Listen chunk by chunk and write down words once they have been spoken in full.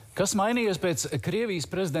Kas mainījies pēc Krievijas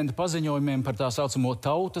prezidenta paziņojumiem par tā saucamo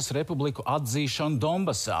Tautas Republiku atzīšanu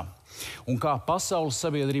Donbasā? Un kā pasaules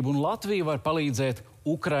sabiedrība un Latvija var palīdzēt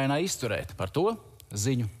Ukrainai izturēt? Par to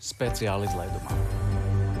ziņu speciāli izlaidumā.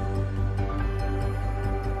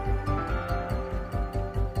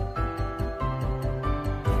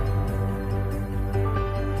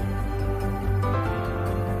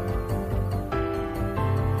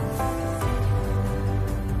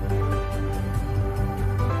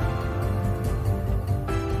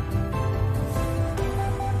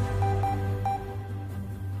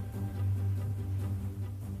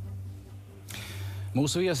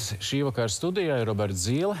 Mūsu viesis šī vakara studijā ir Roberts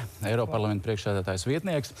Zīle, Eiroparlamenta priekšsēdētājs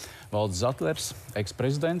vietnieks, Valdis Zatlers,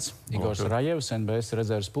 eksprezidents, Igors Rajevs, NBS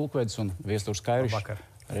rezerves pulkvedis un Viesturs Kairišs,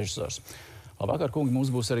 režisors. Labvakar, kungi,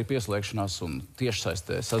 mums būs arī pieslēgšanās un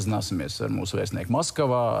tiešsaistē sazināsimies ar mūsu vēstnieku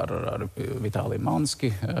Maskavā, ar Vitāliju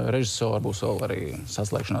Manski, režisoru, būs vēl arī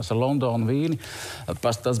saslēgšanās ar Londonu, Vīni.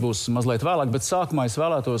 Tas būs mazliet vēlāk, bet sākumā es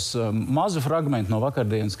vēlētos mazu fragmentu no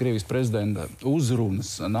vakardienas Krievijas prezidenta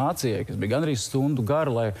uzrunas nācijai, kas bija gandrīz stundu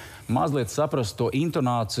gara, lai mazliet saprastu to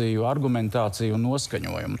intonāciju, argumentācию un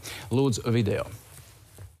noskaņojumu. Lūdzu, video.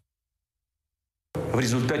 В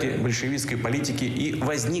результате большевистской политики и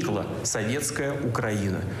возникла советская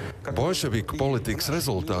Украина. Bolševiku politikas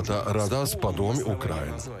rezultātā radās padomju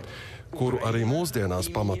Ukraina, kuru arī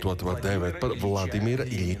mūsdienās pamatot var dēvēt par Vladimira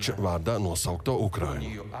Iļiča vārdā nosaukto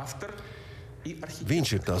Ukrainu.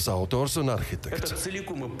 Viņš ir tās autors un arhitekts.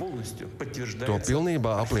 To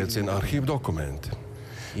pilnībā apliecina arhīvu dokumenti,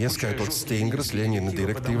 ieskaitot stingras Ļeņina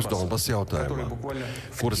direktīvas Donbas jautājumā,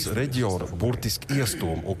 kuras reģionu burtiski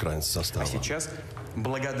iestūma Ukrainas sastāvā.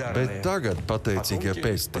 Bet tagad pateicīgie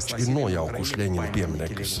pēcteči ir nojaukuši Ļeņina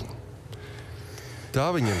pieminekļus. Tā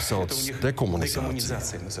viņiem sauc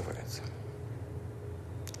dekomunizācija.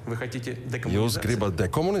 Jūs gribat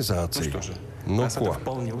dekomunizāciju? Nu ko?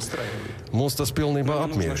 Mums tas pilnībā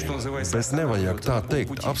apmierina, bet nevajag tā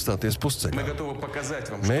teikt, apstāties pusceļā.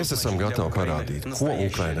 Mēs esam gatavi parādīt, ko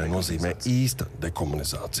Ukrainai nozīmē īsta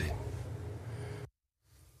dekomunizācija.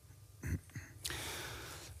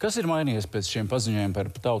 Kas ir mainījies pēc šiem paziņojumiem par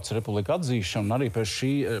Tautas Republiku atzīšanu, un arī pēc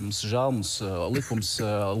šī žēlums likums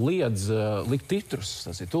liedz likt titrus,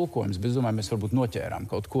 tas ir tulkojums, bet es domāju, mēs varbūt noķērām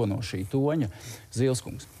kaut ko no šī toņa.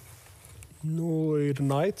 Zīleskungs. Nu, ir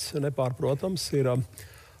naids, nepārprotams, ir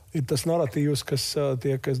tas naratīvs, kas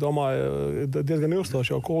tiek, es domāju, diezgan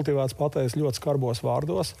ilgstoši jau kultivēts pateicis ļoti skarbos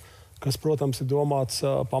vārdos, kas, protams, ir domāts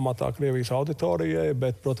pamatā Krievijas auditorijai,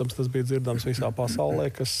 bet, protams, tas bija dzirdams visā pasaulē,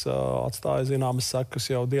 kas atstāja zināmas sekas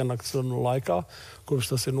jau diennakts laikā,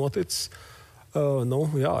 kurš tas ir noticis.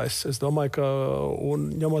 Es domāju, ka, un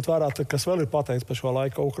ņemot vērā, kas vēl ir pateicis par šo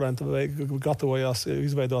laiku, Ukraina gatavojās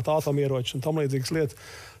izveidot atomieročus un tam līdzīgas lietas,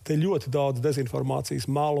 te ir ļoti daudz dezinformācijas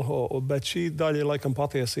malu, bet šī daļa ir laikam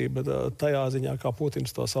patiesība tajā ziņā, kā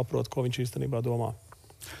Putins to saprot, ko viņš īstenībā domā.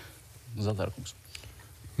 Zatlērkungs.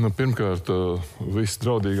 Pirmkārt, viss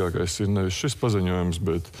draudīgākais ir nevis šis paziņojums,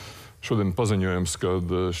 bet šodien paziņojums, kad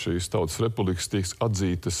šīs Tautas Republikas tiks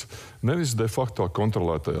atzītas nevis de facto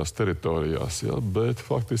kontrolētajās teritorijās, bet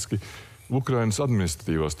faktiski Ukrainas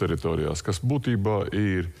administratīvās teritorijās, kas būtībā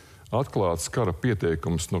ir atklāts kara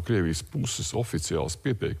pieteikums no Krievijas puses, oficiāls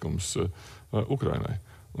pieteikums Ukrainai.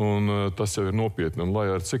 Un tas jau ir nopietni, un lai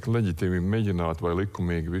ar cik leģitīvi mēģinātu vai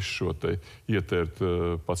likumīgi visu šo te ietērt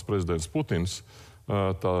pats prezidents Putins,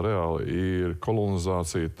 tā reāli ir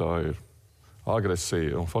kolonizācija, tā ir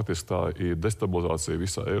agresija un faktiski tā ir destabilizācija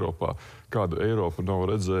visā Eiropā, kādu Eiropa nav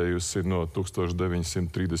redzējusi no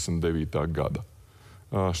 1939. gada.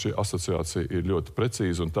 Šī asociācija ir ļoti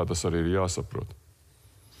precīza un tā tas arī ir jāsaprot.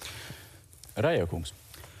 Rajevkungs.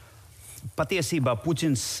 Patiesībā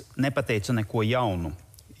Putins nepateica neko jaunu.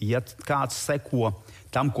 Ja kāds seko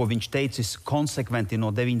tam, ko viņš teicis konsekventi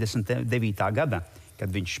no 99. gada, kad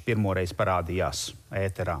viņš pirmoreiz parādījās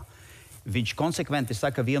ēterā. Viņš konsekventi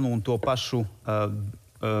saka vienu un to pašu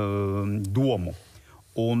domu.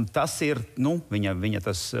 Un tas ir, viņa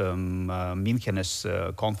tas Minhenes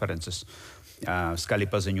konferences skaļi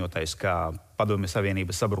paziņotais, ka Padomju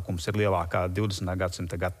Savienības sabrukums ir lielākā 20.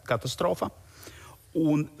 gadsimta katastrofa.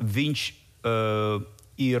 Un viņš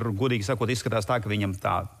ir, godīgi sakot, izskatās tā, ka viņam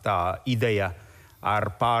tā ideja ar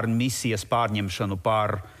misijas pārņemšanu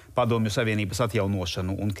pār Padomju Savienības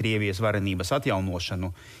atjaunošanu un Krievijas varenības atjaunošanu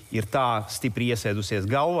ir tā stipri iesēdusies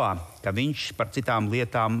galvā, ka viņš par citām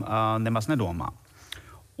lietām nemaz nedomā.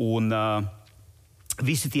 Un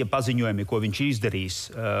visi tie paziņojumi, ko viņš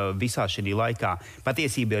izdarīs visā šī laikā,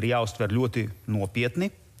 patiesībā ir jāuztver ļoti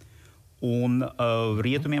nopietni. Un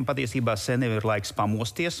rietumiem patiesībā sen ir laiks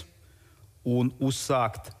pamosties un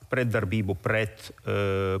uzsākt pretdarbību pret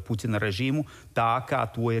Putina režīmu tā, kā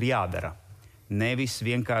to ir jādara. Nevis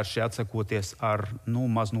vienkārši atsakoties ar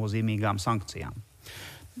maznozīmīgām sankcijām.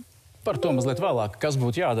 Par to mazliet vēlāk, kas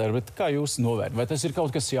būtu jādara, bet kā jūs novērtējat? Vai tas ir kaut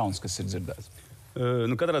kas jauns, kas ir dzirdēts?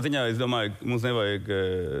 Katrā ziņā, es domāju, mums nevajag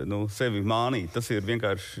sevi mānīt.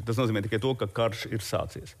 Tas nozīmē tikai to, ka karš ir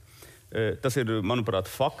sācies. Tas ir, manuprāt,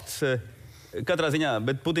 fakts. Katrā ziņā,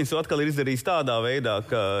 bet Putins to atkal ir izdarījis tādā veidā,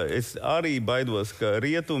 ka es arī baidos, ka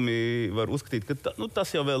rietumi var uzskatīt, ka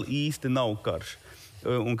tas jau vēl īsti nav karš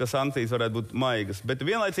un ka sankcijas varētu būt maigas. Bet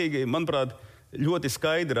vienlaicīgi, manuprāt, ļoti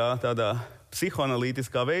skaidrā, tādā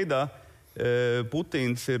psihoanalītiskā veidā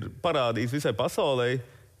Putins ir parādījis visai pasaulē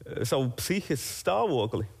savu psihes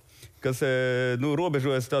stāvokli, kas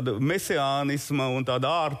robežojas tāda mesiānisma un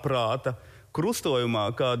tāda ārprāta krustojumā,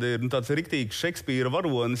 kāda ir tāds riktīgs Šekspīra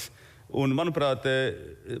varonis. Un, manuprāt,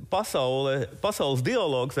 pasaules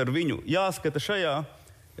dialogs ar viņu jāskata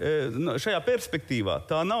šajā perspektīvā.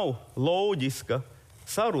 Tā nav loģiska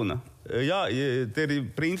saruna. Te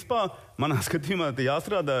ir, principā, manā skatījumā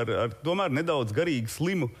jāstrādā ar tomēr nedaudz garīgi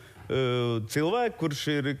slimu cilvēku, kurš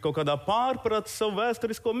ir kaut kādā pārpratis savu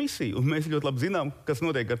vēsturisko misiju. Un mēs ļoti labi zinām, kas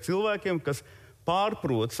notiek ar cilvēkiem, kas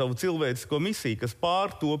pārprot savu cilvēcisko misiju, kas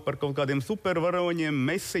pārtop par kaut kādiem supervaroņiem,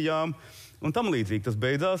 mesijām un tam līdzīgi. Tas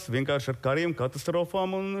beidzās vienkārši ar kariem,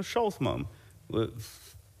 katastrofām un šausmām.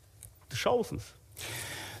 Šausmas.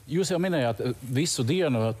 Jūs jau minējāt, visu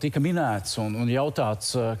dienu tika minēts un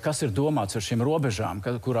jautāts, kas ir domāts ar šīm robežām,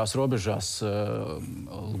 kurās robežās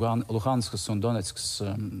Luhanskas un Donetskas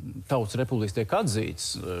tautas republikas tiek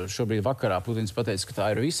atzīts. Šobrīd vakarā Putins pateica, ka tā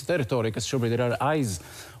ir visa teritorija, kas šobrīd ir aiz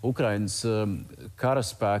Ukrainas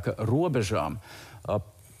karaspēka robežām.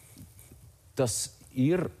 Tas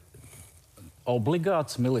ir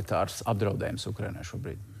obligāts militārs apdraudējums Ukrainai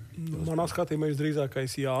šobrīd? Manā skatījumā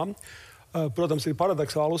visdrīzākais jā. Protams, ir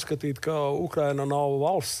paradoxāli uzskatīt, ka Ukraina nav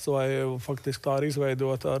valsts vai faktiski tā ir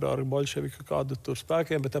izveidota ar boļševiku kādu tur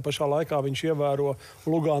spēkiem, bet te pašā laikā viņš ievēro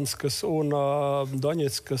Luganskas un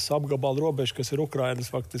Doņetskas apgabalu robežu, kas ir Ukrainas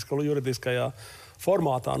faktiski juridiskajā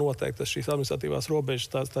formātā noteiktas šīs administratīvās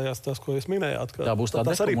robežas, tās, ko jūs minējāt. Tā būs tā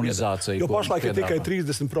dekomunizācija. Jo pašlaik ir tikai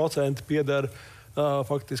 30% pieder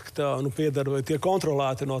faktiski pieder vai tie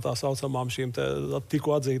kontrolēti no tā saucamām šīm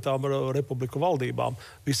tikko atzītām republiku valdībām.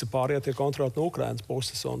 Visi pārējie tiek kontrolēti no Ukrainas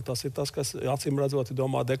puses, un tas ir tas, kas acīm redzot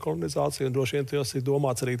domā dekolonizācija, un droši vien tas ir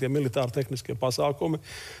domāts arī tie militāri tehniskie pasākumi,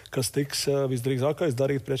 kas tiks visdrīzākais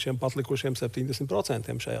darīt pret šiem patlikušiem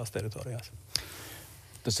 70% šajās teritorijās.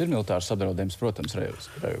 Tas ir militārs apdraudējums, protams,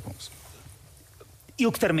 Rajevkungs.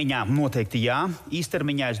 Ilgtermiņā noteikti jā,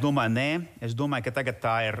 īstermiņā es domāju nē. Es domāju, ka tagad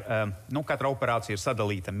tā ir, katra operācija ir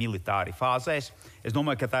sadalīta militāri fāzēs. Es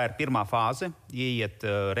domāju, ka tā ir pirmā fāze, ieiet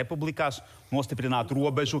republikās, nostiprināt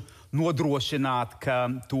robežu, nodrošināt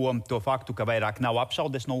to faktu, ka vairāk nav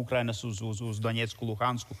apšaudes no Ukrainas uz Doņetsku,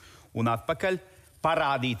 Luhansku un atpakaļ,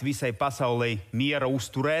 parādīt visai pasaulē miera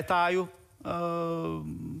uzturētāju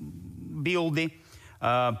bildi,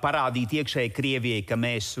 parādīt iekšēji Krievijai, ka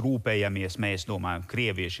mēs rūpējamies, mēs domājam,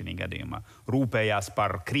 Krievija šī gadījumā rūpējās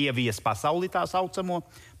par Krievijas pasauli tā saucamo,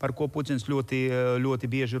 par ko Putins ļoti, ļoti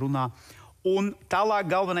bieži runā. Un tālāk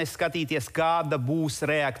galvenais skatīties, kāda būs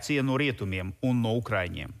reakcija no rietumiem un no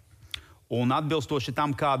Ukraiņiem. Un atbilstoši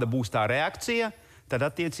tam, kāda būs tā reakcija, tad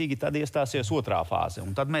attiecīgi iestāsies otrā fāze.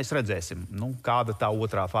 Un tad mēs redzēsim, kāda tā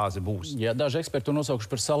otrā fāze būs. Ja daži eksperti to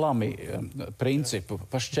nosaukuši par salami principu,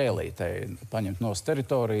 pa šķēlītei, paņemt no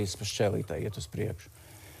teritorijas, pa šķēlītei iet uz priekšu.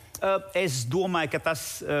 Es domāju, ka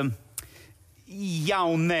tas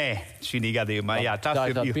jau nē šī gadījumā. Jā, tā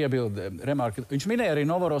ir tāda piebilde, remarka. Viņš minēja arī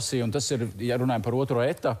Novorosiju, un tas ir, ja runājam par otro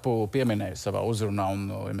etapu, pieminēja savā uzrunā.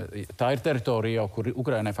 Un tā ir teritorija, kur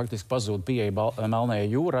Ukrainai faktiski pazūd pieeja Melnējai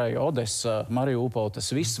jūrai, Odesa, Mariupola. Tas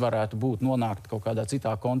viss varētu būt nonākt kaut kādā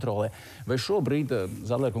citā kontrolē. Vai šobrīd,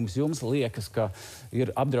 Zadlerkungs, jums liekas, ka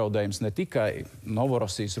ir apdraudējums ne tikai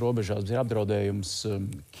Novorosijas robežās, bet ir apdraudējums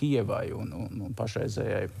Kijevai un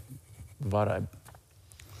pašreizējai varai?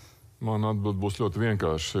 Man atbild būs ļoti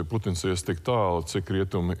vienkārši. Putins ies tik tālu, cik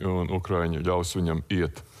rietumi un Ukraiņi ļaus viņam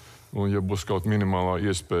iet. Un ja būs kaut minimālā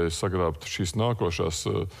iespēja sagrābt šīs nākošās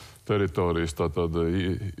teritorijas, tātad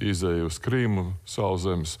izēju uz Krīmu,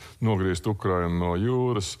 sauszemes, nogriezt Ukrainu no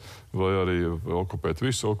jūras vai arī okupēt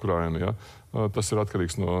visu Ukrainu, ja? Tas ir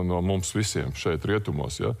atkarīgs no mums visiem šeit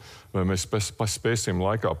rietumos. Ja? Vai mēs spēsim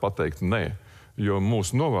laikā pateikt nē, jo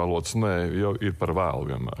mūsu novēlots nē jau ir par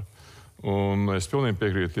vēlu vienmēr. Un es pilnīgi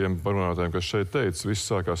piekrītu tiem parunātājiem, kas šeit teica, viss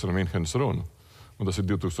sākās ar Minhenes runu. Un tas ir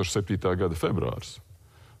 2007. gada februārs.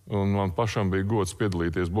 Un man pašam bija gods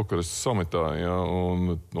piedalīties Bukarestas samitā, ja,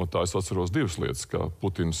 un no tā es atceros divas lietas, kā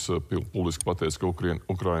Putins publiski pateica, ka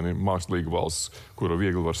Ukraina ir mākslīga valsts, kura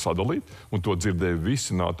viegli var sadalīt, un to dzirdēja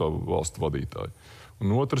visi NATO valstu vadītāji.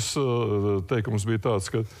 Un otrs teikums bija tāds,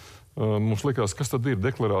 ka mums likās, kas tad ir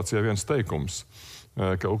deklarācijā viens teikums,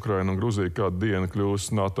 ka Ukraina un Gruzija kādu dienu kļūs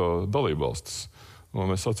NATO dalībvalstis. Un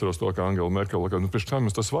es atceros to, ka Angela Merkele, ka pirms tam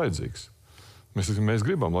mums tas vajadzīgs. Mēs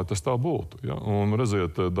gribam, lai tas tā būtu. Ja? Un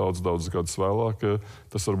redziet, daudz gadus vēlāk,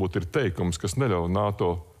 tas varbūt ir teikums, kas neļauj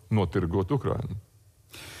NATO notirgot Ukrainu.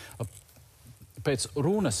 Pēc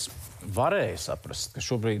runas varēja saprast, ka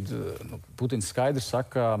šobrīd Putins skaidri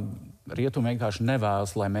saka, ka rietumi vienkārši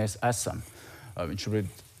nevēlas, lai mēs esam. Viņš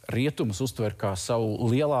šobrīd rietumus uztver kā savu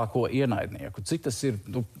lielāko ienaidnieku. Cik tas ir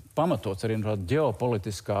pamatots arī no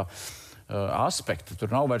ģeopolitiskā aspekti. Tur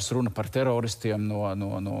nav vairs runa par teroristiem no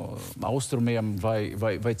austrumiem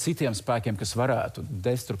vai citiem spēkiem, kas varētu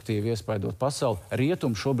destruktīvi iespaidot pasauli.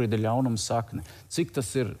 Rietumi šobrīd ir ļaunuma sakne. Cik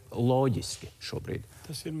tas ir loģiski šobrīd?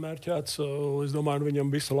 Tas ir mērķēts, es domāju,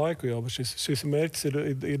 viņam visu laiku jau. Šis mērķis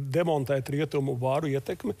ir demontēt rietumu varu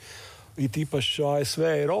ietekmi. It īpaši ASV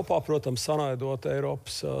Eiropā, protams, sanaidot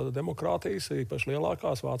Eiropas demokrātijas, īpaši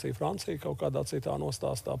lielākās, Vācija, Francija, kaut kādā citā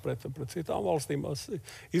nostāstā pret citām valstīm.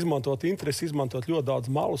 Izmantot interesi, izmantot ļoti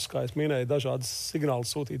daudz malus, kā es minēju, dažādas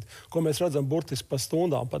signālus sūtīt, ko mēs redzam burtiski pa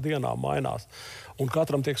stundām, pa dienām mainās. Un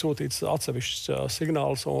katram tiek sūtīts atsevišķs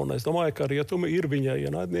signāls, un es domāju, ka rietumi ir viņa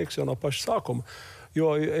ienaidnieks jau no paša sākuma.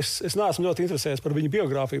 Jo es neesmu ļoti interesējies par viņa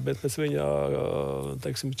biogrāfiju, bet pēc viņa,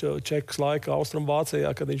 teiksim, Čekas laika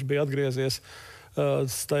Austrumvācijā, kad viņš bija atgriezies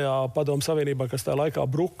tajā Padomu Savienībā, kas tajā laikā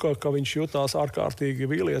bruka, ka viņš jutās ārkārtīgi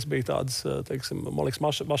vīlies, bija tādas, teiksim, man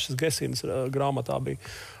liekas, Mašas Gesinas grāmatā bija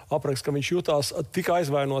apraksts, ka viņš jutās tik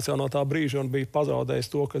aizvainots jau no tā brīža un bija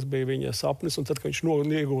pazaudējis to, kas bija viņa sapnis, un tad, kad viņš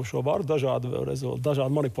ieguva šo varu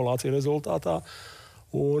dažādu manipulāciju rezultātā,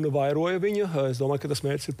 un vairoja viņa, es domāju, ka tas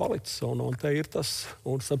mērķis ir palicis. Un te ir tas,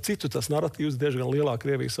 un starp citu, tas narratīvs diezgan lielā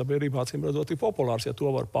Krievijas sabiedrībā, acīm redzot, ir populārs, ja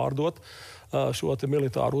to var pārdot šo te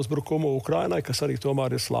militāru uzbrukumu Ukrainai, kas arī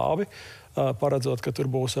tomēr ir slāvi, paredzot, ka tur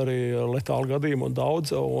būs arī letāli gadījumi un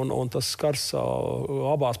daudz, un tas skars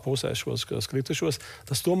abās pusēs šos kritušos.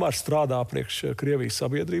 Tas tomēr strādā priekš Krievijas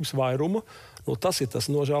sabiedrības vairumu. Tas ir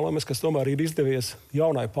tas nožēlojums, kas tomēr ir izdevies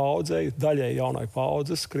jaunai paudzei, daļai jaunai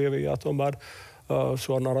paudzes Krievijā tomēr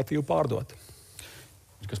šo narratīvu pārdot.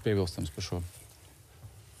 Kas piebilstams par šo?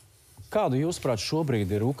 Kādu, jūsuprāt,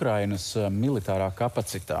 šobrīd ir Ukrainas militārā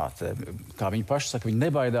kapacitāte? Kā viņi paši saka, viņi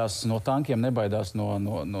nebaidās no tankiem, nebaidās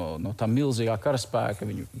no tā milzīgā karaspēka,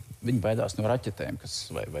 viņi baidās no raķetēm,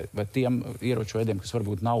 vai tiem ieroču veidiem, kas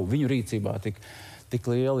varbūt nav viņu rīcībā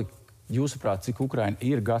tik lieli. Jūsuprāt, cik Ukraina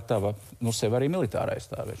ir gatava sevi arī militārai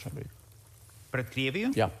aizstāvēt šobrīd? Pret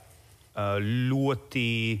Krieviju? Jā. Ļoti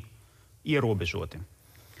ierobežoti.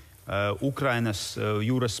 Ukrainas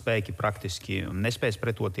jūras spēki praktiski nespējas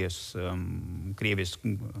pretoties Krievijas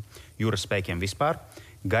jūras spēkiem vispār.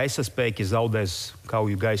 Gaisa spēki zaudēs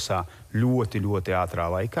kauju gaisā ļoti, ļoti ātrā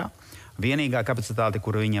laikā. Vienīgā kapacitāte,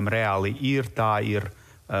 kura viņam reāli ir, tā ir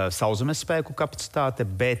sauszemes spēku kapacitāte,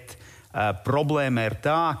 bet problēma ir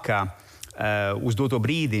tā, ka uz doto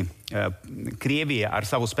brīdi Krievija ar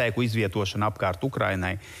savu spēku izvietošanu apkārt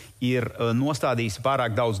Ukrainai ir nostādījusi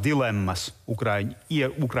pārāk daudz dilemmas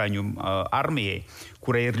Ukraiņu armijai,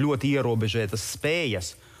 kurai ir ļoti ierobežētas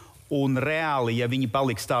spējas. Un reāli, ja viņi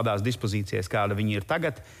paliks tādās dispozīcijās, kāda viņi ir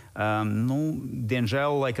tagad,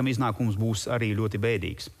 diemžēl, laikam iznākums būs arī ļoti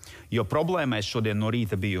bēdīgs. Jo problēma, es šodien no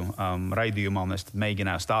rīta biju raidījumā, un es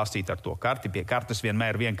mēģināju stāstīt ar to karti. Pie kartes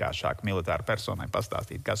vienmēr vienkāršāk militāra personai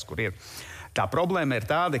pastāstīt, kas kur ir. Tā problēma ir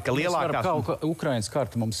tāda, ka lielākās... Kā Ukrainas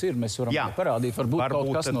karta mums ir, mēs varam parādīt, varbūt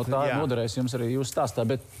kaut kas no tā noderēs jums arī jūs stāstā,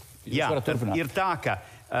 bet jūs varat turpināt. Ir tā, ka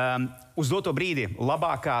uz doto brīdi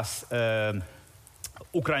labākās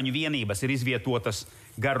Ukraiņu vienības ir izvietotas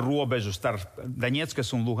gar robežu starp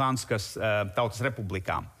Daņetskas un Luhanskas tautas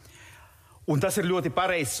republikām. Un tas ir ļoti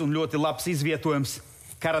pareizs un ļoti labs izvietojums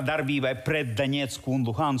kara darbībai pret Daņetsku un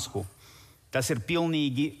Luhansku. Tas ir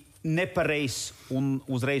pilnīgi nepareizs un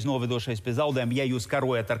uzreiz novedošais pie zaudējuma, ja jūs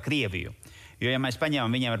karojat ar Krieviju. Jo, ja mēs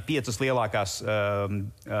paņemam, viņiem ir 5 lielākās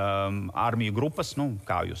armiju grupas,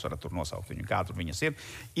 kā jūs varat tur nosaukt viņu, kā tur viņas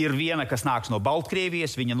ir viena, kas nāks no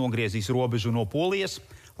Baltkrievijas, viņa nogriezīs robežu no Polijas,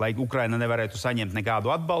 lai Ukraina nevarētu saņemt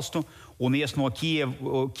nekādu atbalstu, un ies no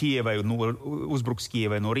Kievai, uzbruks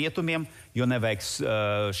Kievai no rietumiem, jo nevajag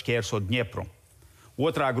šķērsot Dņepru.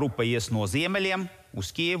 Otrā grupa ies no ziemeļiem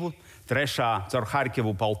uz Kievu, trešā caur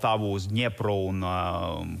Harkivu, Poltavu uz Dņepru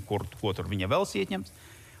un ko tur viņa vēl ieņems.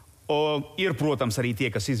 Ir, protams, arī tie,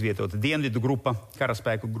 kas izvietota dienvidu grupa,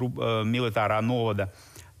 karaspēku grupa, militārā novada.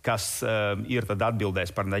 kas ir tad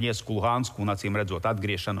atbildēs par Daņetsku, Luhansku un acīm redzot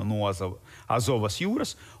atgriešanu no Azovas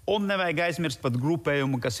jūras. Un nevajag aizmirst pat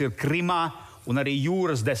grupējumu, kas ir Krimā un arī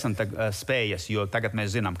jūras desanta spējas, jo tagad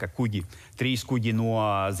mēs zinām, ka 3 kuģi no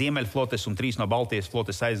Ziemeļflotes un 3 no Baltijas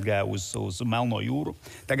flotes aizgāja uz Melno jūru.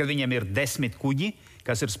 Tagad viņiem ir 10 kuģi,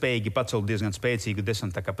 kas ir spējīgi pacelt diezgan spēcīgu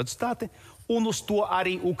desanta kapacitāti, un uz to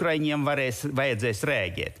arī Ukraiņiem vajadzēs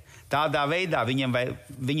rēģēt. Tādā veidā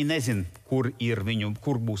viņi nezin, kur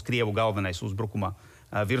būs Krievu galvenais uzbrukuma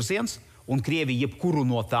virziens, un Krievi jebkuru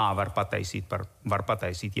no tā var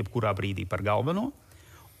pataisīt jebkurā brīdī par galveno.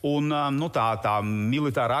 Un tā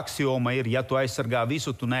militāra aksioma ir, ja tu aizsargā visu,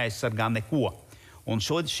 tu neaizsargā neko. Un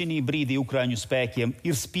šī brīdī Ukraiņu spēkiem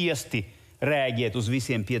ir spiesti rēģēt uz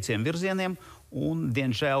visiem 5 virzieniem, un,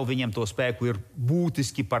 diemžēl, viņiem to spēku ir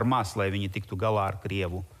būtiski par maz, lai viņi tiktu galā ar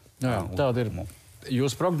Krievu. Jā, tāda ir.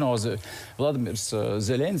 Jūsu prognoze, Vladimirs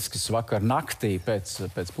Zeļenskis vakar naktī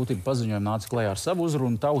pēc Putina paziņojuma nāca klajā ar savu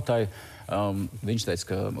uzrunu tautai. Viņš teica,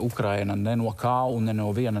 ka Ukraina ne no kā un ne no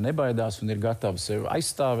viena nebaidās un ir gatava sevi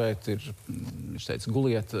aizstāvēt. Viņš teica,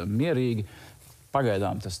 guliet mierīgi.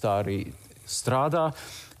 Pagaidām tas tā arī strādā.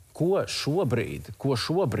 Ko šobrīd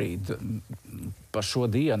par šo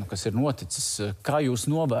dienu, kas ir noticis, kā jūs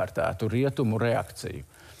novērtētu rietumu reakciju?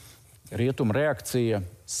 Rietumu reakcija,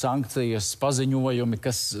 sankcijas, paziņojumi,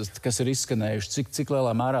 kas ir izskanējuši, cik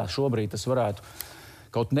lielā mērā šobrīd tas varētu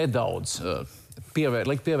kaut nedaudz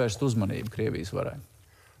likt pievērst uzmanību Krievijas varai?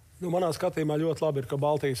 Manā skatījumā ļoti labi ir, ka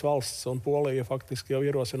Baltijas valsts un Polija faktiski jau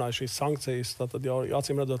ierosināja šīs sankcijas. Tātad jau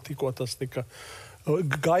acīm redzot, tikko tas tika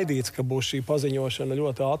gaidīts, ka būs šī paziņošana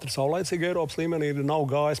ļoti ātri, saulaicīgi Eiropas līmenī. Nav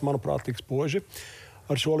gājis, manuprāt, tik spoži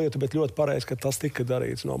ar šo lietu, bet ļoti pareizi, ka tas tika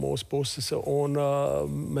darīts no mūsu puses. Un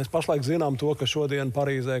mēs pašlaik zinām to, ka šodien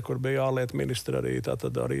Parīzē, kur bija ārlietu ministri,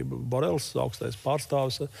 arī Borels, augstais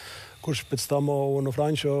pārstāvs, kurš pēc tam un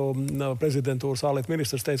Franču prezidentūras ārlietu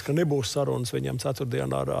ministrs teica, ka nebūs sarunas viņam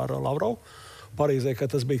ceturtdien ar Lavrovu. Parīzē,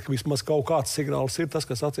 ka tas bija vismaz kaut kāds signāls ir tas,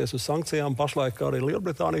 kas atsies uz sankcijām. Pašlaik arī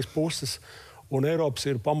Lielbritānijas puses un Eiropas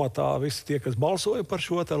ir pamatā visi tie, kas balsoja par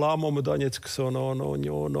šo te lēmumu Daņetskas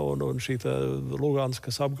un šī te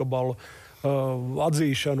Luganskas apgabalu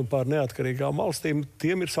atzīšanu par neatkarīgām valstīm.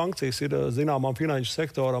 Tiem ir sankcijas, ir zināmām finanšu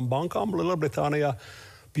sektoram, bankām Lielbritānijā.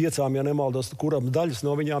 5, ja nemaldos, kuram daļas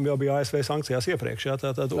no viņām jau bija ASV sankcijās iepriekš. Jā,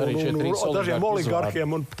 un dažiem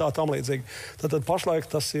oligarkiem un tā tam līdzīgi. Tātad pašlaik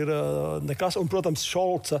tas ir nekas. Un, protams,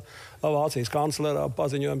 Šolca, Vācijas kanclerā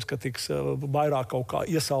paziņojums, ka tiks vairāk kaut kā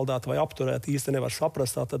iesaldēt vai apturēt, īsti nevar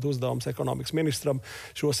saprast. Tātad uzdevums ekonomikas ministram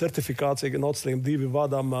šo certifikāciju Nord Stream 2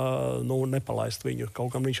 vadam nepalaist viņu.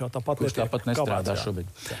 Kaut gan viņš jau tāpat nestrādā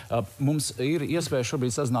šobrīd. Mums ir iespēja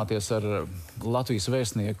šobrīd sazināties ar Latvijas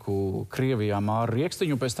vēstnieku Krievijā Māru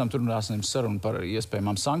Riekstiņu. Pēc tam turpināsim sarunu par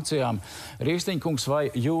iespējamām sankcijām. Riekstiņa kungs, vai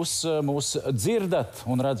jūs mūs dzirdat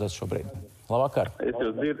un redzat šobrīd? Labvakar. Es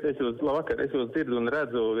jūs dzirdu un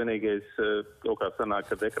redzu. Vienīgais kaut kā sanāk,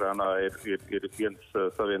 kad ekrānā ir viens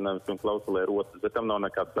savienojums un klausulē ir otrs, bet tam nav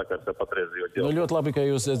nekāds sakars ar patreizējo ģeopolitiku. Ļoti labi, ka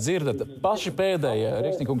jūs dzirdat. Paši pēdējie,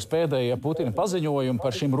 Riekstiņa kungs, pēdējie Putina paziņojumi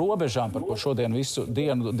par šīm robežām, par ko šodien visu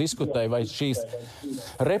dienu diskutēja, vai šīs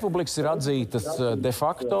republikas ir atzītas de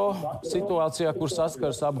facto situācijā, kur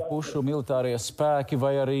saskars abu pušu militārie spēki,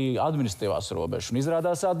 vai arī administratīvās robežas. Un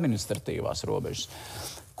izrādās administratīvās robežas.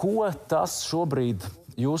 Ko tas šobrīd,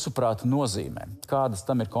 jūsuprāt, nozīmē? Kādas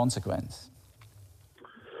tam ir konsekvences?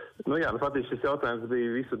 Faktiski šis jautājums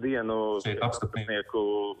bija visu dienu apskatnieku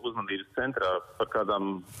uzmanības centrā, par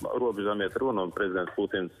kādām robežām iet runa, un prezidents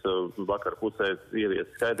Putins vakar pusē ievies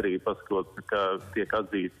skaidrību, pasakot, ka tiek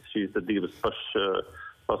atzītas šīs 2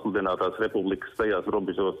 pasludinātās republikas tajās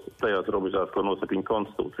robežās, ko nosaka viņa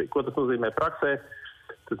konstitūcija. Ko tas nozīmē praksē?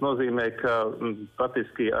 Tas nozīmē, ka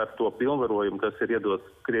faktiski ar to pilnvarojumu, kas ir iedots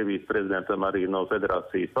Krievijas prezidentam arī no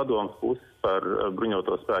Federācijas padomes puses par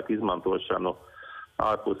bruņoto spēku izmantošanu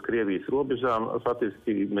ārpus Krievijas robežām,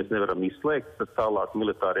 faktiski mēs nevaram izslēgt tālāk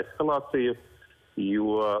militāru eskalāciju,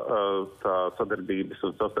 jo tā sadarbības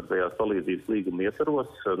un savstarpējās palīdzības līguma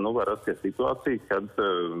ietvaros var rasties situācija, kad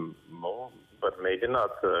var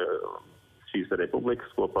mēģināt šīs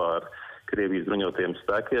republikas kopā ar Krievijas bruņotajiem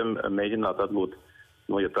spēkiem mēģināt atgūt,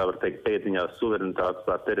 ja tā var teikt, pēdiņās suverenitātes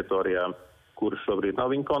pār teritorijām, kuras šobrīd nav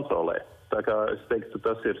viņa kontrolē. Tā kā es teiktu,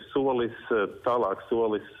 tas ir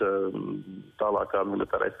tālākā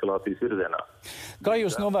militāra eskalācijas virzienā. Kā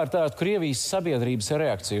jūs novērtējat Krievijas sabiedrības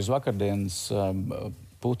reakciju uz vakardienas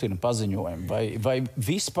Putina paziņojumu? Vai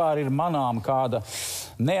vispār ir manām kāda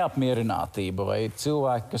neapmierinātība vai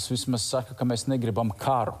cilvēki, kas vismaz saka, ka mēs negribam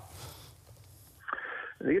karu?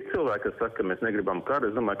 Ir cilvēki, kas saka, ka mēs negribam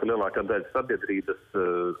karu. Es domāju, ka lielākā daļa sabiedrības,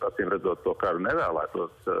 acīm redzot, to karu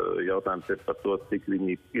nevēlētos. Jautājums ir par to, cik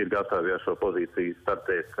viņi ir gatavi ar šo pozīciju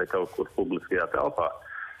startēt vai kaut kur publiskajā telpā.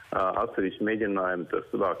 Atsevišķi mēģinājumi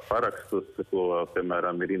vākt parakstus, ko,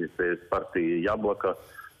 piemēram, ir inicējusi partija Jablaka,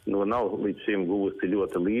 nav līdz šim guvusi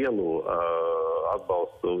ļoti lielu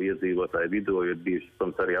atbalstu iedzīvotāju vidū. Ir bijušas,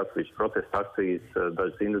 protams, arī atsevišķi protesta akcijas,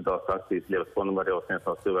 dažas individuālas akcijas, Lievas Ponomarijos, viens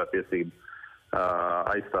no cilvēktiesību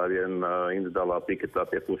aizstāvjiem individuālā piketā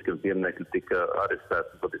pie Puškina pieminekļa tika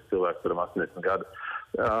arestēts, patiesi cilvēks, kuram 80 gadu.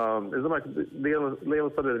 Es domāju, ka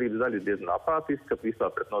liela sabiedrības daļa ir diezgan apātiska visā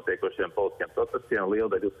pret notiekošiem politiskiem procesiem. Liela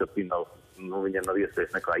daļa uzskata, ka viņiem nav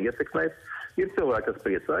iespējas nekā ietekmēt. Ir cilvēki, kas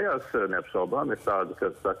priecājās, neapšaubām, ir tādi,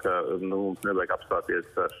 kas saka, nevajag apstāties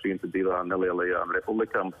ar šīm divām nelielajām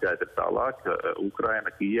republikām, mums jāiet tālāk,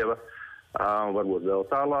 Ukraina, Kijeva. Varbūt vēl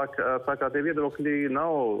tālāk. Tā kā tie viedokļi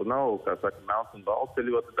nav kā saka, melns un balts, ir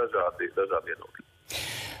ļoti dažādi viedokļi.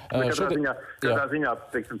 Katrā ziņā,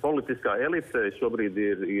 teiksim, politiskā elite šobrīd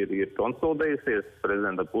ir konsolidējusies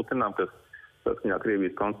prezidentam Putinam, kas saskaņā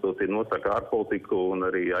Krievijas konstitūcija nosaka ārpolitiku un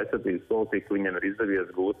arī aizsardzības politiku. Viņiem ir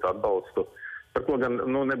izdevies gūt atbalstu, par ko gan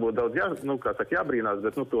nebūtu daudz jābrīnās,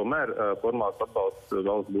 bet tomēr formāls atbalsts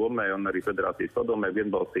valsts domē un arī federācijas padomē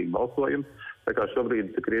vienbalsīgi balsojumi. Tā kā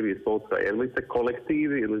šobrīd Krievijas politiskā elite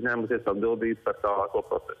kolektīvi ir uzņēmusies atbildību par tālāko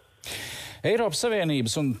procesu. Eiropas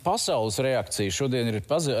Savienības un pasaules reakcija šodien ir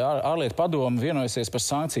ārlietu padome vienojusies par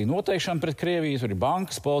sankciju noteikšanu pret Krieviju. Tur ir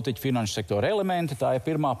bankas, politiķi, finanšu sektora elementi. Tā ir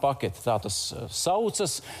pirmā pakete, tā tas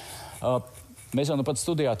saucas. Mēs jau pat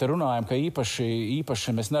studijā te runājam, ka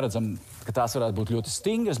īpaši mēs neredzam, ka tās varētu būt ļoti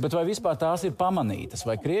stingras, bet vai vispār tās ir pamanītas?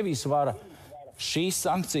 Vai Krievijas vara šīs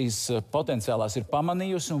sankcijas potenciālās ir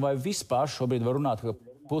pamanījusi, un vai vispār šobrīd var runāt, ka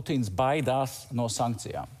Putins baidās no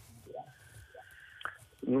sankcijām?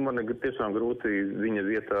 Man ir tiešām grūti viņa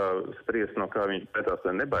vietā spriest, no kā viņš baidās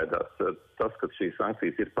vai nebaidās. Tas, ka šīs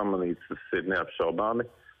sankcijas ir pamanītas, ir neapšaubāmi.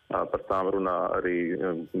 Par tām runā arī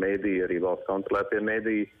mēdīji, arī valsts kontrolētie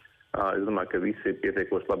mēdīji. Es domāju, ka visi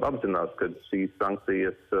pietiekoši labi apzinās, ka šīs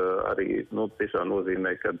sankcijas arī tiešām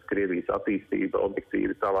nozīmē, ka Krievijas attīstība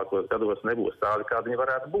objektīvi tālākos gados nebūs tāda, kāda viņa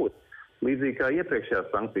varētu būt. Līdzīgi kā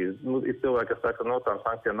iepriekšējās sankcijas, ir cilvēki, kas saka, ka tām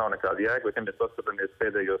sankcijām nav nekāda jēga, bet ja mēs paskatāmies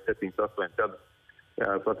pēdējos 7-8 gadus,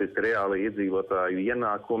 patiesībā reāli iedzīvotāju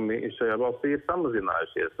ienākumi šajā valstī ir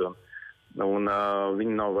samazinājušies. Un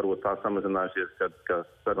viņi nav varbūt tā samazinājušies, ka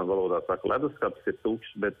sarunu valodā saka, leduskapis ir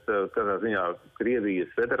tukšs, bet katrā ziņā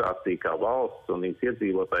Krievijas federācija kā valsts un viņas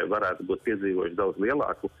iedzīvotāji varētu būt piedzīvojuši daudz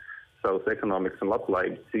lielāku savas ekonomikas un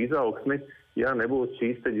labklājības izaugsmi, ja nebūtu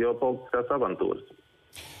šīs te ģeopolitiskās avantūras.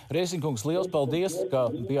 Rēsinkungs, liels paldies, ka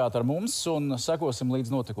bijāt ar mums un sekosim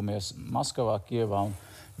līdz notikumiem Maskavā, Kievā un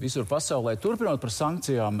visur pasaulē. Turpinot par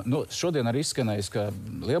sankcijām, šodien arī izskanējis, ka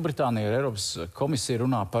Lielbritānija un Eiropas komisija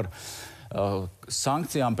runā par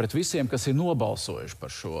sankcijām pret visiem, kas ir nobalsojuši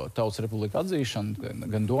par šo Tautas Republiku atzīšanu,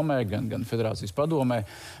 gan domē, gan Federācijas padomē.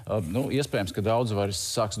 Iespējams, ka daudz vairs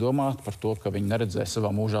sāks domāt par to, ka viņi neredzēs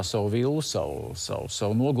savā mūžā savu villu,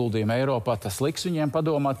 savu noguldījumu Eiropā. Tas liks viņiem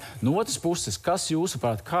padomāt. No otras puses, kas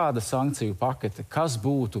jūsuprāt, kāda sankciju pakete, kas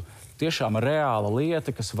būtu tiešām reāla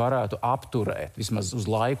lieta, kas varētu apturēt, vismaz uz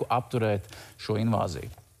laiku apturēt šo invāziju?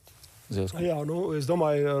 Jā, es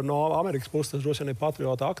domāju, no Amerikas puses tas droši vien ir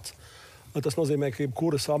patriota akts. Tas nozīmē, ka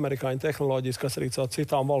jebkuras amerikāņu tehnoloģijas, kas arī caur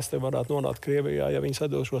citām valstīm varētu nonākt Krievijā, ja viņi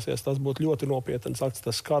sadošosies, tas būtu ļoti nopietns akts.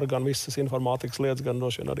 Tas skar gan visas informātikas lietas, gan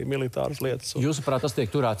droši vien arī militāras lietas. Jūsuprāt, tas tiek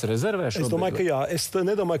turēts rezervē šobrīd? Es domāju, ka jā. Es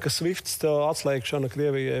nedomāju, ka SWIFT atslēgšana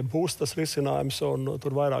Krievijai būs tas risinājums, un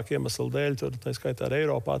tur vairāk iemeslu dēļ, tā skaitā arī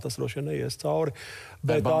Eiropā, tas droši vien neies cauri.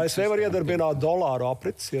 Bet ASV var iedarbināt dolāru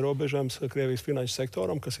aprits ierobežojums Krievijas finanšu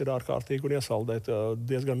sektoram, kas ir ārkārtīgi un iesaldēt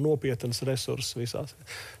diezgan nopietnas resursus visās.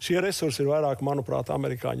 Šie resursi ir vairāk, manuprāt,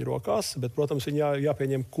 amerikāņu rokās, bet, protams, viņi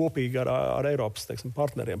jāpieņem kopīgi ar Eiropas,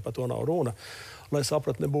 partneriem, par to nav runa. Lai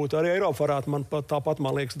sapratni būtu, arī Eiropa varētu tāpat,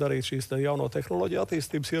 man liekas, darīt šīs jauno tehnoloģiju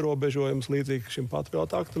attīstības ierobežojumus līdzīgi šim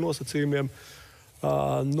patriota akta nosacījumiem.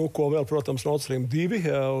 Ko vēl, protams, Nord Stream 2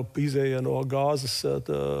 izēja no gāzes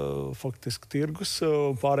faktiski tirgus,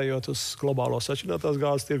 pārējot uz globālo sašķidrinātās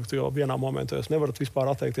gāzes tirgu, jo vienā momentā jūs nevarat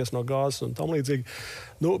vispār atteikties no gāzes un tam līdzīgi.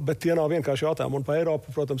 Bet tie nav vienkārši jautājumi. Un pa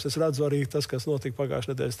Eiropu, protams, es redzu arī tas, kas notika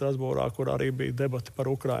pagājušajā nedēļā Strasbūrā, kur arī bija debati par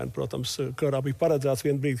Ukrainu. Protams, kurā bija paredzēts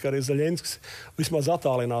vienu brīdi, ka arī Zeļenskis vismaz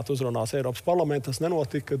attālināt uzrunās Eiropas parlamentu. Tas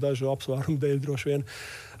nenotika dažu apsvērumu dēļ droši vien.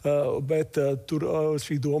 Bet tur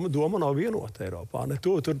šī doma nav vienota Eiropā.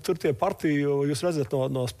 Tur tie partiji, jūs redzat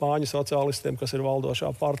no Spāņu sociālistiem, kas ir valdošā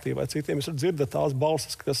partija vai citiem, jūs dzirdat tās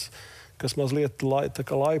balsis, kas mazliet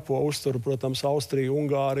laipo uzturu, protams, Austrija,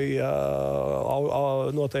 Ungārija,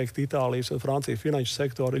 noteikti Itālijas un Francijas finanšu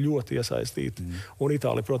sektori ļoti iesaistīti. Un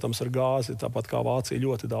Itālija, protams, ar gāzi, tāpat kā Vācija,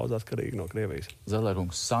 ļoti daudz atkarīgi no Krievijas.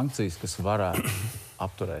 Zellerkungs, sankcijas, kas varētu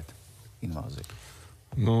apturēt invāziju?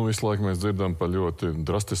 Visu laiku mēs dzirdam par ļoti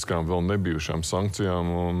drastiskām, vēl nebijušām sankcijām,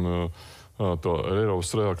 un to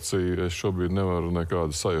Eiropas reakciju es šobrīd nevaru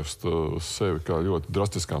nekādu sajust sevi kā ļoti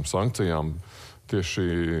drastiskām sankcijām. Tieši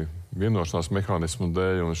vienošanās mehānismu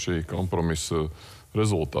dēļ un šī kompromisa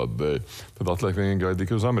rezultātu dēļ. Tad atliek vienīgi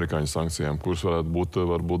gaidīt uz amerikāņu sankcijām, kuras varētu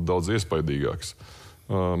būt daudz iespaidīgākas.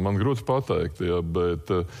 Man grūti pateikt,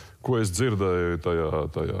 bet ko es dzirdēju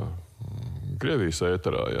tajā Krievijas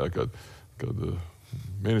ēterā, kad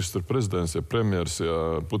ministra prezidents, premjers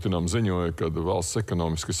Putinam ziņoja, ka valsts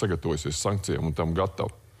ekonomiski sagatavojusies sankcijām un tam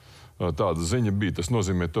gatava. Tāda ziņa bija. Tas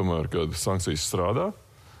nozīmē tomēr, ka sankcijas strādā,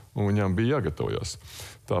 un viņām bija jāgatavojas.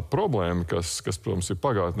 Tā problēma, kas protams, ir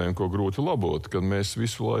pagātnē un ko grūti labot, kad mēs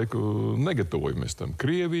visu laiku negatavojamies tam.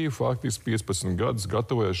 Krievija faktiski 15 gadus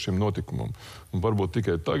gatavojas šim notikumam. Un varbūt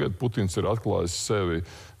tikai tagad Putins ir atklājis sevi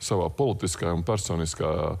savā politiskā un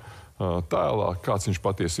personiskā tēlā, kāds viņš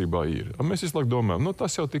patiesībā ir. Un mēs visu laiku domājam,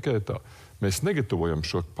 tas jau tikai tā. Mēs negatavojam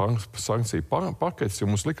šo sankciju paketes, jo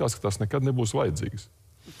mums likās, ka tas nekad nebūs vajadzīgs.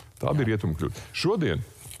 Tā bija rietumkļūda. Šodien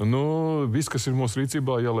viss, kas ir mūsu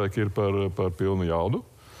rīcībā, jāliek ir par pilnu jaudu.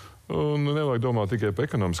 Un nevajag domāt tikai par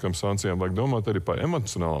ekonomiskām sankcijām, vajag domāt arī par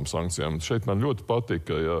emocionālām sankcijām. Šeit man ļoti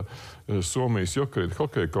patika Somijas Jokerit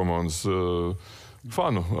hokeja komandas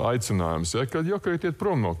fanu aicinājums, kad Jokerit iet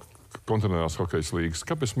prom no kontinentālās hokejas līgas.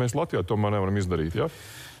 Kāpēc mēs Latvijā tomēr nevaram izdarīt?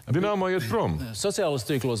 Dinamo iet prom. Sociālos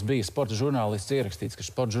tīklos bija sporta žurnālists ierakstīts, ka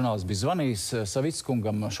sporta žurnālists bija zvanījis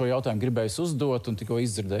Savickungam, šo jautājumu gribējis uzdot un tikko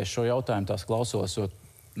izdzirdējis šo jautājumu, tās klausos,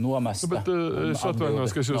 nomesta. Bet es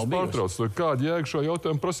atvainos, ka es jūs pārtraucu. Kāda jēga šo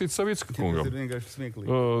jautājumu prasīt Savicka kungam? Tas ir vienkārši smieklīgi.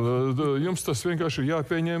 Jums tas vienkārši ir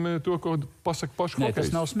jāpieņem to, ko pasaka paši hokejs.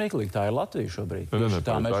 Tas nav smieklīgi, tā ir Latvija šobrīd.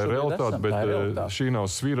 Tā ir realitāte, bet šī nav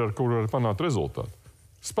svīra, ar kuru var panākt rezultātu.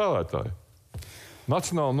 Spēlētāji.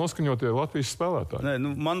 Nacionāli noskaņotie Latvijas spēlētāji.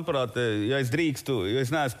 Manuprāt, ja es drīkstu, jo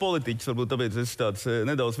es neesmu politiķis, varbūt tāpēc es tāds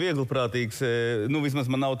nedaudz viegliprātīgs, vismaz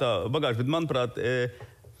man nav tā bagāža, bet manuprāt,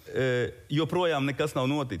 joprojām nekas nav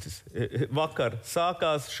noticis. Vakar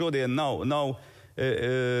sākās, šodien nav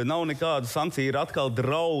nekādu sankciju, ir atkal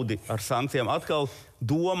draudi ar sankcijām, atkal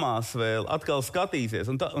domās vēl, atkal skatīsies.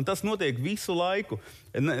 Un tas notiek visu laiku.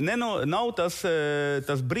 Nav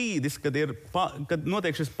tas brīdis, kad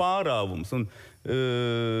notiek šis pārāvums.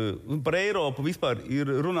 Un par Eiropu vispār ir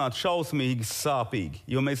runāt šausmīgi sāpīgi,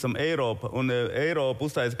 jo mēs esam Eiropa. Un Eiropa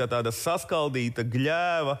uzstājas kā tāda saskaldīta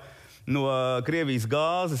gļēva, no Krievijas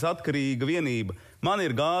gāzes atkarīga vienība. Man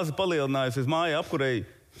ir gāze palielinājusies māja apkurei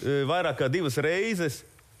vairāk kā 2 reizes.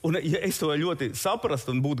 Un, ja es to ļoti saprastu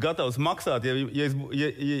un būtu gatavs maksāt,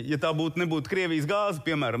 ja tā nebūtu Krievijas gāze,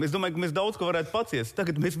 piemēram, es domāju, ka mēs daudz ko varētu paciest.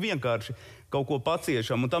 Tagad mēs vienkārši kaut ko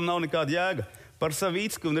paciešam, un tam nav nekāda jēga. Par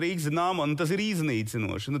Savicku un Rīgas Dinamo, tas ir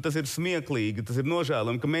iznīcinoši, tas ir smieklīgi, tas ir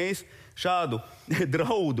nožēlami, ka mēs šādu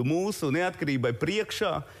draudu mūsu neatkarībai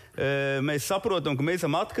priekšā, mēs saprotam, ka mēs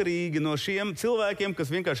esam atkarīgi no šiem cilvēkiem, kas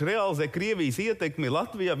vienkārši realizē Krievijas ietekmi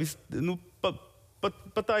Latvijā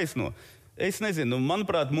pa taisno. Es nezinu,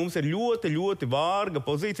 manuprāt, mums ir ļoti, ļoti vārga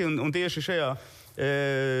pozīcija, un tieši šajā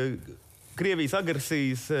Krievijas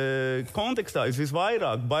agresijas kontekstā es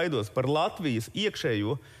visvairāk baidos par Latvijas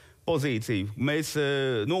iekšējo pozīciju. Mēs,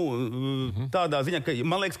 tādā ziņā, ka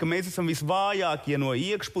man liekas, ka mēs esam visvājākie no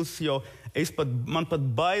iekšpuses, jo man pat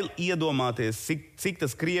bail iedomāties, cik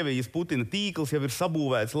tas Krievijas Putina tīkls jau ir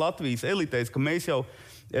sabūvēts Latvijas elitēs, ka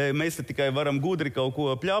mēs tikai varam gudri kaut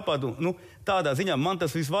ko pļāpāt. Tādā ziņā man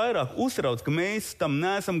tas visvairāk uztrauc, ka mēs tam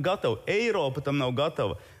neesam gatavi. Eiropa tam nav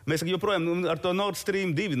gatava. Mēs joprojām ar to Nord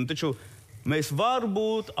Stream 2, taču mēs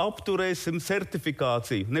varbūt apturēsim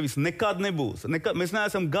certifikāciju. Nevis nekad nebūs. Mēs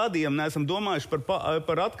neesam gadiem domājuši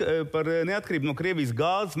par neatkarību no Krievijas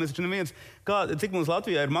gāzes. Mēs taču neviens, cik mums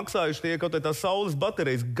Latvijā ir maksājuši tie kaut tās saules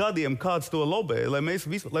baterijas gadiem, kāds to lobē, lai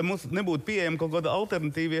mums nebūtu pieejami kaut kāda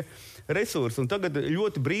alternatīvie resursi. Un tagad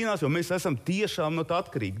ļoti brīnās, jo mēs esam tiešām no tā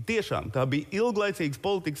atkarīgi. Tiešām. Tā bija ilglaicīgs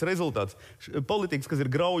politikas rezultāts. Politikas, kas ir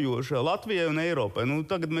graujoša Latvijai un Eiropai.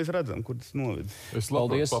 Tagad mēs redzam, kur tas noved. Es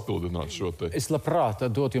labprāt papildinātu šo te. Es labprāt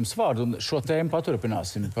dot jums vārdu un šo tēmu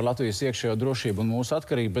paturpināsim par Latvijas iekšējo drošību un mūsu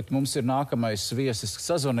atkarību, bet mums ir nākamais viesis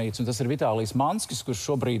sazvanīts, un tas ir Vitālijs Manskis, kurš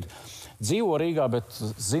šobrīd dzīvo Rīgā, bet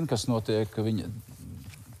zina, kas notiek viņa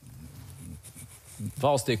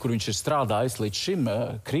valstī, kur viņš ir strādājis līdz šim,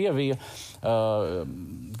 Krievija.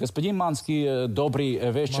 Господин Манский, добрый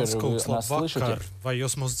вечер. Vai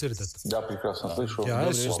jūs mūs dzirdat? Да, прекрасно слышу. Jā,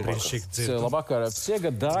 es jūs brīnišķīgi dzirdu. Labvakar. Все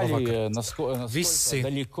гадали, Visi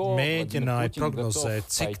mēģināja prognozēt,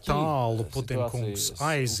 cik tālu Putina kungs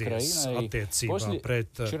aizies attiecībā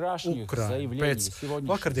pret Ukrainu. Pēc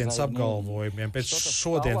vakardienas apgalvojumiem, pēc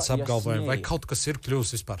šodienas apgalvojumiem, vai kaut kas ir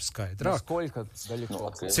kļūst vispār skaidrāk?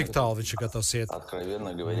 Cik tālu viņš ir gatavs iet?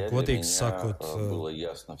 Godīgi sakot,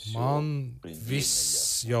 man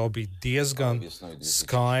viss jau bija diezgan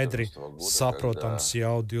skaidri saprotams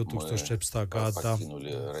jau 2014. Gada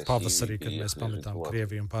pavasarī, kad mēs pametām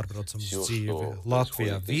Krieviju un pārbraucam uz dzīvi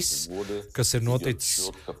Latvijā. Viss, kas ir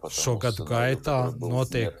noticis šo gadu gaitā,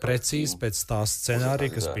 notiek precīzi pēc tā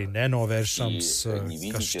scenārija, kas bija nenovēršams,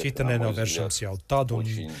 kas šķita nenovēršams jau tad, un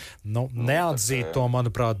neatzīt to,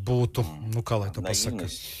 manuprāt, būtu, kā lai to pasaka,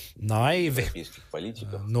 naivi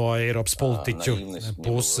no Eiropas politiķu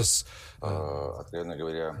puses.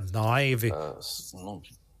 Naivi.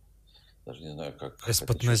 Es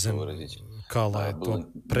pat nezinu, kā lai to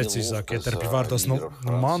precīzāk ieterpju vārdos.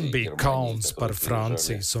 Man bija kauns par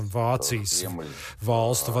Francijas un Vācijas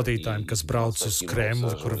valstu vadītājiem, kas brauc uz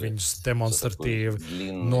Kremli, kur viņus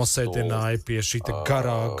demonstratīvi nosēdināja pie šīta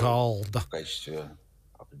garā galda.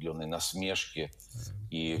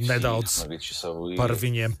 Nedaudz par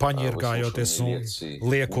viņiem paņirgājoties un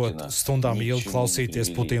liekot stundām ilgi klausīties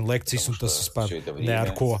Putina lekcijas, un tas vispār ne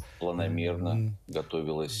ar ko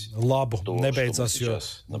labu nebeidzas, jo,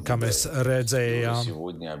 kā mēs redzējām,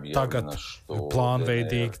 tagad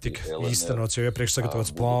plānveidīgi tika īstenots, jo iepriekš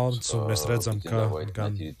sagatavots plāns, un mēs redzam, ka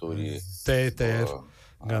gan TTR,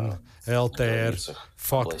 gan LTR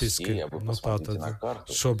faktiski, tātad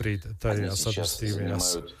šobrīd tajās administratīvajās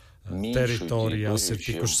teritorijās ir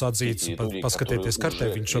tikušas atzītas, un paskatieties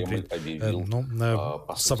kartē, viņš šobrīd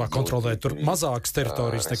savā kontrolē tur mazākas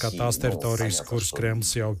teritorijas nekā tās teritorijas, kuras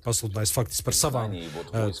Kremlis jau pasludinājis faktiski par savām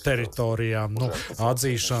teritorijām,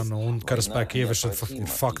 atzīšanu un karaspēku ieviešanu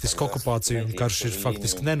ir faktiski okupācija, un karš ir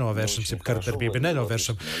faktiski nenovēršams, ja karadarbība ir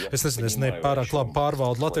nenovēršama. Es nezinu, es nepārāk labi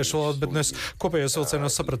pārvaldu latviešu valodu, bet es kopējos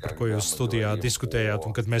vilcienos sapratu, par ko jūs studijā diskutējāt,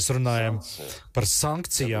 un kad mēs runājam par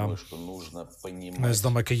sankcijām, es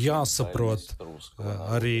domāju, ka jāsaprot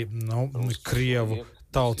arī Krievu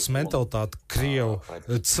tautas mentalitāti, Krievu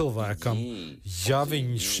cilvēkam. Ja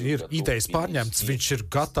viņš ir idejas pārņemts, viņš ir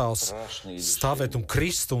gatavs stāvēt un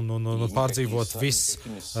krist un pārdzīvot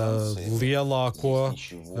lielāko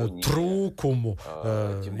trūkumu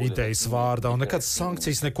idejas vārdā. Un nekādas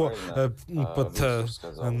sankcijas, neko pat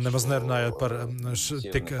nemaz nerunājot par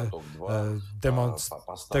tik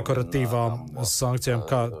dekoratīvām sankcijām,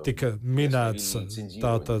 kā tika minēts,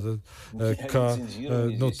 tātad, ka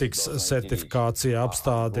tiks certifikācija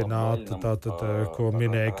apstādināta, tātad, ko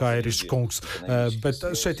minēja Kairišs kungs. Bet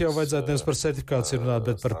šeit jau vajadzētu nevis par certifikāciju runāt,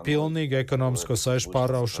 bet par pilnīgu ekonomisko saišu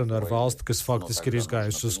pāraušanu ar valsti, kas faktiski ir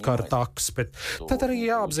izgājusi uz kara takas. Bet tad arī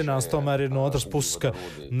jāapzinās, tomēr ir no otras puses, ka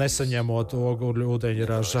nesaņemot ogļu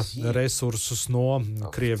ūdeņraža resursus no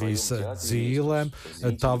Krievijas dzīlēm,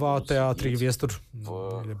 tavā teātrī viestur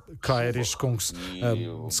Kairišs kungs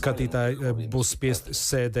skatītāji būs spiest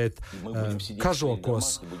sēdēt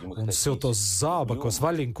kažokos un siltos zābakos,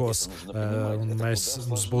 vaļinkos, un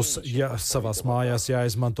mums būs savās mājās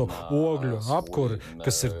jāizmanto ogļu apkuri,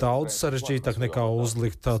 kas ir daudz sarežģītāk nekā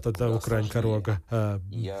uzlikt tātad Ukraiņu karoga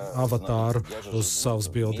avatāru uz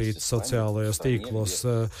savas bildītes sociālajos tīklos.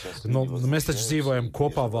 Mēs taču dzīvojam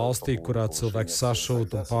kopā valstī, kurā cilvēki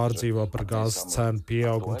sašūt un pārdzīvo par gāzes cenu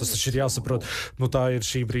pieaugumu. Tas taču ir jāsaprot, tā ir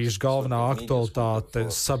šī brīža galvenā aktualitāte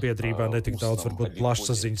sabiedrībā, ne tik daudz varbūt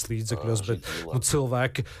plašsaziņas līdzekļos, bet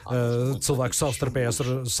cilvēku savstarpējās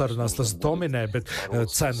sarunās tas dominē, bet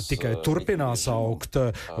cena tikai turpinās augt.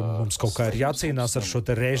 Mums kaut kā ir jācīnās ar šo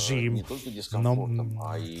te režīmu,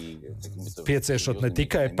 pieciešot ne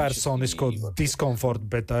tikai personisko diskomfortu,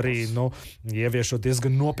 bet arī, ieviešot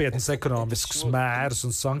diezgan nopietnas ekonomiskas mērus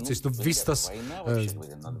un sankcijas. Viss tas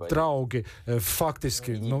draugi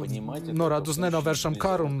faktiski norāda uz nenovēršam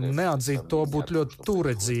karu, un neatzīt to būtu ļoti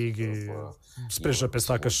tūredzīgi. Spriežot pēc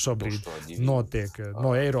tā, kas šobrīd notiek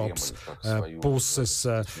no Eiropas puses,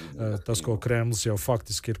 tas, ko Kremlis jau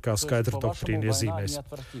faktiski ir kā skaidra doktrīna iezīmēs.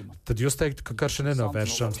 Tad jūs teiktu, ka karš ir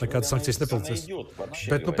nenovēršams, nekādas sankcijas nepalīdzēs.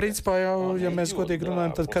 Bet, principā jau, ja mēs godīgi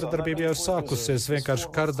runājam, tad karadarbība jau ir sākusies.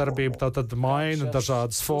 Vienkārši karadarbība tā tad maina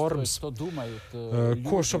dažādas formas.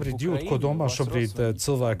 Ko šobrīd jūt, ko domā šobrīd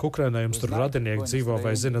cilvēki Ukrainā? Jums tur radinieki dzīvo,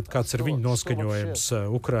 vai zinat, kāds ir viņu noskaņojums,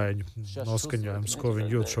 Ukraiņu noskaņojums, ko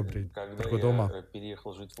viņi jūt šobrīd? Par ko domā?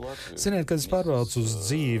 Ziniet, kad es pārbraucu uz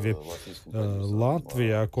dzīvi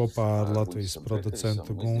Latvijā kopā ar Latvijas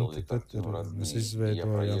producentu Guntu Teteru. Mēs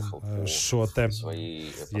izveidojam šo te,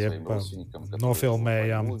 jeb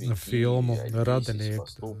nofilmējām filmu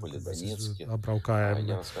Radinieki. Mēs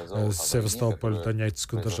apbraukājām Sevastopoļu,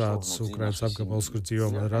 Doņetsku, dažādus Ukrainas apgabalus, kur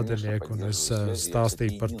dzīvo radinieki, un es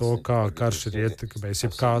stāstīju par to, kā karš ir ietekmējis.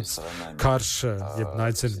 Jeb kāds karš, jeb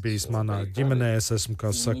naids ir bijis manā ģimenē, es esmu,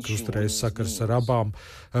 kā saka, uzturējis sakars ar abām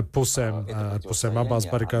pusēm abās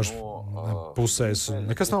barikāžu pusēs, un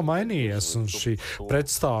nekas nav mainījies, un šī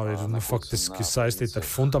pretstāva ir faktiski saistīta ar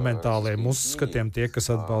fundamentāliem uzskatiem, tie, kas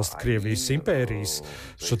atbalsta Krievijas impērijas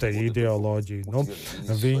šo te ideoloģiju.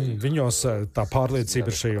 Viņos tā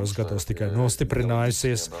pārliecība ir šajos gados tikai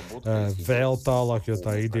nostiprinājusies vēl tālāk, jo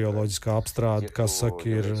tā ideoloģiskā apstrāde, kas saka,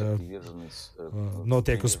 ir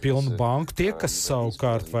notiek uz pilnu banku. Tie, kas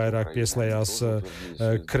savukārt vairāk pieslējās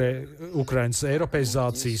Ukrainas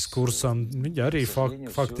eiropeizācijas kursam, viņi arī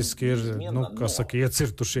faktiski ir, kā saka,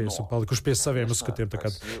 iecirtušies un palikuši pie saviem uzskatiem. Tā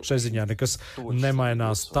kā šai ziņā nekas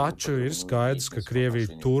nemainās. Taču ir skaidrs, ka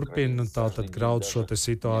Krievija turpina tātad graut šo te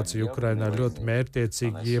situāciju Ukrainā ļoti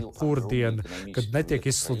mērķtiecīgi. Jebkur diena, kad netiek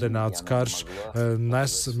izsludināts karš,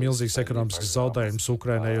 nes milzīgs ekonomisks zaudējums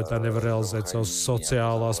Ukrainai, jo tā nevar realizēt savas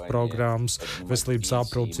sociālās programmas, veselības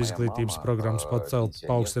aprūpas, izglītības programmas, pacelt,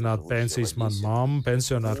 paaugstināt pensijas. Man mamma,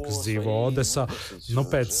 pensionāri, kas dzīvo Odesā,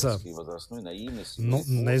 pēc,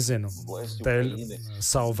 nezinu, dēļ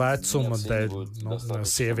savu vecumu, dēļ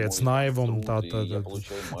sievietes naivumu, tātad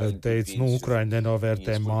teica, Ukraiņi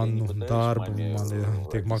nenovērtē manu darbu, man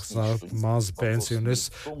tiek maksāt maza pensija, un es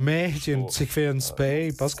mēģinu, cik vien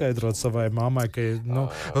spēju paskaidrot savai mammai, ka,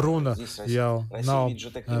 runa jau nav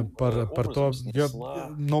par to, jo,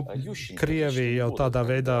 Krievija jau tādā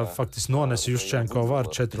veidā faktiski nones Juščenko varu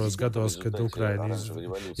 4 gados, kad Ukraina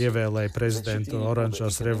ievēlēja prezidentu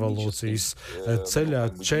oranžās revolūcijas ceļā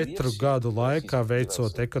 4 gadu laikā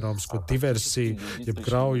veicot ekonomisko diversiju, jeb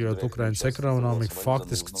graujot Ukrainas ekonomiku,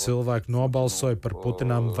 faktiski cilvēki nobalsoja par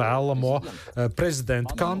Putinam vēlamo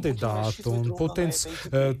prezidenta kandidātu, un Putins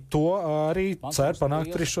to arī cer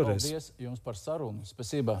panākt arī šoreiz. Paldies jums par sarunu.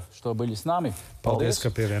 Spasība, što byļi s nami. Paldies,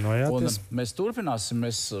 ka pievienojāties. Un mēs turpināsim,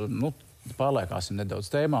 pārliekāsim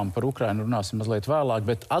nedaudz tēmām par Ukrainu, runāsim mazliet vēlāk,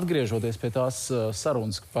 bet atgriežoties pie tās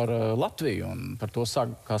sarunas par Latviju un par to,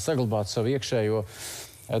 kā saglabāt savu iekšējo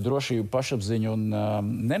drošību, pašapziņu un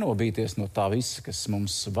nenobīties no tā visa, kas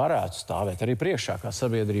mums varētu stāvēt arī priekšā kā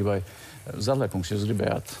sabiedrībai. Zadlerkungs, jūs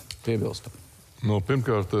gribējāt piebilst?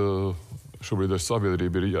 Pirmkārt, šobrīd ar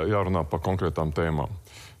sabiedrību ir jārunā par konkrētām tēmām.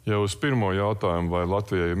 Jau uz pirmo jautājumu, vai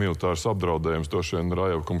Latvijai ir militārs apdraudējums, droši vien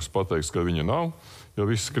Rajevkungs pateiks, ka viņa nav, jo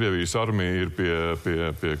visa Krievijas armija ir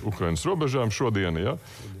pie Ukrainas robežām šodien, ja?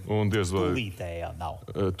 Un diez vai...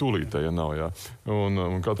 Tūlītējā nav, jā.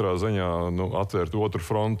 Un katrā ziņā atvērt otru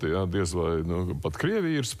fronti, ja? Diez vai pat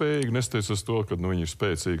Krievija ir spējīga, nesties uz to, ka viņi ir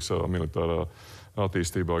spēcīgi savā militārā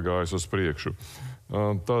attīstībā gājas uz priekšu.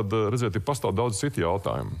 Tad, redziet, ir pastāv daudz citu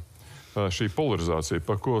jautājumu. Šī polarizācija,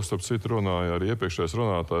 par ko, starp citu, runāja arī iepriekšējais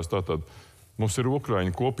runātājs, tātad mums ir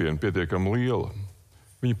Ukraiņu kopiena pietiekami liela.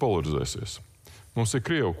 Viņi polarizēsies. Mums ir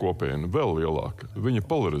Krievu kopiena vēl lielāka. Viņi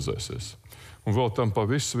polarizēsies. Un vēl tam pa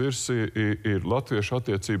visu virsi ir latviešu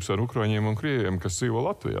attiecības ar Ukraiņiem un Krieviem, kas dzīvo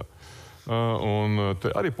Latvijā. Un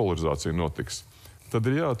te arī polarizācija notiks. Tad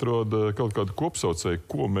ir jāatrod kaut kādu kopsaucēju,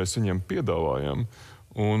 ko mēs viņiem piedāvājam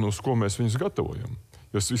un uz ko mēs viņus gatavojam.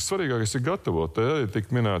 Jo vissvarīgākais ir gatavot. Te arī tik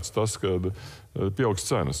minēts tas, ka pieaugs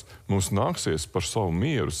cenas. Mums nāksies par savu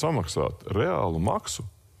mieru samaksāt reālu maksu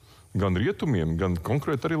gan rietumiem, gan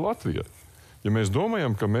konkrēti arī Latvijai. Ja mēs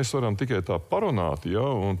domājam, ka mēs varam tikai tā parunāt, ja,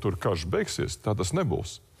 un tur karš beigsies, tā tas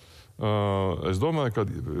nebūs. Es domāju, ka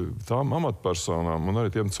tām amatpersonām un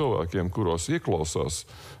arī tiem cilvēkiem, kuros ieklausās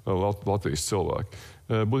Latvijas cilvēki,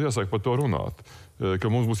 būtu jāsāk par to runāt.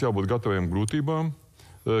 Ka mums būs jābūt gataviem grūtībām,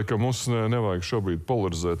 ka mums nevajag šobrīd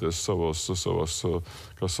polarizēties savos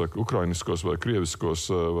kas saka, ukrainiskos vai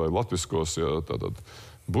krieviskos vai latviskos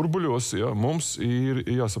burbuļos. Ja, mums ir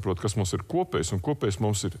jāsaprot, kas mums ir kopējs, un kopējs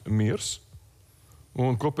mums ir miers.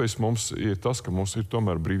 Un kopējs mums ir tas, ka mums ir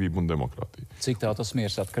tomēr brīvība un demokrātija. Cik tā tas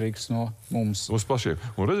miers atkarīgs no mums? Uz pašiem.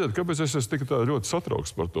 Un redziet, kāpēc es esmu tik ļoti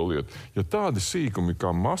satraukts par to lietu? Ja tādi sīkumi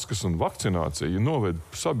kā maskas un vakcinācija noved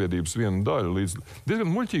sabiedrības vienu daļu līdz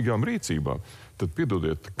diezgan muļķīgām rīcībām, tad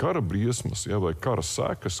piedodiet, kara briesmas, ja, vai kara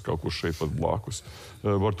sekas kaut kur šeit pat blakus,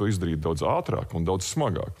 var to izdarīt daudz ātrāk un daudz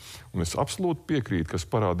smagāk. Un es absolūti piekrītu, kas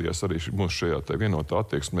parādījās arī mums šajā vienotā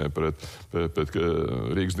attieksmē pret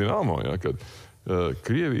Rīgas Dinamo, ja, kad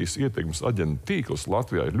Krievijas ietekmes aģentu tīkls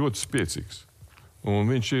Latvijā ir ļoti spēcīgs. Un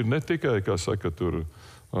viņš ir ne tikai, kā saka, tur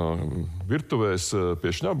virtuvēs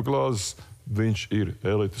pie šņaba glāzes, viņš ir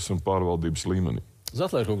elites un pārvaldības līmenī.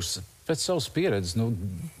 Zatlērkungs, pēc savas pieredzes,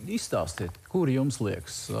 izstāstiet, kur jums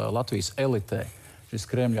liekas Latvijas elitē šis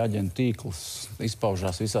Kremļa aģentu tīkls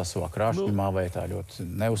izpaužās visā savā krāšņumā vai tā ļoti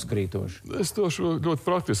neuzkrītoši? Es došu ļoti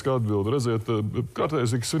praktiski atbildi. Redziet,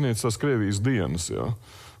 kārtēs tika svinīts tās Krievijas dienas, jā.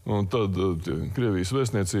 Un tad Krievijas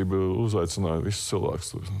vēstniecība uzaicināja visus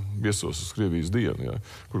cilvēkus viesos uz Krievijas dienu, jā,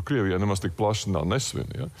 kur Krievijā nemaz tik plaši nesvin,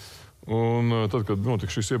 jā. Un tad, kad notika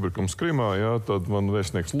šis iebrukums Krimā, jā, tad man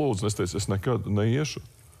vēstnieks lūdzu, es teicu, es nekad neiešu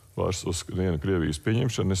vairs uz vienu Krievijas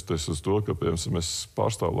pieņemšanu, es teicu uz to, ka, piemēram, es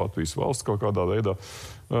pārstāvu Latvijas valsts kaut kādā veidā.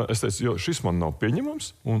 Es teicu, jo šis man nav pieņemams,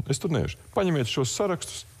 un es tur neiešu. Paņemiet šos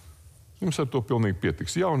sarakstus, jums ar to pilnīgi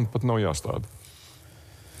pietiks. Jauni pat nav jāstāda.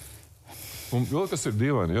 Un vēl kas ir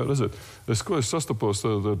dīvaini, ja, redziet, es sastapos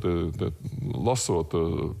lasot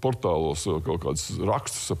portālos kaut kādus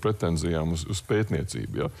rakstus ar pretenzijām uz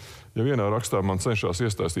pētniecību, ja. Ja vienā rakstā man cenšas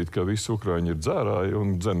iestāstīt, ka visi ukraiņi ir dzērāji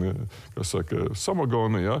un dzen, kas saka,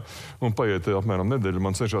 samagoni, ja, un paiet apmēram nedēļa,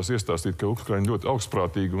 man cenšas iestāstīt, ka ukraiņi ļoti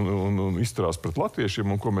augstprātīgi un izturās pret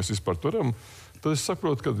latviešiem un ko mēs vispār turam, tad es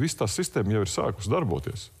saprotu, ka viss tā sistēma jau ir sākus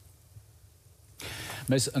darboties.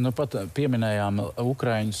 Mēs pat pieminējām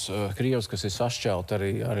ukraiņus, krievus, kas ir sašķelti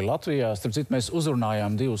arī Latvijā. Starp citu, mēs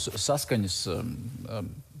uzrunājām divus saskaņas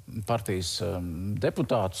partijas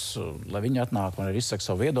deputātus, lai viņi atnāk un arī izsaka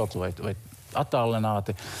savu viedokli vai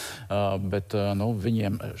attālināti, bet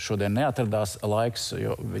viņiem šodien neatradās laiks,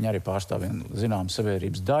 jo viņi arī pārstāv vienu zināmu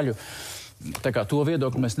sabiedrības daļu. Tā kā to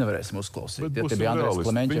viedokli mēs nevarēsim uzklausīt. Ja te bija Andrejs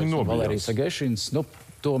Klemenčevs un Valērijas Agešins,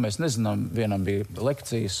 to mēs nezinām. Vienam bija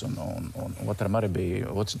lekcijas un otram arī bija,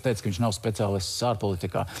 otrs teica, ka viņš nav speciālists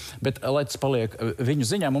ārpolitikā. Bet, lai tas paliek viņu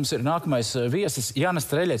ziņā, mums ir nākamais viesis Jānis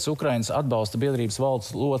Streļets, Ukrainas atbalsta biedrības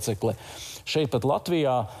valdes locekle šeit pat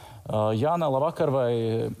Latvijā. Jāna, labvakar, vai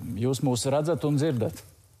jūs mūs redzat un dzirdat?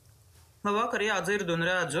 Labvakar, jā, dzirdu un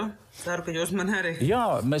redzu. Ceru, ka jūs mani arī. Jā,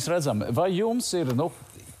 mēs redzam. Vai jums ir,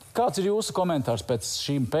 kāds ir jūsu komentārs pēc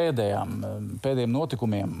šīm pēdējiem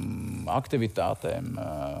notikumiem, aktivitātēm,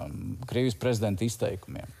 Krievijas prezidenta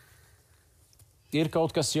izteikumiem? Ir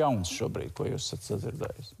kaut kas jauns šobrīd, ko jūs esat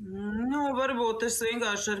sadzirdējis? Varbūt es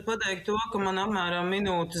vienkārši varu pateikt to, ka man apmēram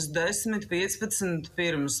minūtes 10-15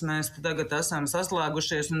 pirms mēs tagad esam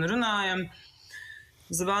saslēgušies un runājam.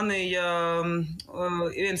 Zvanīja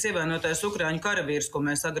viens ievainotais ukraiņu karavīrs, ko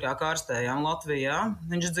mēs agrāk ārstējām Latvijā.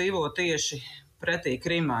 Viņš dzīvo tieši pretī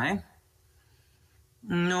Krimai.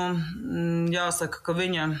 Jāsaka, ka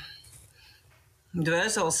viņa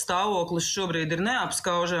dvēseles stāvoklis šobrīd ir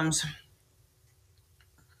neapskaužams.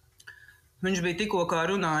 Viņš bija tikko kā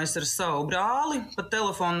runājis ar savu brāli pa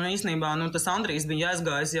telefonu. Īsnībā, tas Andrijs bija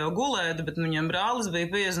aizgājis jau gulēt, bet viņam brālis bija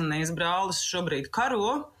piezvanījis. Brālis šobrīd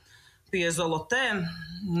karo pie Zolotē.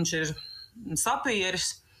 Viņš ir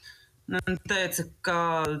sapieris. Teica, ka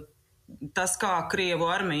tas, kā Krievu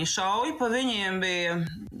armija šauja pa viņiem, bija,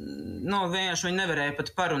 vienkārši viņi nevarēja pat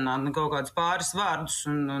parunāt kaut kādus pāris vārdus,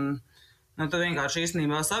 un tu vienkārši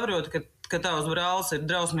īstenībā saproti, ka tavs brālis ir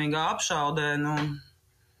drausmīgā apšaudē,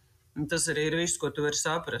 tas arī ir viss, ko tu vari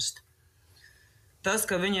saprast. Tas,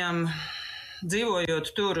 ka viņam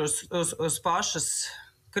dzīvojot tur uz pašas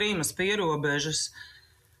Krīmas pierobežas,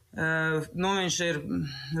 viņš ir,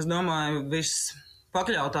 es domāju, viss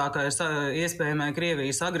pakļautākais iespējamai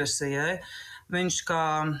Krievijas agresijai. Viņš kā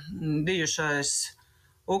bijušais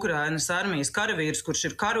Ukrainas armijas karavīrs, kurš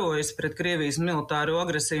ir karojis pret Krievijas militāro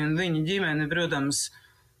agresiju, un viņa ģimene, protams,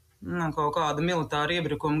 kaut kāda militāra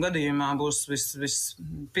iebrukuma gadījumā būs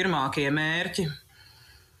vispirmākie mērķi.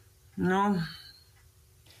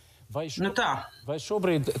 Vai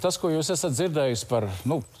šobrīd tas, ko jūs esat dzirdējusi par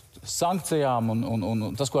sankcijām,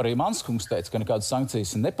 un tas, ko arī Manskungs teica, ka nekādas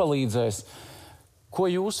sankcijas nepalīdzēs, ko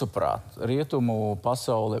jūsuprāt rietumu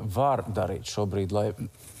pasaule var darīt šobrīd, lai,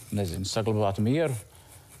 saglabātu mieru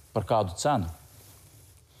par kādu cenu?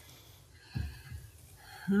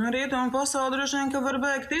 Rietumu pasaule droši vien, ka var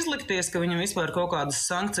beigt izlikties, ka viņam vispār kaut kādas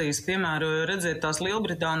sankcijas piemēroja. Redziet tās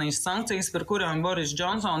Lielbritānijas sankcijas, par kurām Boris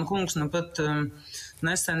Džonsona kungs pat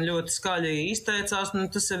nesen ļoti skaļi izteicās.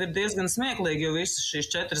 Tas jau ir diezgan smieklīgi, jo visas šīs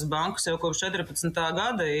 4 bankas jau kopš 14.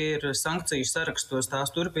 gada ir sankciju sarakstos.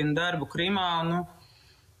 Tās turpina darbu Krimā.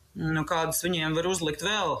 Kādas viņiem var uzlikt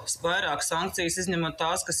vēl vairāk sankcijas, izņemot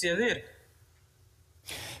tās, kas jau ir.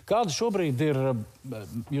 Kāda šobrīd ir,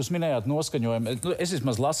 jūs minējāt noskaņojumi, es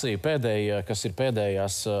vismaz lasīju kas ir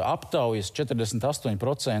pēdējās aptaujas,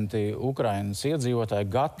 48% Ukrainas iedzīvotāji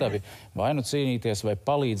gatavi vai cīnīties vai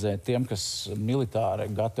palīdzēt tiem, kas militāri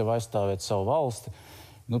gatavi aizstāvēt savu valsti.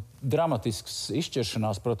 Dramatisks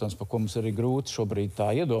izšķiršanās, protams, par ko mums arī grūti šobrīd tā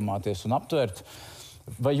iedomāties un aptvert.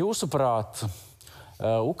 Vai jūsuprāt,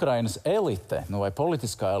 Ukrainas elite, vai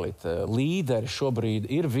politiskā elite, līderi šobrīd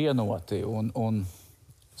ir vienoti un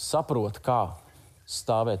saprot, kā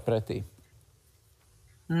stāvēt pretī?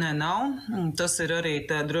 Nē, nav. Tas ir arī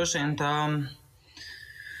droši vien tā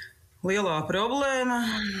lielā problēma.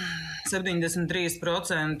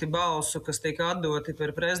 73% balsu, kas tika atdoti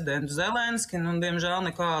par prezidentu Zelenski, diemžēl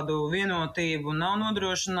nekādu vienotību nav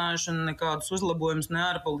nodrošinājuši un nekādus uzlabojumus ne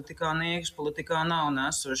ārpolitikā, ne iekšpolitikā nav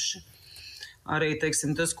nesuši. Arī,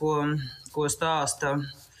 teiksim, tas, ko stāsta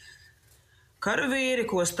karavīri,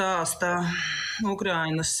 ko stāsta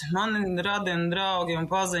Ukrainas mani radi un draugi un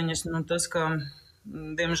paziņas, tas, ka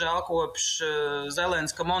diemžēl kopš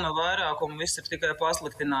Zelenska monovairākuma viss ir tikai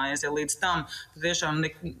pasliktinājies. Ja līdz tam tiešām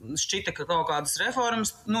šķita, ka kaut kādas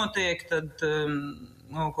reformas notiek, tad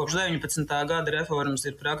kopš 19. gada reformas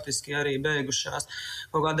ir praktiski arī beigušās.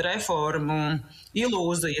 Kaut kāda reformu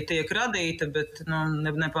ilūzija tiek radīta, bet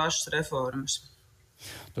ne pašas reformas.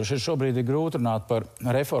 Droši vien šobrīd ir grūti runāt par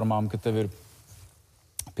reformām, ka tev ir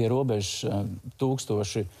pie robežas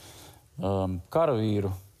tūkstoši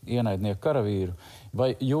karavīru, ienaidnieku karavīru.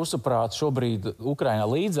 Vai jūsuprāt šobrīd Ukraina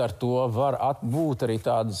līdz ar to var būt arī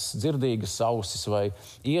tādas dzirdīgas ausis vai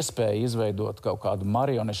iespēja izveidot kaut kādu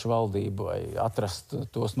marionešu valdību vai atrast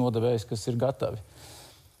tos nodevējus, kas ir gatavi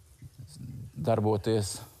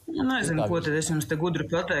darboties? Nezinu, ko tad es jums te gudri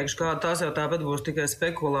pateikšu, kā tās jau tāpat būs tikai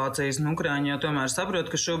spekulācijas. Ukraiņi jau tomēr saprot,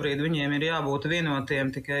 ka šobrīd viņiem ir jābūt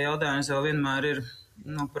vienotiem, tikai jautājums jau vienmēr ir,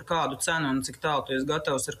 par kādu cenu un cik tālu tu esi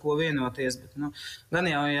gatavs ar ko vienoties. Bet, gan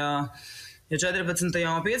jau, ja 14.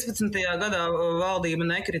 un 15. gadā valdība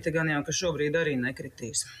nekrita, gan jau, ka šobrīd arī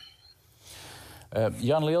nekritīs.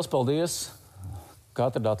 Jāni, liels paldies, ka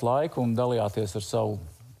atradāt laiku un dalījāties ar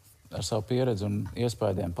savu pieredzi un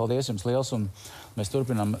iespējām. Paldies jums liels, un mēs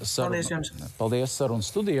turpinām sarunu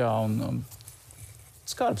studijā. Un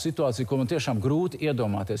skarba situācija, ko man tiešām grūti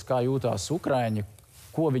iedomāties, kā jūtās Ukraiņi,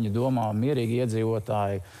 ko viņi domā, mierīgi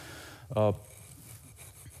iedzīvotāji,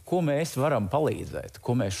 ko mēs varam palīdzēt,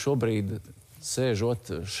 ko mēs šobrīd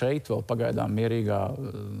sēžot šeit, vēl pagaidām mierīgā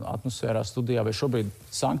atmosfērā studijā, vai šobrīd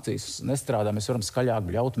sankcijas nestrādā, mēs varam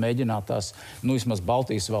skaļāk bļaut, mēģināt tās, vismaz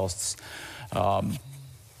Baltijas valstis,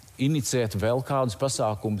 iniciēt vēl kādus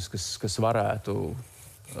pasākumus, kas varētu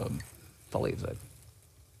palīdzēt.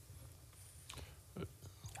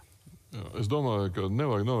 Es domāju, ka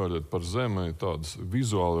nevajag novērtēt par zemi tādas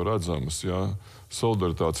vizuāli redzamas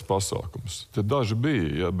solidaritātes pasākumus. Te daži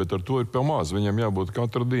bija, bet ar to ir pie maz. Viņam jābūt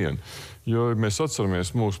katru dienu. Jo mēs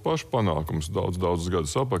atceramies mūsu pašu panākumus daudz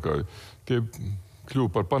gadus atpakaļ. Tie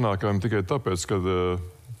kļuva par panākumiem tikai tāpēc, ka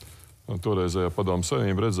toreizējā Padomju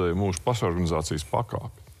Savienība redzēja mūsu pašorganizācijas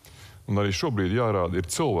pakāpi. Un arī šobrīd jārāda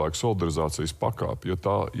ir cilvēku solidarizācijas pakāpi, jo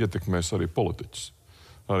tā ietekmēs arī politiķus.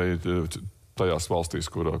 Arī tajās valstīs,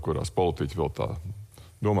 kurās politiķi vēl tā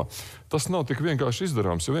domā. Tas nav tik vienkārši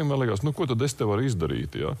izdarāms, jo vienmēr liekas, ko tad es te varu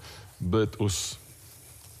izdarīt, ja? Bet uz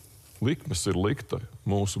likmes ir likta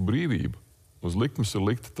mūsu brīvība, uz likmes ir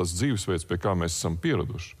likta tas dzīvesveids, pie kā mēs esam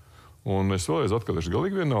pieraduši. Un es vēlreiz atkārtošu,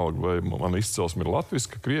 galīgi vienalga, vai man izcelsme ir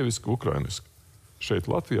latviska, krieviska, ukrainiska.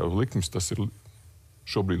 Šeit Latvijā uz likmes tas ir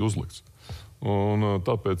šobrīd uzlikts. Un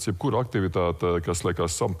tāpēc, jebkura aktivitāte, kas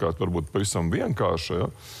liekas samkārt varbūt pavisam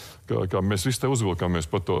vienkārša, kā mēs visi te uzvilkāmies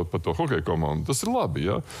par to hokeja komandu, tas ir labi,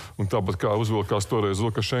 ja? Un tāpat kā uzvilkās toreiz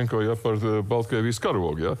Lukašenko, par Baltkrievijas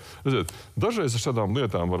karogu, ja? Redziet, dažreiz ar šādām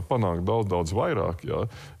lietām var panākt daudz vairāk, ja?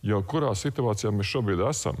 Jo kurā situācijā mēs šobrīd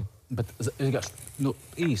esam. Bet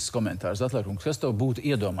īsts komentārs, Zatlerkungs, kas tev būtu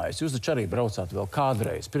iedomājies? Jūs taču arī braucāt vēl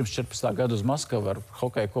kādreiz, pirms 14. gadu uz Maskavu ar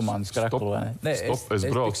hokeja komandas kreklu, vai ne? Es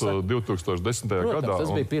braucu 2010. gadā.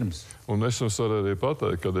 Tas bija pirms. Un es jums arī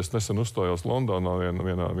pateicu, kad es nesen uzstājos Londonā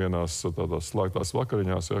vienās tādās slēgtās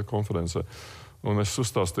vakariņās, konferencē. Un es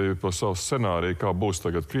uzstāstīju par savu scenāriju, kā būs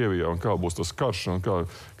tagad Krievijā un kā būs tas karš un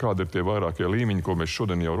kādi ir tie vairākie līmeņi, ko mēs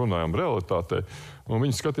šodien jau runājam realitātē. Un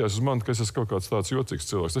viņi skatījās uz mani, ka es esmu kaut kāds tāds jocīgs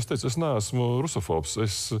cilvēks. Es teicu, es neesmu rusofobs.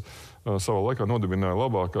 Es savā laikā nodibināju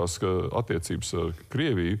labākās attiecības ar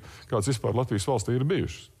Krieviju, kāds vispār Latvijas valstī ir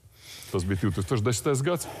bijušas. Tas bija 2010.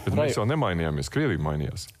 gads, bet mēs jau nemainījāmies. Krievija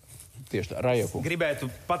mainījās. Tieši tā, Raja kungs. Gribētu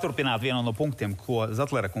paturpināt vienu no punktiem, ko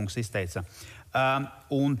Zatlera kungs izteica.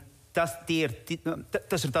 Tas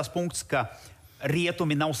ir tas punkts, ka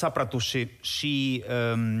rietumi nav sapratuši šī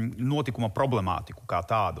notikuma problemātiku kā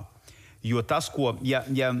tādu. Jo tas, ko, ja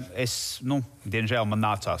es, diemžēl man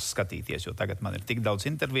nācās skatīties, jo tagad man ir tik daudz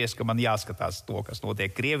intervijas, ka man jāskatās to, kas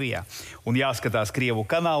notiek Krievijā, un jāskatās Krievu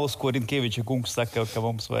kanālus, ko Rinkieviča kungs saka, ka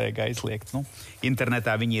mums vajag aizliegt.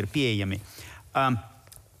 Internetā viņi ir pieejami.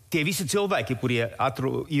 Tie visi cilvēki, kurie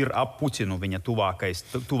ir ap Putinu viņa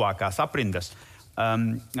tuvākās aprindas,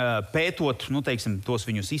 pētot, teiksim, tos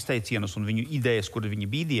viņus izteicienus un viņu idejas, kur viņi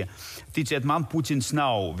bīdīja, ticiet man, Puķins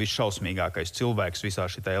nav visšausmīgākais cilvēks visā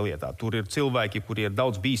šitajā lietā. Tur ir cilvēki, kuri ir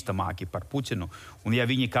daudz bīstamāki par Puķinu, un ja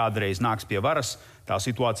viņi kādreiz nāks pie varas, tā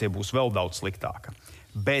situācija būs vēl daudz sliktāka.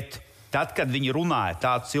 Bet tad, kad viņi runāja,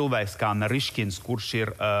 tāds cilvēks kā Nariškins, kurš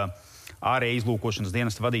ir ārēja izlūkošanas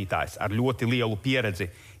dienesta vadītājs ar ļoti lielu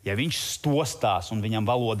pieredzi, ja viņš stostās un viņam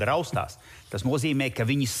valoda raustās, tas nozīmē, ka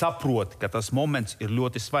viņi saprot, ka tas moments ir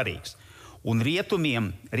ļoti svarīgs. Un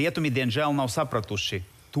rietumi diemžēl nav sapratuši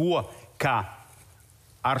to, ka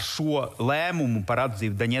ar šo lēmumu par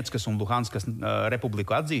atzīvu Daņetskas un Luhanskas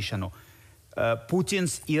republiku atzīšanu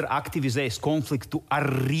Puķins ir aktivizējis konfliktu ar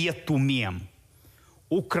rietumiem.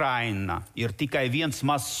 Ukraina ir tikai viens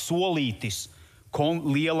mazs solītis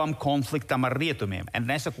lielam konfliktam ar rietumiem. Es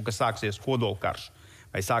nesaku, ka sāksies kodolkarš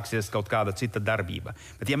vai sāksies kaut kāda cita darbība.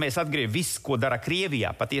 Bet ja mēs viss, ko dara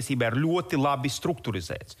Krievijā, patiesībā ir ļoti labi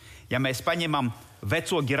strukturizēts. Ja mēs paņemam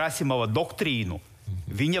veco Gerasimova doktrīnu,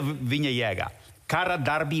 viņa jēgā, kara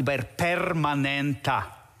darbība ir permanenta.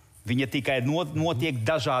 Viņa tikai notiek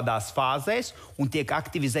dažādās fāzēs un tiek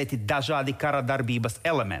aktivizēti dažādi kara darbības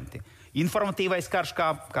elementi. Informatīvais karš,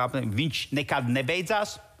 kā viņš nekad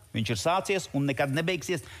nebeidzās, viņš ir sācies un nekad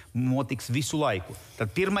nebeigsies, notiks visu laiku.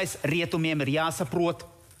 Tad pirmais rietumiem ir jāsaprot,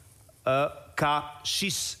 ka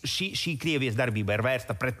šī Krievijas darbība ir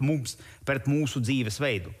vērsta pret mums, pret mūsu dzīves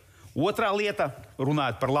veidu. Otrā lieta,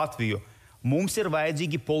 runājot par Latviju, mums ir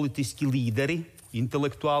vajadzīgi politiski līderi,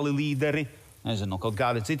 intelektuāli līderi, kaut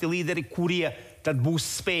kādi citi līderi, kurie tad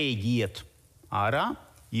būs spējīgi iet ārā,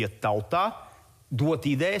 iet tautā, dot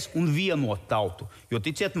idejas un vienot tautu. Jo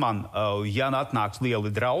ticiet man, ja atnāks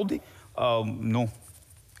lieli draudi,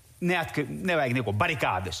 nevajag neko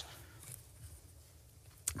barikādes.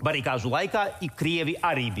 Barikāžu laikā Krievi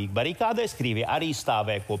arī bija barikādēs, Krievi arī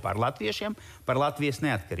stāvēja kopā ar latviešiem par Latvijas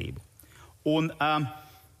neatkarību. Un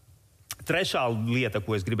trešā lieta,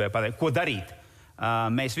 ko es gribēju pateikt, ko darīt?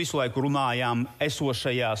 Mēs visu laiku runājām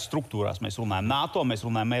esošajās struktūrās. Mēs runājam NATO, mēs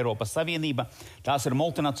runājam Eiropas Savienība. Tās ir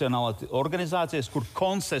multinacionālās organizācijas, kur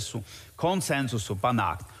konsensusu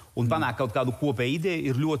panākt. Un panākt kaut kādu kopēju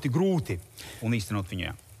ideju ir ļoti grūti un īstenot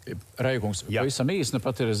viņu. Reikungs, pavisam īsi,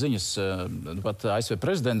 pat ir ziņas, pat ASV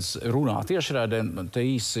prezidents runā tiešraidē, te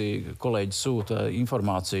īsi kolēģi sūta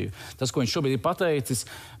informāciju. Tas, ko viņš šobrīd ir pateicis,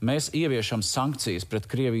 mēs ieviešam sankcijas pret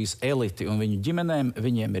Krievijas eliti un viņu ģimenēm,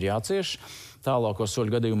 viņiem ir jācieš. Tālāko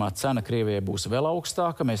soļu gadījumā cena Krievijai būs vēl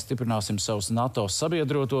augstāka. Mēs stiprināsim savus NATO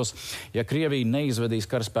sabiedrotos. Ja Krievija neizvedīs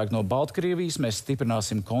karaspēku no Baltkrievijas, mēs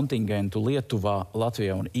stiprināsim kontingentu Lietuvā,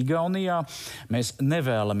 Latvijā un Igaunijā. Mēs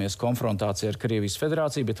nevēlamies konfrontāciju ar Krievijas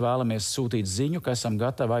federāciju, bet vēlamies sūtīt ziņu, ka esam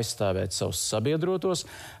gatavi aizstāvēt savus sabiedrotos.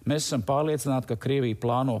 Mēs esam pārliecināti, ka Krievija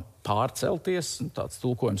plāno pārcelties, tāds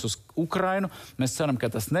tulkojums uz Ukrainu. Mēs ceram,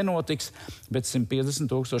 ka tas nenotiks, bet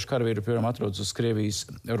 150,000 karavīru piemēram atrodas uz Krievijas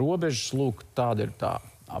robežas. Lūk, tāda ir tā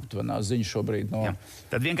aptuvenā ziņa šobrīd no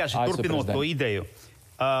Tad vienkārši turpinot to ideju.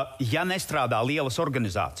 Ja nestrādā lielas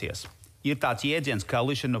organizācijas, ir tāds jēdziens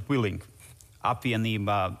coalition of willing,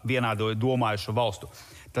 apvienībā vienādo domājušu valstu.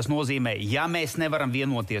 Tas nozīmē, ja mēs nevaram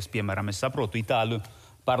vienoties, piemēram, es saprotu Itāļu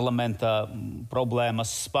parlamenta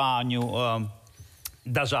problēmas, Spāņu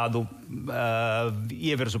dažādu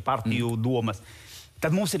ievirzu partiju domas,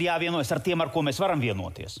 tad mums ir jāvienojas ar tiem, ar ko mēs varam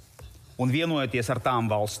vienoties. Un vienojoties ar tām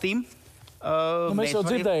valstīm. Mēs jau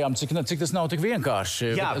dzirdējām, cik tas nav tik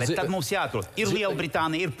vienkārši. Jā, bet tad mums jāatrod. Ir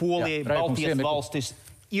Lielbritānija, ir Polija, Baltijas valstis,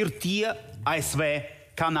 ir tie ASV,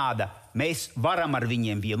 Kanāda. Mēs varam ar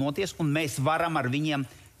viņiem vienoties un mēs varam ar viņiem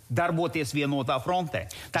darboties vienotā frontē.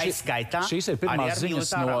 Tā izskaitā šīs ir pirmās ziņas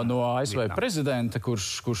no ASV prezidenta, kurš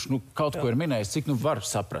kaut ko ir minējis, cik var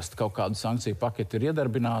saprast, kaut kādu sankciju paketi ir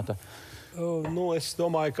iedarbināta. Es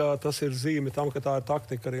domāju, ka tas ir zīme tam, ka tā ir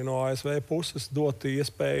taktika arī no ASV puses dot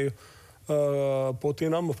iespēju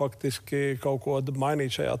Putinam faktiski kaut ko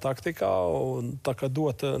mainīt šajā taktikā un tā kā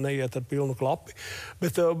dot neiet ar pilnu klapi.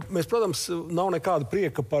 Bet mēs, protams, nav nekāda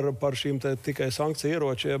prieka par šīm tikai sankciju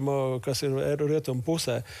ieročiem, kas ir rietumu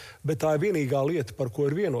pusē, bet tā ir vienīgā lieta, par ko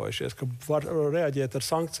ir vienojušies, ka var reaģēt ar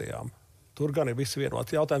sankcijām. Tur gan ir viss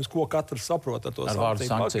vienots. Jautājums, ko katrs saprot ar to sankciju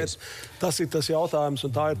paketu. Tas ir tas jautājums,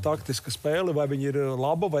 un tā ir taktiska spēle, vai viņi ir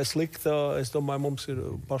laba vai slikta. Es domāju, mums ir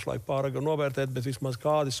pašlaik pāragri novērtēt, bet vismaz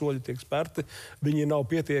kādi soļi tiek spērti. Viņi nav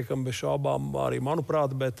pietiekami bez šaubām arī,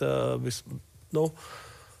 manuprāt, bet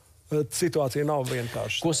situācija nav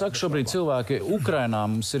vienkārši. Ko saka šobrīd cilvēki Ukrainā?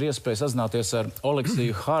 Mums ir iespēja sazināties ar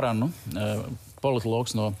Oleksiju Haranu,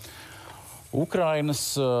 politologs no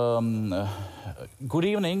Ukrainas. Good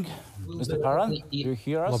evening, Mr. Haran. Do you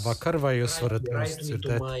hear us? Labvakar, vai jūs varat mūs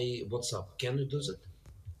dzirdēt?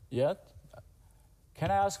 Yeah. Can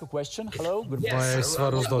I ask a question? Hello? Vai es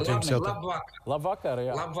varu uzdot jums jautājumu? Labvakar,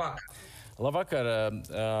 jā. Labvakar.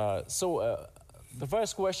 The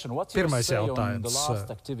first question, what's your Pirmais say on the jautājums.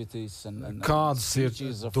 last activities and Kādas ir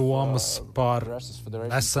speeches of, domas par Russia's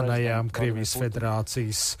Federation nesenajām President Krievijas Vladimir Putin?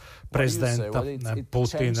 Federācijas What do you say? prezidenta Well, it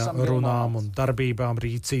Putina changed some of your runām minds? un darbībām,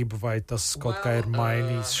 rīcību, vai tas kaut kā ir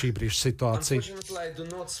mainījis šī brīža situāciju?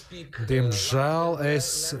 Diemžēl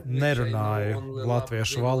es nerunāju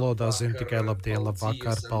latviešu valodā, zinu tikai labdien,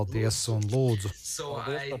 labvakar, paldies un lūdzu.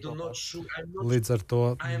 Līdz ar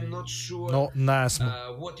to neesmu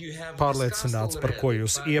pārliecināts, par ko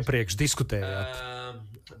jūs iepriekš diskutējāt.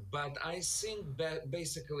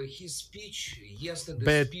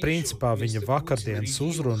 Bet principā viņa vakardienas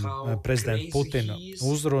uzruna, prezidenta Putina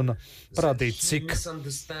uzruna, parādīja, cik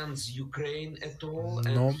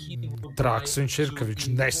trāks viņš ir, ka viņš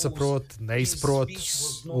neizprot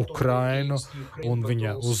Ukrainu, un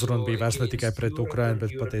viņa uzruna bija vairs ne tikai pret Ukrainu,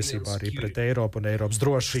 bet patiesībā arī pret Eiropu un Eiropas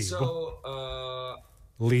drošību.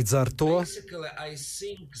 Līdz ar to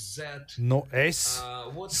es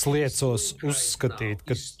sliecos uzskatīt,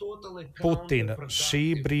 ka Putina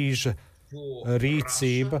šī brīža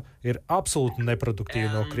rīcība ir absolūti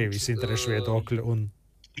neproduktīva no Krievijas interešu viedokļa, un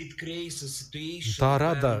tā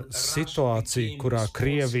rada situāciju, kurā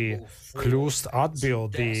Krievija kļūst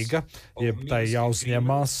atbildīga, jeb tai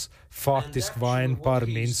jāuzņemās faktiski vaina par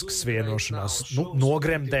Minskas vienošanās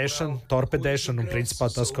nogremdēšanu, torpedēšanu, un principā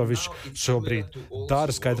tas, ko viņš šobrīd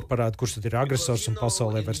dara, skaidri parāda, kurš tad ir agresors, un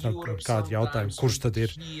pasaulē vairs nav kādi jautājumi, kurš tad ir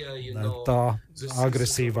tā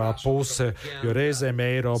agresīvā puse, jo reizēm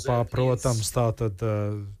Eiropā, protams, tā tad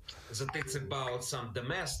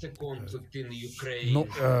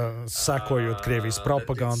sekojot Krievijas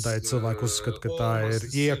propagandai, cilvēki uzskata, ka tā ir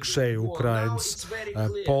iekšēji Ukrainas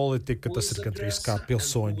politika, tas ir gandrīz kā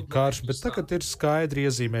pilsoņu karš, bet tagad ir skaidri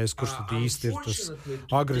iezīmējis, kurš tad īsti ir tas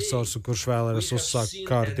agresors un kurš vēlēs uzsākt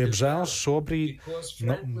karu. Diemžēl šobrīd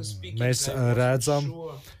mēs redzam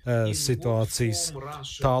situācijas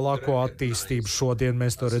tālāko attīstību. Šodien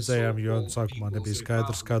mēs to redzējām, jo sākumā nebija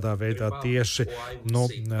skaidrs, kādā veidā tieši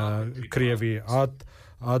Krievija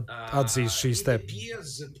atzīst šīs te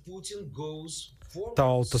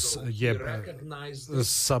tautas, jeb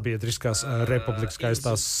sabiedriskās republikas, kā es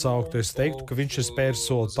tās sauktu. Es teiktu, ka viņš ir spēris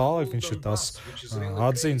soli tālāk, viņš ir tās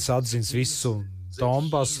atzins visu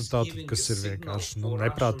Donbasu, tātad, kas ir vienkārši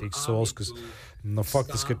neprātīgs solis, kas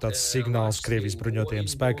faktiski ir tāds signāls Krievijas bruņotajiem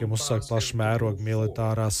spēkiem uzsākt plašu mērogu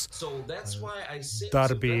militārās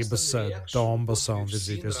darbības Donbasā un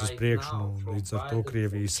virzīties uz priekšu. Līdz ar to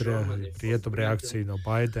Krievijas rietumu reakcija no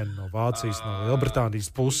Baidena, no Vācijas, no Lielbritānijas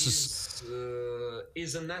puses,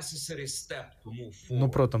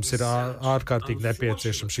 protams, ir ārkārtīgi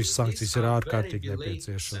nepieciešams. Šīs sankcijas ir ārkārtīgi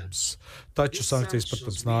nepieciešams. Taču sankcijas,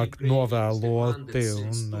 protams, nāk novēloti,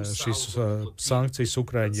 un šīs sankcijas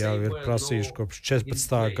Ukraiņi jau ir prasījuši kopš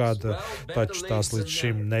 14. gada, taču tās līdz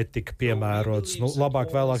šim netika piemērotas.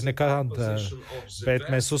 Labāk vēlāk nekad, bet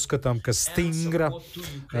mēs uzskatām, ka stingra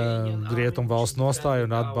rietumvalstu nostāja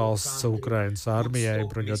un atbalsts Ukrainas armijai,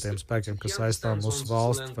 bruņotajiem spēkiem, kas aizstāv mūsu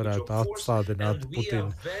valsti, varētu apstādināt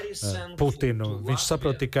Putinu. Viņš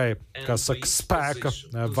saprot tikai, kā saka, spēka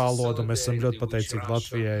valodu. Mēs esam ļoti pateicīgi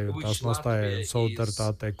Latvijai un tās nostājai un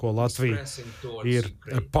solidaritātei, ko Latvija ir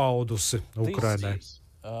paudusi Ukrainai.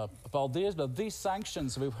 Paldies,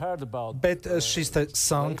 bet šīs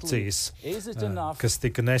sankcijas, kas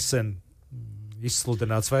tika nesen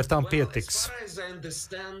izsludināts, vai tām pietiks?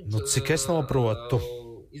 Cik es noprotu,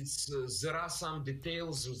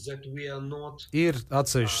 ir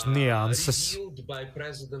atsevišķas nianses,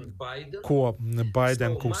 ko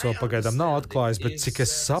Baidena kungs vēl pagaidām nav atklājis, bet cik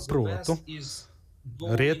es saprotu,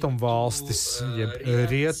 rietumvalstis, jeb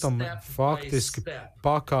rietumi faktiski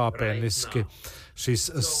pakāpeniski šīs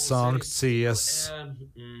sankcijas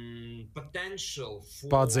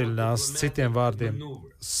padziļinās, citiem vārdiem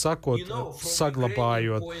sakot,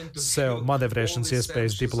 saglabājot sev manevrēšanas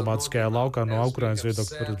iespējas diplomātiskajā laukā no Ukrainas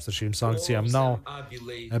viedokļa. Protams, ar šīm sankcijām nav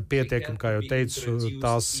pietiekami, kā jau teicu,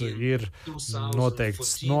 tās ir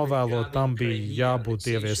noteikts novēlot, tam bija jābūt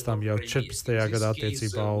ieviestām jau 14. gadā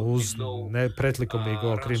attiecībā uz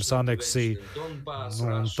pretlikumīgo Krimas aneksiju,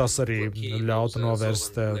 un tas arī ļautu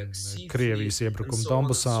novērst Krievijas iebrukumu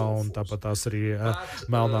Donbasā, un tāpat tās arī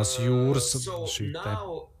Melnās jūras šī te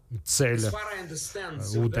ceļa,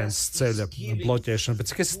 ūdens ceļa bloķēšana. Bet,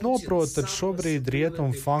 cik es noprotu, tad šobrīd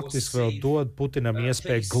rietumi faktiski vēl dod Putinam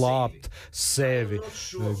iespēju glābt sevi,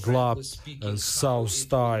 glābt savu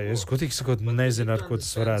stāju. Es godīgi sakot, nezinu, ar ko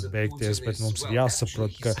tas varētu beigties, bet mums ir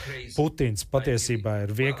jāsaprot, ka Putins patiesībā ir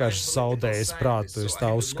vienkārši zaudējis prātu. Es tā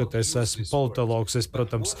uzskatu, es esmu politologs, es,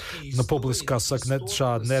 protams, publiski, kā saka,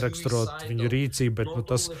 šādi neraksturot viņu rīcību, bet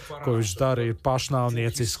tas, ko viņš dara, ir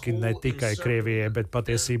pašnāvnieciski ne tikai Krievijai, bet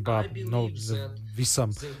patiesībā visam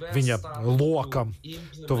viņa lokam,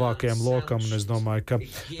 tuvākajam lokam, un es domāju, ka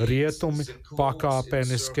rietumi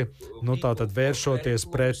pakāpeniski, tātad vēršoties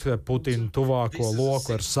pret Putinu tuvāko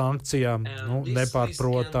loku ar sankcijām,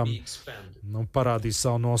 nepārprotam, parādīs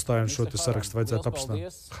savu nostāju, un šo te sarakstu vajadzētu apstināt.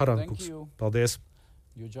 Harankungs, paldies!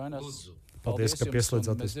 Paldies, ka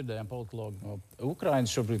pieslēdzāties. Mēs dzirdējām politologu no Ukrainas,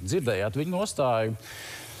 šobrīd dzirdējāt viņu nostāju.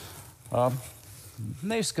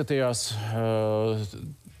 Neizskatījās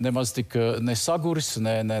nemaz tik nesaguris,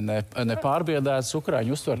 ne pārbiedēts.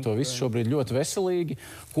 Ukraiņi uztver to visu šobrīd ļoti veselīgi,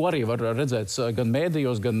 ko arī var redzēt gan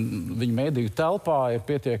mēdījos, gan viņu mēdīju telpā, ir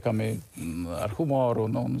pietiekami ar humoru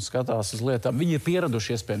un skatās uz lietām. Viņi ir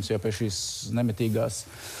pieraduši iespējams jau pie šī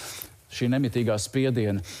nemitīgā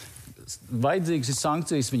spiediena. Vajadzīgas ir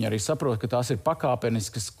sankcijas, viņi arī saprot, ka tās ir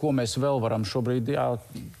pakāpeniskas, ko mēs vēl varam šobrīd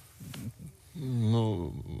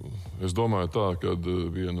Es domāju tā, ka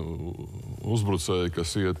vienu uzbrucēju,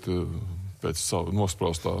 kas iet pēc savu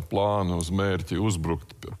nospraustā plāna uz mērķi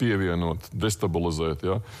uzbrukt, pievienot, destabilizēt,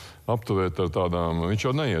 aptuvēt ar tādām, viņš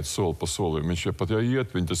jau neiet soli pa solim, viņš jau pat iet,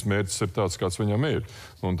 tas mērķis ir tāds, kāds viņam ir,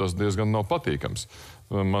 un tas diezgan nav patīkams.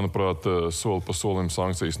 Manuprāt, soli pa solim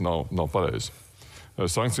sankcijas nav pareizi.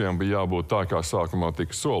 Sankcijām bija jābūt tā, kā sākumā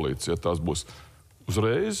tika solīts, ja tās būs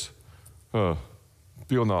uzreiz,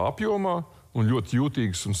 pilnā apjomā, un ļoti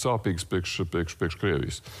jūtīgas un sāpīgas priekš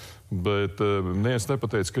Krievijas. Bet neviens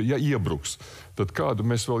nepateica, ka ja iebruks, tad kādu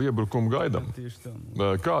mēs vēl iebrukumu gaidām?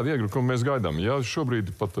 Kādu iebrukumu mēs gaidām? Ja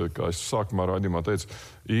šobrīd, pat, kā es sākumā raidījumā teicu,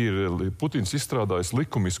 ir Putins izstrādājis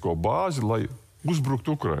likumisko bāzi, lai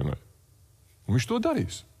uzbruktu Ukrainai. Un viņš to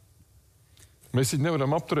darīs. Mēs viņu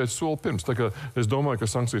nevaram apturēt soli pirms. Tā kā es domāju, ka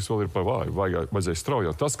sankcijas vēl ir par vāju. Vajadzēja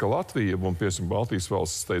straujāk. Tas, ka Latvija un, piemēram, Baltijas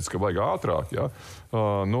valstis teica, ka vajag ātrāk,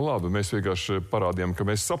 labi, mēs vienkārši parādījām, ka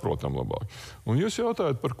mēs saprotam labāk. Un jūs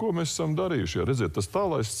jautājat, par ko mēs esam darījuši? Redziet, tas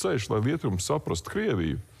tālais ceļš, lai Lietuva saprast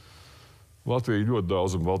Krieviju. Latvija ļoti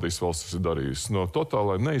daudz un Baltijas valstis ir darījusi. No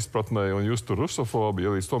totālai neizpratnē un just tur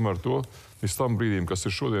rusofobija, līdz tomēr to, līdz tam brīdim, kas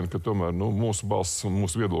ir šodien, ka tomēr mūsu balss un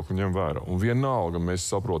mūsu viedokli ņem vērā. Un vienalga mēs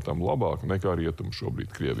saprotam labāk nekā rietumu šobrīd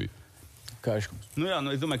Krieviju. Kaiškungs.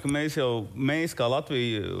 Es domāju, ka mēs kā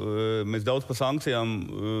Latvija, mēs daudz par sankcijām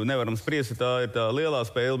nevaram spriest, tā ir tā lielā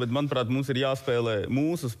spēle, bet, manuprāt, mums ir jāspēlē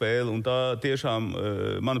mūsu spēle, un tā tiešām,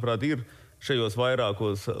 manuprāt, ir šajos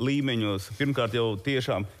vairākos līmeņos. Pirmkārt jau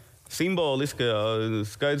tiešām simboliskajā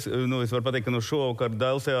skaidrs, es varu pateikt, ka no šovakar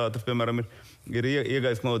Dailes teātris, piemēram, ir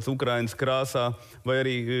iegaismots Ukrainas krāsā, vai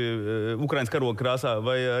arī Ukrainas karoga krāsā,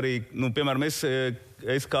 vai arī, piemēram, es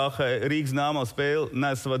kā Rīgas Nāmā spēli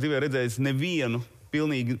neesmu savā dzīvē redzējis nevienu,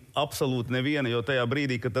 pilnīgi absolūti nevienu, jo tajā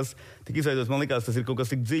brīdī, kad tas tika izveidots, man likās, tas ir kaut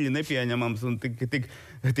kas tik dziļi nepieņemams un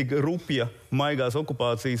tik rupja, maigās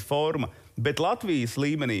okupācijas forma. Bet Latvijas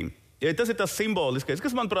līmenī, tas ir tas simboliskais,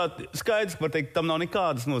 kas, manuprāt, skaidrs, var teikt, tam nav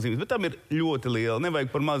nekādas nozīmes, bet tam ir ļoti liela. Nevajag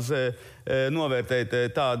par maz novērtēt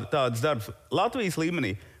tādas darbus. Latvijas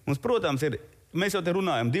līmenī mums, protams, ir, mēs jau te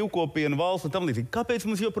runājam, divkopienu valsts un tam līdzīgi. Kāpēc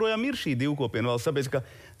mums joprojām ir šī divkopienu valsts? Tāpēc, ka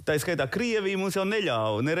tā skaitā Krievija mums jau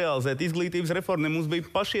neļāva nerealizēt izglītības reformu, mums bija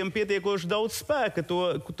pašiem pietiekoši daudz spēka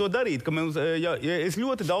to darīt. Es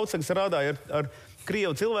ļoti daudz strādāju ar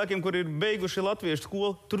Krievu cilvēkiem, kuri ir beiguši latviešu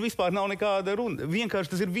skolu, tur vispār nav nekāda runa.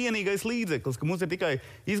 Vienkārši tas ir vienīgais līdzeklis, ka mums ir tikai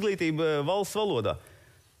izglītība valsts valodā.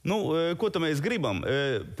 Ko tad mēs gribam?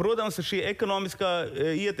 Protams, šī ekonomiskā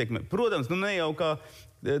ietekme. Protams, ne jau kā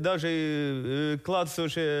daži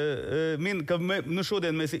klātesošie min, ka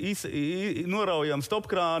šodien mēs noraujam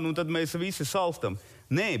stopkrānu un tad mēs visi salstam.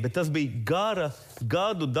 Nē, bet tas bija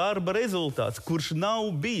gadu darba rezultāts, kurš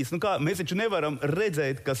nav bijis. Mēs taču nevaram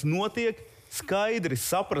redzēt, kas notiek, skaidri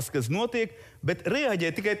saprast, kas notiek, bet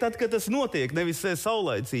reaģēt tikai tad, kad tas notiek, nevis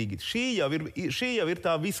saulaicīgi. Šī jau ir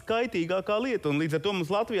tā viskaitīgākā lieta, un līdz ar to mums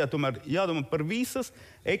Latvijā tomēr jādomā par visas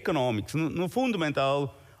ekonomikas, fundamentālu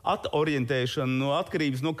atorientēšanu no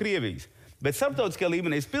atkarības no Krievijas. Bet starptautiskajā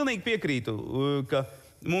līmenī es pilnīgi piekrītu, ka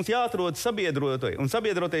mums jāatrod sabiedrotie, un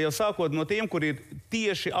sabiedrotie jau sākot no tiem, kuri ir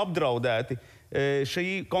tieši apdraudēti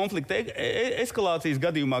šī konflikta eskalācijas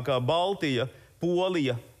gadījumā, kā Baltija,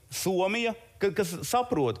 Polija, Somija, kas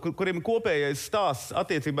saprot, kuriem ir kopējais stāsts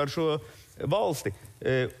attiecībā ar šo valsti.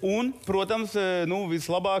 Un, protams,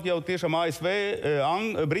 vislabāk jau tiešām ASV,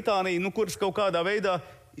 Britānija, kuras kaut kādā veidā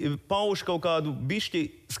pauž kaut kādu bišķi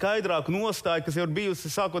skaidrāku nostāju, kas jau ir bijusi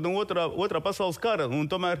sākot no otrā pasaules kara. Un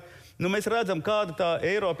tomēr mēs redzam, kāda tā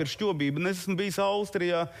Eiropa ir šķobība. Es esmu bijis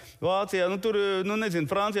Austrijā, Vācijā,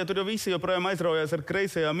 Francijā, tur jau visi joprojām aizraujās ar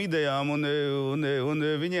kreisajām idejām, un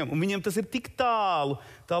viņiem tas ir tik tālu.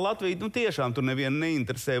 Tā Latvija tiešām tur nevienu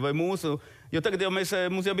neinteresē. Jo tagad jau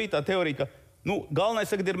mums jau bija tā teorija, ka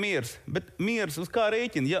galvenais tagad ir miers, bet miers uz kā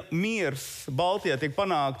rēķina? Ja miers Baltijā tiek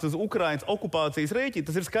panākts uz Ukrainas okupācijas rēķina,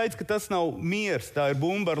 tas ir skaidrs, ka tas nav miers, tā ir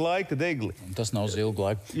bumba ar laika degli. Tas nav uz ilgu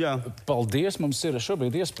laiku. Jā. Paldies, mums ir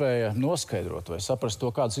šobrīd iespēja noskaidrot vai saprast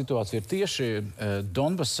to, kāda situācija ir tieši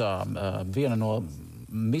Donbasā. Viena no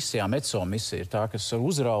misijām, ECO misija, ir tā, kas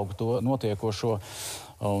uzrauga to notiekošo,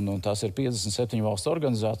 un tās ir 57 valstu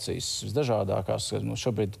organizācijas, visdažādākās.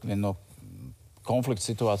 Šobrīd viena no konflikta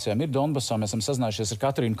situācijām ir Donbasā. Mēs esam sazinājušies ar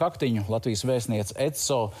Katrīnu Kaktiņu, Latvijas vēstnieci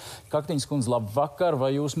ECO. Kaktiņas kundze, labvakar,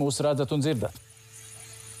 vai jūs mūs redzat un dzirdat?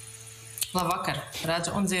 Labvakar,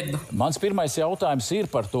 redzu un dzirdu. Mans pirmais jautājums ir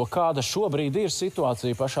par to, kāda šobrīd ir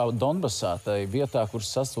situācija pašā Donbasā, tai vietā, kur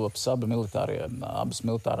sastopas abas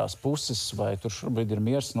militārās puses, vai tur šobrīd ir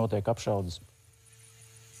miers, notiek apšaudes?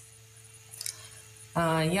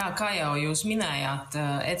 Jā, kā jau jūs minējāt,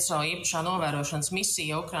 ECO īpašā novērošanas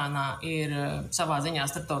misija Ukrainā ir savā ziņā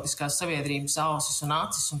starptautiskās sabiedrības ausis un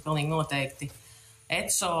acis, un pilnīgi noteikti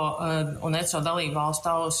ECO un ECO dalību valstu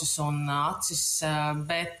ausis un acis,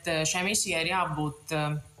 bet šai misijai ir jābūt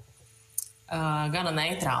gana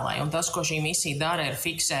neitrālai, un tas, ko šī misija dara, ir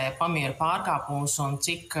fiksē pamieru pārkāpumus un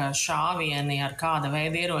cik šāvieni ar kāda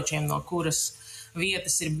veida ieročiem no kuras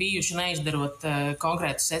vietas ir bijuši, neizdarot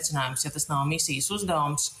konkrētus secinājumus, ja tas nav misijas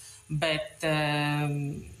uzdevums, bet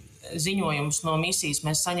ziņojumus no misijas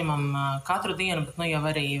mēs saņemam katru dienu, bet jau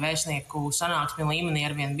arī vēstnieku sanāksmi līmenī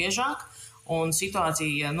arvien biežāk, un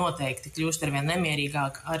situācija noteikti kļūst arvien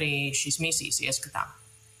nemierīgāk arī šīs misijas ieskatā.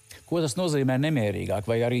 Ko tas nozīmē nemierīgāk?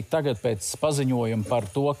 Vai arī tagad pēc paziņojuma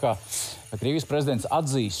par to, ka Krievijas prezidents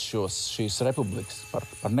atzīst šīs republikas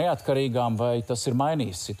par neatkarīgām, vai tas ir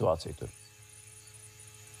mainījis situāciju tur?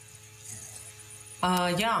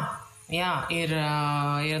 Jā, ir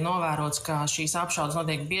novērots, ka šīs apšaudes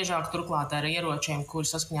notiek biežāk, turklāt ar ieročiem, kuri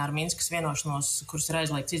saskaņā ar Minskas vienošanos, kurus ir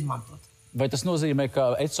aizliegts izmantot. Vai tas nozīmē,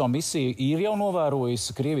 ka ECO misija ir jau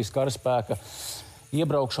novērojusi Krievijas karaspēka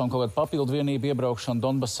iebraukšanu, kaut kādu papildu vienību iebraukšanu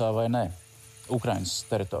Donbasā vai nē, Ukrainas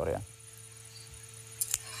teritorijā?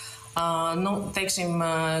 Teiksim,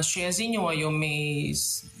 šie ziņojumi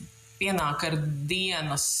pienāk ar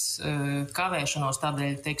dienas kavēšanos,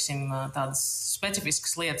 tādēļ, teiksim, tādas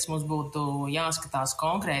specifiskas lietas mums būtu jāskatās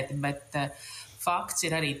konkrēti, bet fakts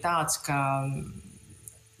ir arī tāds, ka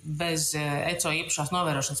bez ECO īpašās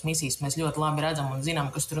novērošanas misijas mēs ļoti labi redzam un zinām,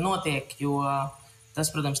 kas tur notiek, jo tas,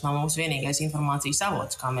 protams, nav mūsu vienīgais informācijas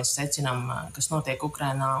avots, kā mēs secinām, kas notiek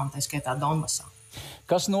Ukrainā un tā skaitā Donbasā.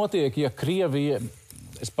 Kas notiek, ja Krievija,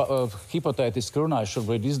 es hipotētiski runāju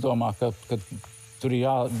šobrīd, izdomā, ka tur ir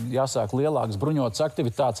jāsāk lielākas bruņotas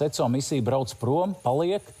aktivitātes, ECO misija brauc prom,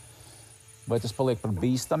 paliek? Vai tas paliek par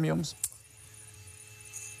bīstam jums?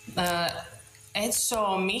 ECO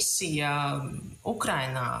misija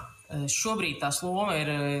Ukrainā šobrīd tās loma ir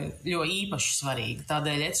ļoti īpaši svarīga.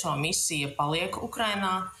 Tādēļ ECO misija paliek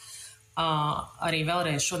Ukrainā. Arī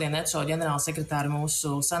vēlreiz šodien ECO ģenerālsekretāri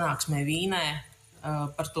mūsu sanāksmē Vīnē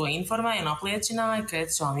par to informēja un apliecināja, ka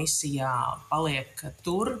ECO misijā paliek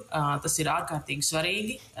tur. Tas ir ārkārtīgi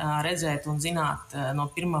svarīgi redzēt un zināt no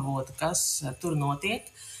pirmavota, kas tur notiek.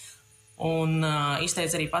 Un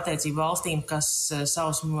izteica arī pateicību valstīm, kas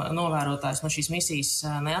savus novērotājus no šīs misijas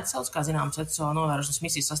neatsauc. Kā zināms, ECO novērošanas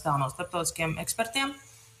misijas sastāv no starptautiskiem ekspertiem.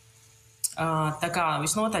 Tā kā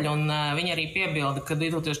visnotaļ, un viņi arī piebilda, ka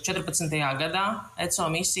 2014. gadā ECO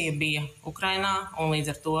misija bija Ukrainā, un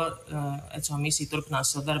līdz ar to ECO misija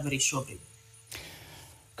turpinās savu darbu arī šobrīd.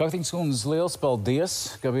 Kaktiņas kundze, liels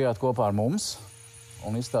paldies, ka bijāt kopā ar mums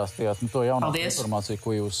un izstāstījāt to jaunāko informāciju,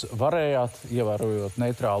 ko jūs varējāt, ievērojot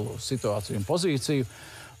neitrālu situāciju un pozīciju.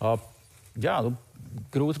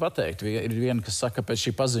 Grūti pateikt. Ir viena, kas saka, ka pēc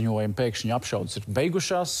šī paziņojuma pēkšņi apšaudes ir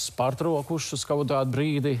beigušās, pārtraukušas kaut kādu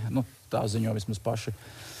brīdi. Tā ziņo vismaz paši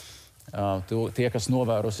Tie, kas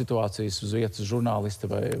novēro situācijas uz vietas, žurnālisti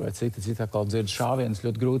vai citi atkal dzird šāvienus,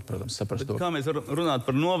 ļoti grūti, protams, saprast to. Kā mēs varam runāt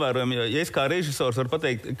par novērojumu, ja es kā režisors varu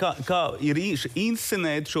pateikt, kā ir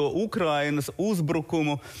inscenēt šo Ukrainas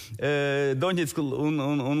uzbrukumu Doņetska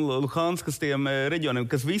un Luhanskas tiem reģioniem,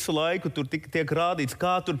 kas visu laiku tur tiek rādīts,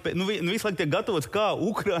 kā tur, visu laiku tiek gatavots, kā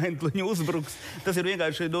Ukraina viņu uzbruks. Tas ir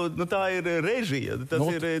vienkārši, tā ir režija.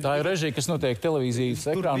 Tā ir režija, kas notiek televīzijas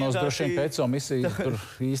ekrānos, droši vien pēc misijas tur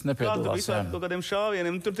īsti nepiedalās. Visādi kaut kādiem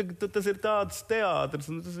šāvieniem. Tas ir tāds teātris.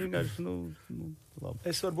 Tas vienkārši, labi.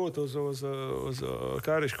 Es varbūt uz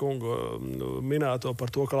Kairiša kungu minēto par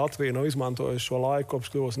to, ka Latvija nav izmantojusi šo laiku, kopš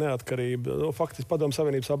kļuvusi neatkarība. Faktiski Padomju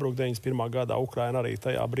Savienība sabruka 91. gadā. Ukraina arī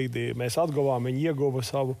tajā brīdī mēs atguvām, viņi ieguva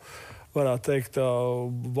savu, varētu teikt,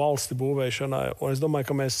 valsti būvēšanai. Un es domāju,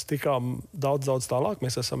 ka mēs tikām daudz tālāk.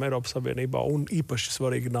 Mēs esam Eiropas Savienībā un īpaši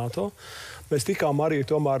svarīgi NATO. Mēs tikām arī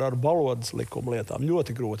tomēr ar valodas likuma lietām,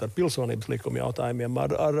 ļoti grūti, ar pilsonības likuma jautājumiem,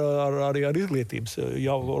 arī ar izglītības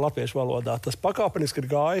jau latviešu valodā. Tas pakāpeniski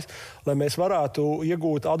ir gājis, lai mēs varētu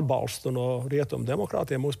iegūt atbalstu no rietumu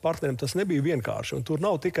demokrātiem, mūsu partneriem. Tas nebija vienkārši. Un tur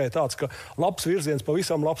nav tikai tāds, ka labs virziens,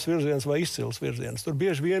 pavisam labs virziens vai izcils virziens. Tur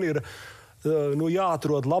bieži vien ir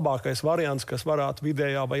jāatrod labākais variants, kas varētu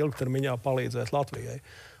vidējā vai ilgtermiņā palīdzēt Latvijai.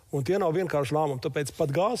 Un tie nav vienkārši lēmumi. Tāpēc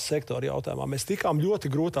pat gāzes sektora jautājumā mēs tikām ļoti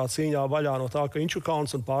grūtā cīņā vaļā no tā, ka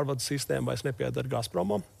Inčukalns un pārvades sistēma vairs nepieder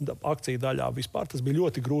Gazpromam. Akciju daļā vispār. Tas bija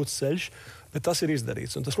ļoti grūts ceļš, bet tas ir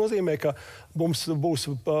izdarīts. Un tas nozīmē, ka mums būs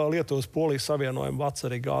Lietuvas-Polijas savienojuma vats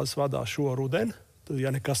arī gāzes vadā šo rudeni. Ja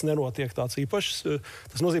nekas nenotiek tāds īpašs,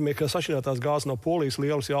 tas nozīmē, ka sašķirotās gāzes no Polijas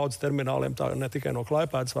lielas jaudas termināliem, tā ne tikai no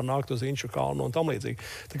Klaipēdas, var nākt uz Inčukalnu un tam līdzīgi.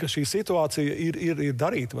 Tā kā šī situācija ir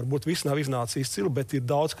darīta, varbūt viss nav iznācis izcili, bet ir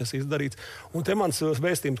daudz, kas izdarīts. Un te mans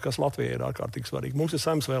vēstījums, kas Latvijai ir ārkārtīgi svarīgi. Mums ir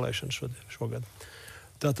saimnes vēlēšanas šogad.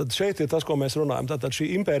 Tātad šeit ir tas, ko mēs runājam. Tātad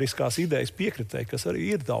šī impēriskās idejas piekritēji, kas arī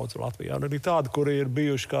ir daudz Latvijā, un arī tādi, kuri ir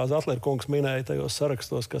bijuši, kā Zatlera kungs minēja tajos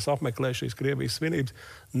sarakstos, kas apmeklē šīs Krievijas svinības,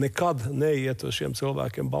 nekad neiet uz šiem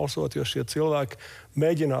cilvēkiem balsot, jo šie cilvēki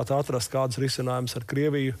mēģinātu atrast kādus risinājumus ar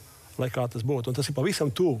Krieviju, lai kā tas būtu. Un tas ir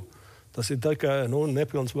pavisam tuvu. Tas ir tikai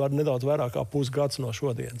nepilns nedaudz vairāk kā pusgads no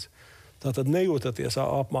šodienas. Tātad nejūtaties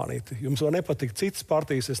apmānīti. Jums var nepatikt citas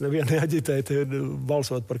partijas, es nevienu neaģitēju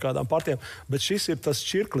balsot par kādām partijām, bet šis ir tas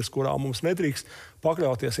čirklis, kurā mums nedrīkst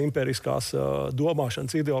pakļauties impēriskās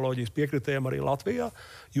domāšanas ideoloģijas piekritējiem arī Latvijā,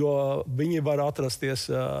 jo viņi var atrasties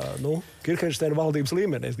Kirkenšteina valdības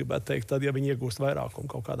līmenī, es gribētu teikt, tad, ja viņi iegūst vairākumu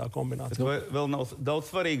kaut kādā kombinācijā. Vai vēl nav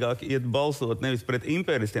daudz svarīgāk iet balsot nevis pret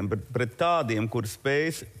impēristiem, bet pret tādiem, kur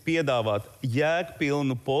spējas piedāvāt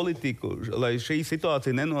jēgpilnu politiku, lai šī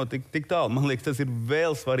situācija nenotika tik tālu. Man liekas, tas ir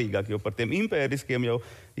vēl svarīgāk, jo par tiem impēriskiem jau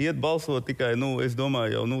iet balsot tikai, es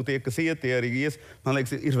domāju, jau tie, kas iet, tie arī ies. Man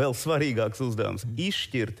liekas, ir vēl svarīgāks uzdevums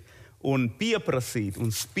izšķirt un pieprasīt un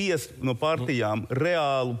spiest no partijām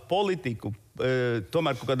reālu politiku,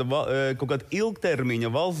 tomēr kaut kāda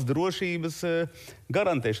ilgtermiņa valsts drošības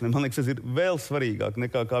garantēšana. Man liekas, tas ir vēl svarīgāk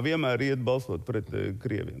nekā kā vienmēr iet balsot pret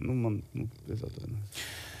Krieviem. Es atvainojos.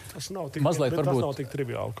 Tas nav tik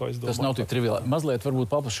triviāli, ko es domāju. Tas nav tik triviāli. Mazliet varbūt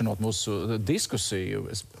paplašinot mūsu diskusiju,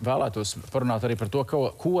 es vēlētos parunāt arī par to,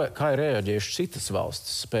 kā ir reaģējuši citas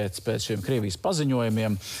valstis pēc šiem Krievijas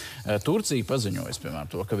paziņojumiem. Turcija paziņojas,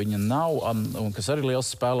 piemēram, to, ka viņa nav, un kas arī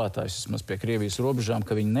liels spēlētājs, vismaz pie Krievijas robežām,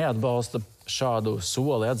 ka viņa neatbalsta šādu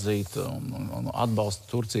soli atzīt un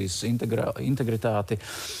atbalsta Turcijas integritāti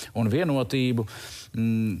un vienotību.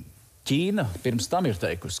 Ķīna pirms tam ir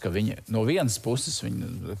teikusi, ka viņa no vienas puses,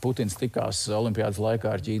 Putins tikās olimpiādas laikā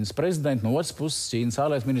ar Ķīnas prezidentu, no otras puses Ķīnas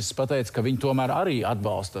ārlietu ministrs pateica, ka viņi tomēr arī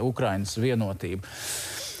atbalsta Ukrainas vienotību.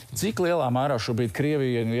 Cik lielā mērā šobrīd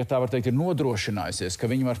Krievija, ja tā var teikt, ir nodrošinājusies, ka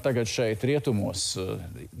viņi var tagad šeit rietumos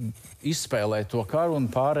izspēlēt to karu un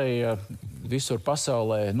pārējie visur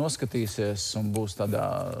pasaulē noskatīsies un būs tādā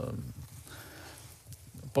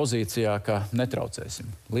pozīcijā, ka netraucēsim?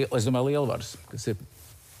 Es domāju, lielvaras, kas ir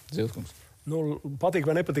Ziltkungs. Patīk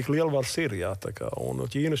vai nepatīk, lielvaras ir, jā. Un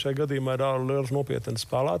Ķīna šajā gadījumā ir liels nopietns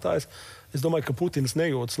spēlētājs. Es domāju, ka Putins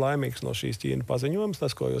nejūtas laimīgs no šīs Ķīna paziņojums,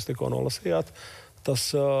 tas, ko jūs tikko nolasījāt. Tas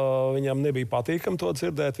viņam nebija patīkami to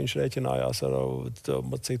dzirdēt, viņš rēķinājās ar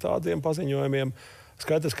citādiem paziņojumiem.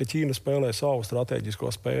 Skaidrs, ka Ķīna spēlē savu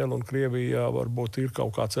strateģisko spēli, un Krievija varbūt ir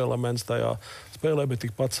kaut kāds elements tajā spēlē, bet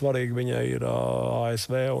tikpat svarīgi viņai ir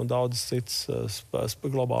ASV un daudz cits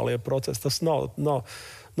globālie procesi. Tas nav.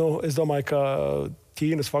 Es domāju, ka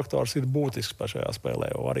Ķīnas faktors ir būtisks šajā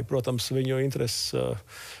spēlē. Arī, protams, viņu intereses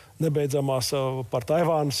nebeidzamās par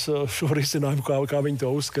Taivānas šo risinājumu, kā viņi to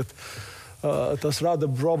uzskata. tas rada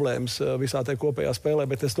problēmas visā tajā kopējā spēlē,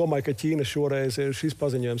 bet es domāju, ka Ķīna šoreiz šis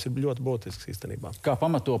paziņojums ir ļoti būtisks īstenībā. Kā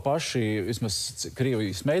pamato paši, vismaz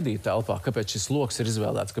Krievijas mediju telpā, kāpēc šis loks ir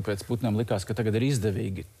izvēlēts, kāpēc Putinam likās, ka tagad ir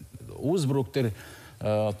izdevīgi uzbrukt, ir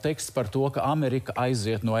teksts par to, ka Amerika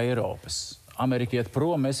aiziet no Eiropas. Amerika iet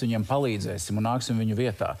prom, mēs viņiem palīdzēsim un nāksim viņu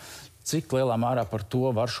vietā. Cik lielā mērā par to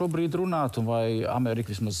var šobrīd runāt, un vai Amerika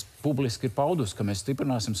vismaz publiski ir paudusi, ka mēs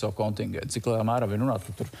stiprināsim savu kontingentu? Cik lielā mērā viņi runāt,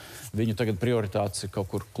 ka tur viņu tagad prioritātes ir kaut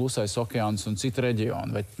kur Klusais okeāns un citi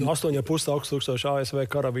reģioni? Vai... 8,5 tūkstoši ASV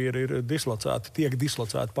karavīri ir dislocēti, tiek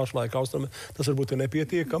dislocēti pašlaik austrumē. Tas varbūt ir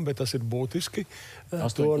nepietiekami, bet tas ir būtiski.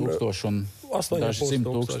 8,000 un daži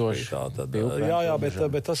 100,000. Jā,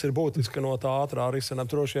 bet tas ir būtiski no tā ātrā risinājuma.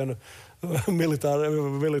 Droši vien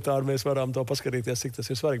militāri mēs varam to paskatīties, cik tas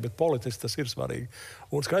ir svarīgi, bet politiski tas ir svarīgi.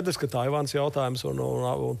 Un skaidrs, ka Taivānas jautājums un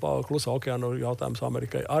Klusā okeāna jautājums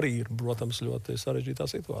Amerikai arī ir, protams, ļoti sarežģītā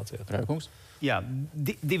situācijā. Rēkungs? Jā,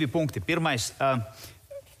 divi punkti. Pirmais,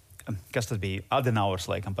 kas tas bija? Adenauers,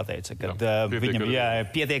 laikam, pateica, kad viņam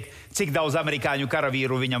pietiek, cik daudz amerikāņu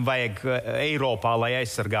karavīru viņam vajag Eiropā, lai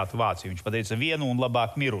aizsargātu Vāciju. Viņš pateica vienu un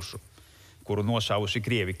labāk mirušu, kuru nošāvuši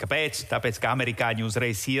Krievi. Kāpēc? Tāpēc, ka amerikāņi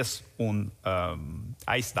uzreiz ies un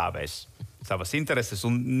aizstāvēs savas intereses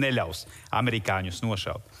un neļaus amerikāņus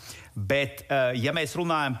nošaut. Bet, ja mēs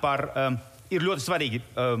runājam par... ir ļoti svarīgi.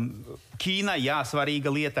 Ķīna, jā,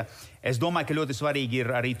 svarīga lieta. Es domāju, ka ļoti svarīgi ir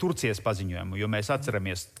arī Turcijas paziņojumu, jo mēs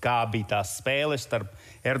atceramies, kā bija tās spēles starp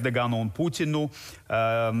Erdoganu un Putinu.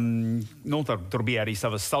 Tur bija arī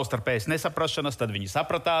savas savstarpējas nesaprašanas, tad viņi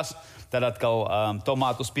sapratās, tad atkal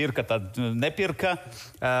tomātus pirka, tad nepirka.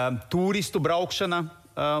 Turistu braukšana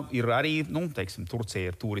ir arī, teiksim,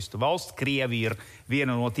 Turcija ir turistu valsts, Krievi ir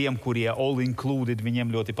viena no tiem, kurie all included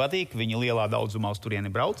viņiem ļoti patīk, viņi lielā daudzumā uz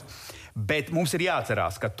turieni brauc. Bet mums ir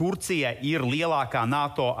jāatcerās, ka Turcija ir lielākā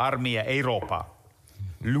NATO armija Eiropā.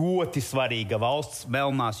 Ļoti svarīga valsts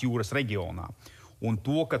Melnās jūras reģionā. Un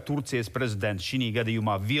to, ka Turcijas prezidents šī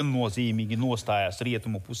gadījumā viennozīmīgi nostājās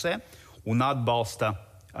rietumu pusē un atbalsta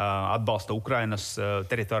Ukrainas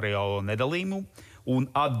teritoriālo nedalījumu un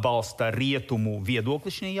atbalsta rietumu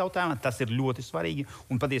viedokli šī jautājumā, tas ir ļoti svarīgi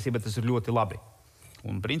un patiesībā tas ir ļoti labi.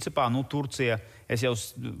 Un principā, Turcija, es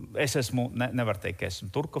esmu, nevar teikt, ka esmu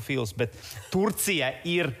turkofils, bet Turcija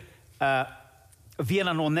ir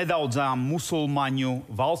viena no nedaudzām musulmaņu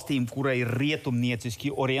valstīm, kura ir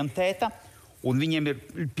rietumnieciski orientēta, un viņiem ir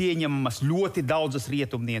pieņemamas ļoti daudzas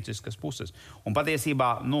rietumnieciskas puses. Un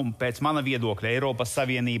patiesībā, pēc mana viedokļa, Eiropas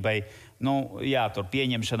Savienībai, tur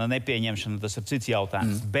pieņemšana, nepieņemšana, tas ir cits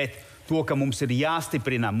jautājums. Bet to, ka mums ir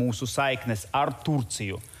jāstiprina mūsu saiknes ar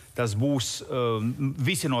Turciju, tas būs,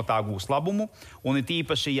 visi no tā gūs labumu, un ir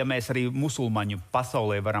tīpaši, ja mēs arī musulmaņu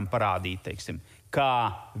pasaulē varam parādīt, teiksim,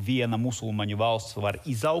 kā viena musulmaņu valsts var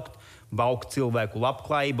izaugt, augt cilvēku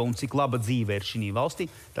labklājība un cik laba dzīve ir šī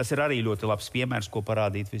valstī, tas ir arī ļoti labs piemērs, ko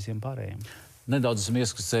parādīt visiem pārējiem. Nedaudz esam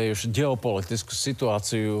ieskicējuši ģeopolitisku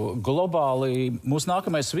situāciju globāli. Mūsu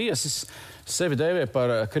nākamais viesis sevi dēvē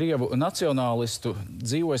par krievu nacionālistu.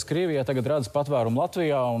 Dzīvojas Krievijā, tagad radz patvērumu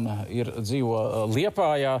Latvijā un dzīvo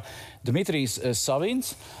Liepājā. Dmitrijs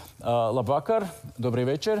Savins. Labvakar, dobrý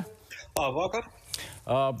večer. Labvakar.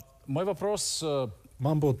 Moj вопрос...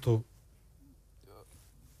 Man būtu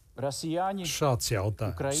Россияне, šāds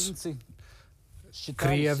jautājums. Ukrainci,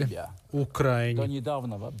 Krievi, Ukraiņi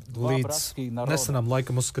līdz nesenam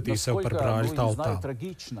laikam uzskatīja sev par brāļu tautām.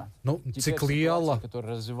 Cik liela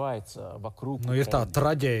ir tā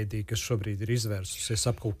traģēdija, kas šobrīd ir izvērsusies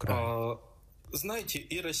ap Ukrainu?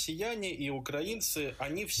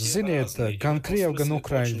 Ziniet, gan Krievi, gan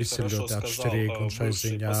Ukraiņi visi ir ļoti atšķirīgi, un šai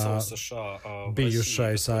ziņā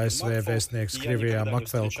bijušais ASV vēstnieks Krievijā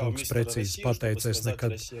Makvēlkungs precīzi pateicies,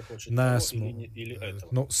 nekad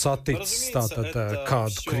neesmu saticis tātad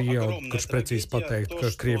kādu Krievu, kurš precīzi pateikt, ka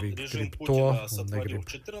Krievija grib to un negrib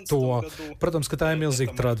to. Protams, ka tā ir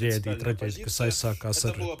milzīga traģēdija, kas aizsākās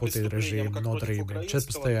ar Putina režīmu nodarījumiem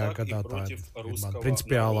 14. gadā. Tā ir man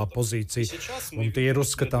principiālā pozīcija. Un tie ir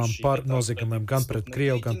uzskatām par noziegumiem gan pret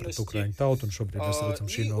Krievu, gan pret Ukraiņu tautu, un šobrīd mēs redzam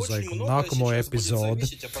šī nozieguma nākamo epizodi.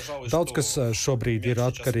 Daudz, kas šobrīd ir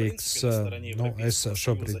atkarīgs, es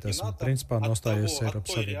šobrīd esmu principā nostājies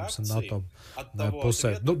Eiropas Savienības un NATO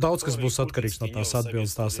pusē. Daudz, kas būs atkarīgs no tās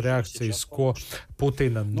atbildes, tās reakcijas, ko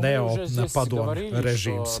Putina neopadomu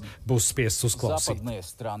režīms būs spiests uzklausīt.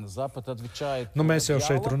 Mēs jau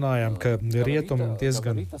šeit runājam, ka rietumi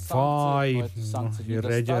diezgan vāji ir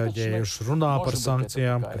reģējuši runā runā par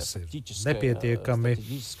sankcijām, kas ir nepietiekami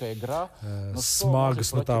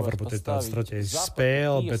smagas, tā varbūt ir tāda strateģiska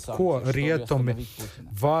spēle, bet ko rietumi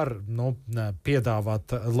var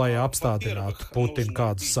piedāvāt, lai apstādinātu Putinu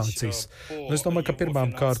kādas sankcijas? Es domāju, ka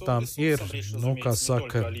pirmām kārtām ir, kā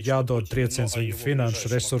saka, jādod trieciens viņu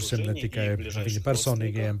finanšu resursiem, ne tikai viņa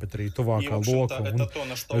personīgajiem, bet arī tuvākā loka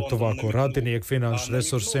un tuvāko radinieku finanšu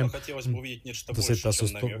resursiem. Tas ir tas,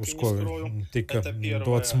 uz ko tika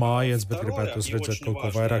dots mājiens, bet gribētu redzēt kaut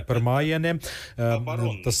ko vairāk par mājieniem.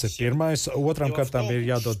 Tas ir pirmais. Otram kārtām ir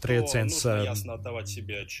jādod trieciens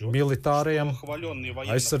militārajam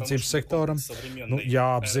aizsardzības sektoram.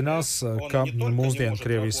 Jāapzinās, ka mūsdienu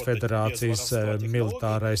Krievijas federācijas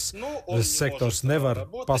militārais sektors nevar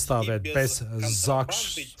pastāvēt bez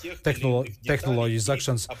tehnoloģiju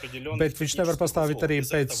zakšanas, bet viņš nevar pastāvēt arī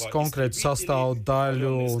pēc konkrētu sastāvu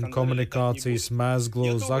daļu un komunikācijas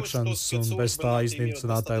mēzglu zakšanas un bez tā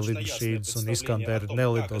iznīcinātāju lidmašīnas un Iskanderi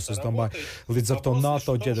nelidos. Es domāju, līdz ar to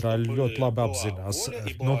NATO ģenerāļi ļoti labi apzinās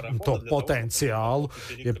to potenciālu,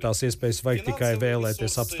 ja tās iespējas vajag tikai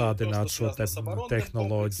vēlēties apstādināt šo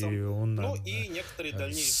tehnoloģiju un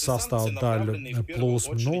sastāvdaļu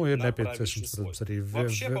plūsmu. Ir nepieciešams, protams, arī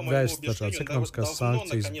vērst dažādas ekonomiskās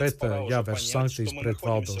sankcijas, bet jāvērš sankcijas pret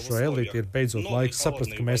valdošo eliti. Ir beidzot laiks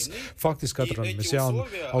saprast, ka mēs faktiski atrodamies jaunu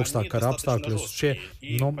augstākā kara apstākļos. Šie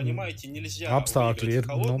apstākļi ir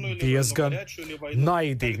diezgan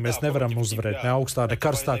naidīgi. Mēs nevaram uzvarēt ne augstā, ne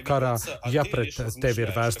karstā karā, ja pret tevi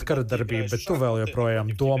ir vērsta karadarbība, bet tu vēl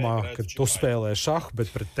joprojām domā, ka tu spēlē šahu,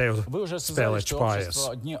 bet pret tevi spēlē čpājas.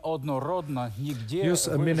 Jūs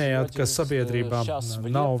minējāt, ka sabiedrībā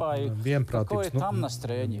nav vienprātības.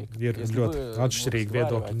 Ir ļoti atšķirīgi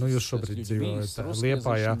viedokļi. Jūs šobrīd dzīvojat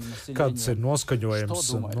Liepājā. Kāds ir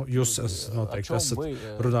noskaņojums? Jūs noteikti esat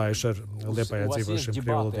runājuši ar Liepājā dzīvojušiem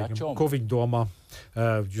krievvalodīgiem. Ko viņi domā?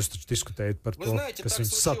 Jūs taču diskutējat par to, kas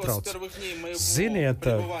viņus satrauc. Ziniet,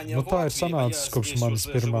 tā ir sanācis kopš manas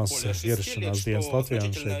pirmās ierašanās dienas Latvijā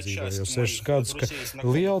un šeit dzīvoju jau 6 gadus, ka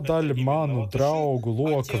liela daļa manu draugu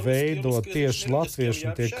loka veido tieši latvieši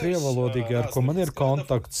un tie krievvalodīgi, ar ko man ir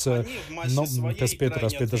kontakts, kas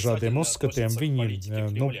pieturās pie dažādiem uzskatiem. Viņi,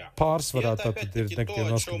 pārsvarā tātad ir negatīvi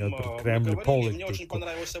noskaņot par Kremļa politiku.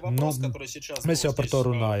 Mēs jau par to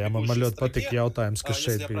runājām, un man ļoti patika jautājums, kas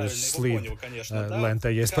šeit bija uz slīdu lentē,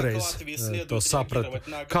 ja es pareizi to sapratu,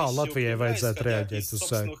 kā Latvijai vajadzētu reaģēt uz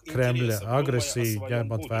Kremļa agresiju,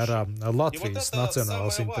 ņemot vērā Latvijas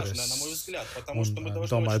nacionālas intereses un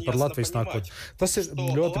domājot par Latvijas nākotni. Tas ir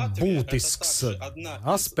ļoti būtisks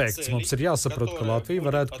aspekts. Mums ir jāsaprot, ka Latvija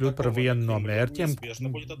varētu kļūt par vienu no mērķiem,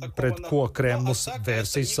 pret ko Kremlis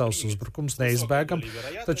vērsīs savus uzbrukums neizbēgam,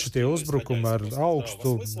 taču tie uzbrukumi ar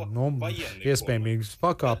augstu, iespējamības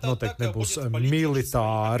pakāpi noteikti nebūs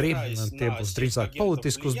militāri, tie būs drīzāk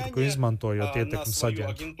politisku uzbrukumu, izmantojot ietekmes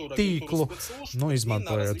aģentu tīklu,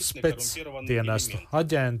 izmantojot specdienestu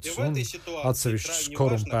aģentus un atsevišķus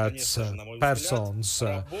korumpētus personas.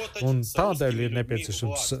 Un tādēļ ir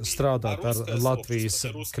nepieciešams strādāt ar Latvijas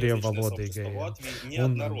krievvalodīgajiem.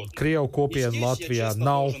 Un Krievu kopiena Latvijā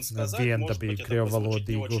nav viendabīga,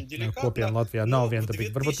 krievvalodīgu kopiena Latvijā nav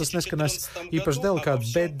viendabīga. Varbūt tas neskanēs īpaši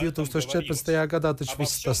delikāti, bet 2014. gadā taču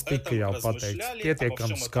viss tas tika jau pateikts.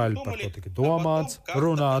 Pietiekami skaļi par to tika domāts,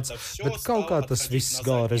 runāts, bet kaut kā tas viss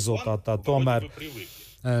gala rezultātā tomēr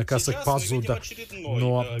pazuda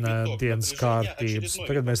no dienas kārtības.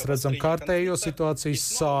 Tagad mēs redzam kārtējo situācijas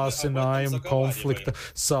sāsinājumu, konflikta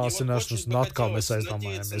sāsināšanos, un atkal mēs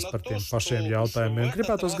aizdomājamies par tiem pašiem jautājumiem.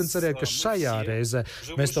 Gribētos gan cerēt, ka šajā reizē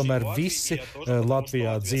mēs tomēr visi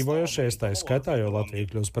Latvijā dzīvojošie, es tā skaitā, jo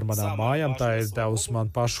Latvija kļūst par manām mājām, tā ir devusi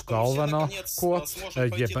man pašu galvenā,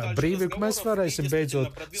 brīvību mēs varēsim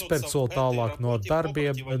beidzot spērt soli tālāk no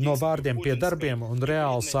vārdiem pie darbiem un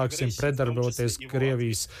reāli sāksim predarboties Krievijas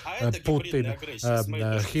Putina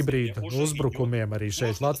hibrīdu uzbrukumiem arī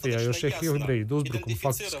šeit Latvijā, jo šie hibrīdu uzbrukumi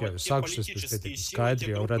faktiski jau sākušies, pēc pietiekami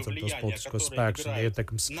skaidri jau redzam tos politiskos spēkus un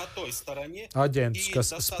ietekmes aģentus,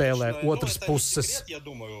 kas spēlē otras puses.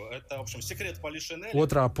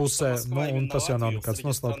 Otrā pusē, un tas jau nav nekāds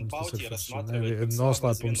noslēpums, tas ir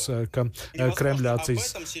noslēpums, ka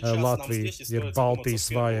Kremļācijas Latvija ir Baltijas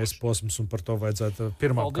vājais posms, un par to vajadzētu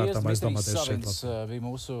pirmām kārtām aizdomāties šeit Latvijā. Bija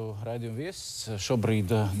mūsu raidījuma viesis. Šobrīd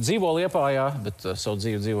dzīvo Liepājā, bet savu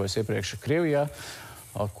dzīvi dzīvojas iepriekš Krievijā,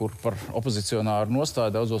 kur par opozicionāru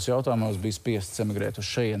nostāju daudzos jautājumos bija spiests emigrēt uz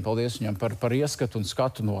šejienu. Paldies viņam par ieskatu un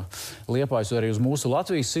skatu no Liepājas arī uz mūsu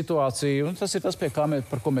Latvijas situāciju. Un tas ir tas,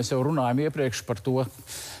 par ko mēs jau runājam iepriekš, par to,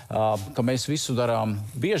 ka mēs visu darām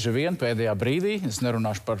bieži vien pēdējā brīdī. Es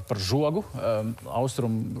nerunāšu par žogu,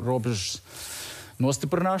 austrumu robežas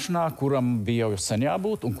nostiprināšanā, kuram bija jau sen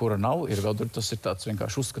jābūt un kura nav. Tas ir tāds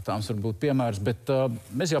vienkārši uzskatāms varbūt piemērs, bet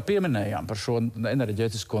mēs jau pieminējām par šo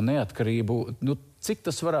enerģētisko neatkarību. Cik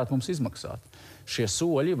tas varētu mums izmaksāt? Šie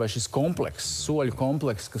soļi vai šis soļu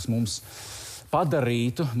komplekss, kas mums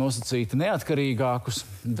padarītu nosacīti neatkarīgākus,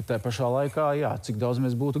 bet tajā pašā laikā, cik daudz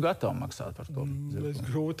mēs būtu gatavi maksāt par to? Es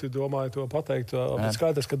grūti domāju to pateikt. Bet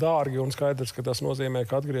skaidrs, ka dārgi un skaidrs, ka tas nozīmē,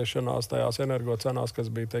 ka atgriešanās tajās energocenās, kas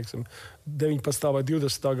bija, 19. vai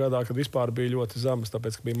 20. gadā, kad vispār bija ļoti zemas,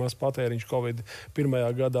 tāpēc, ka bija maz patēriņš Covid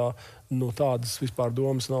pirmajā gadā, tādas vispār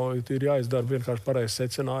domas nav. Ir jāizdara vienkārši pareizi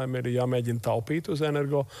secinājumi, ir jāmēģina taupīt uz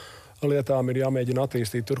energo lietām, ir jāmēģina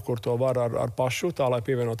attīstīt tur, kur to var ar pašu, tā, lai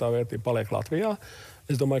pievienotā vērtība paliek Latvijā.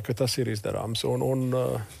 Es domāju, ka tas ir izdarāms.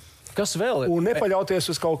 Kas vēl? Un nepaļauties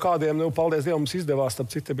uz kaut kādiem, paldies Dievam, mums izdevās, starp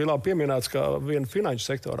citu, bija labi pieminēts, ka vien finanšu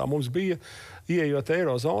sektorā mums bija, ieejot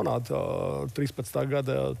Eirozonā 13.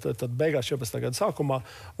 gada, tad beigās 14. gada sākumā,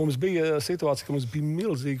 mums bija situācija, ka mums bija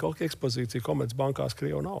milzīga ekspozīcija Komercbankās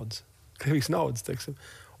Krievijas naudas, teiksim.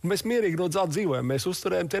 Un mēs mierīgi no dzāta dzīvojam. Mēs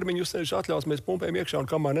uzturējam termiņu uzturējuši atļaus, mēs pumpējam iekšā, un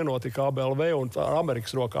kamēr nenotika ABLV un ar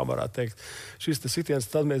Amerikas rokām, varētu teikt, šis sitiens,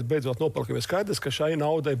 tad mēs beidzot nopelkamies. Skaidrs, ka šai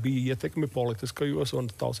naudai bija ietekmi politiskajos un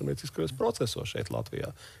tautsamieciskajos procesos šeit Latvijā,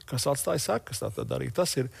 kas atstāja sekas. Tātad arī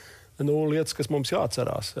tas ir lietas, kas mums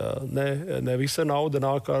jāatcerās. Ne visa nauda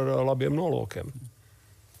nāk ar labiem nolūkiem.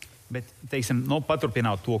 Bet,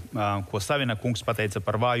 paturpināt to, ko Savina kungs pateica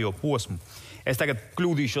par vājo posmu. Es tagad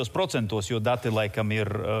kļūdīšos procentos, jo dati laikam ir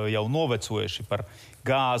jau novecojuši par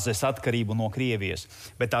gāzes atkarību no Krievijas.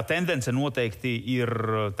 Bet tā tendence noteikti ir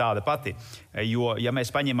tāda pati. Jo, ja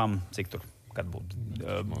mēs paņemam, cik tur, kad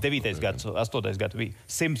būtu 9. gads, 8. gads,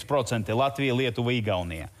 100% Latvija, Lietuva,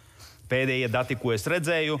 Igaunija. Pēdējie dati, ko es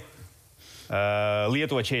redzēju,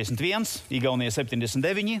 Lietuva 41, Igaunija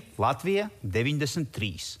 79, Latvija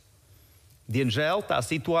 93. Diemžēl tā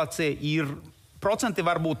situācija ir... Procenti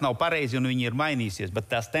varbūt nav pareizi un viņi ir mainīsies, bet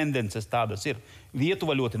tās tendences tādas ir.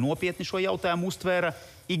 Lietuva ļoti nopietni šo jautājumu uztvēra.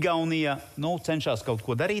 Igaunija cenšas kaut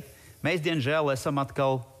ko darīt. Mēs, diemžēl, esam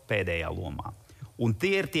atkal pēdējā lomā. Un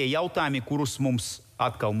tie ir tie jautājumi, kurus mums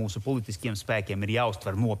atkal mūsu politiskiem spēkiem ir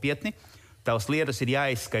jāuztver nopietni. Tās lietas ir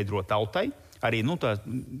jāizskaidro tautai. Arī tā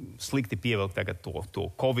slikti pievilkt tagad to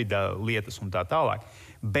Covid lietas un tā tālāk.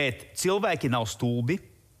 Bet cilvēki nav stulbi.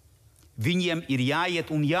 Viņiem ir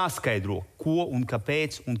jāiet un jāskaidro, ko un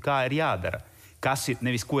kāpēc un kā ir jādara. Kas ir,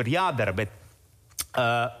 nevis ko ir jādara, bet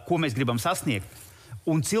ko mēs gribam sasniegt.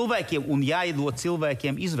 Un jāiedod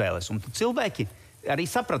cilvēkiem izvēles. Un cilvēki arī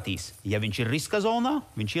sapratīs, ja viņš ir riska zonā,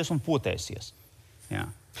 viņš ies un potēsies. Jā.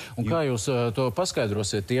 Un kā jūs to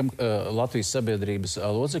paskaidrosiet tiem Latvijas sabiedrības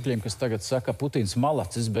locekļiem, kas tagad saka, Putins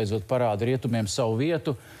malacis beidzot parāda rietumiem savu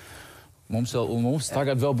vietu? Mums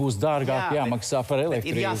tagad vēl būs dārgāk jāmaksā par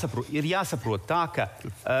elektrību. Ir jāsaprot tā, ka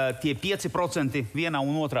tie 5% vienā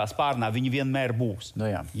un otrā spārnā viņi vienmēr būs.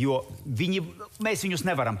 Jo mēs viņus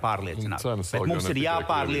nevaram pārliecināt. Bet mums ir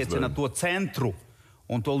jāpārliecina to centru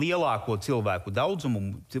un to lielāko cilvēku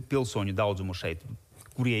daudzumu, pilsoņu daudzumu šeit,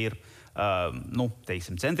 kurie ir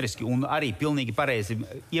centriski un arī pilnīgi pareizi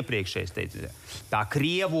iepriekšējais teica. Tā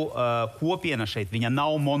Krievu kopiena šeit, viņa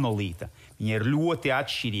nav monolīta. Viņa ir ļoti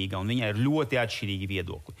atšķirīga un viņa ir ļoti atšķirīgi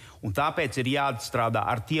viedokļi. Un tāpēc ir jāstrādā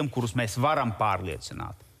ar tiem, kurus mēs varam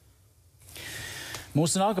pārliecināt.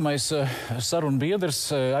 Mūsu nākamais sarunu biedrs,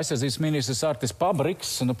 aizsardzības ministrs Artis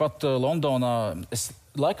Pabriks, pat Londonā, es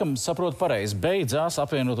laikam saprotu pareizi, beidzās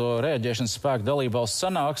apvienoto reaģēšanas spēku dalībvalstu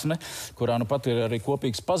sanāksme, kurā pat ir arī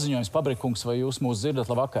kopīgs paziņojums. Pabrikungs, vai jūs mūs dzirdat?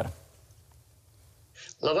 Labvakar!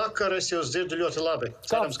 Labvakar, es jūs dzirdu ļoti labi.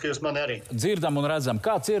 Cerams, ka jūs mani arī. Dzirdam un redzam.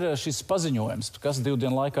 Kāds ir šis paziņojums? Kas 2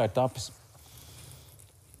 dienu laikā ir tapis?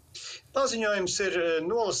 Paziņojums ir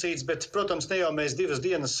nolasīts, bet, protams, ne jau mēs 2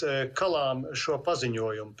 dienas kalām šo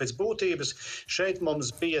paziņojumu. Pēc būtības šeit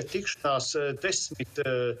mums bija tikšanās 10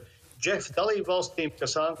 JEF dalību valstīm,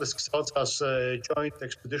 kas angliski saucās Joint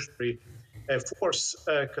Expeditionary Force,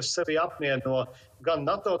 kas sevi apvieno gan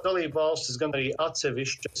NATO dalību valstis, gan arī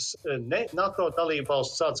atsevišķas ne NATO dalību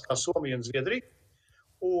valstis, tādas kā Somija un Zviedrija.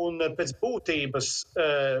 Un pēc būtības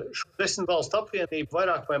šo 10 valstu apvienību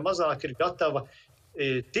vairāk vai mazāk ir gatava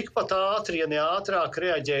tikpat ātri, ja ne ātrāk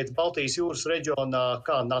reaģēt Baltijas jūras reģionā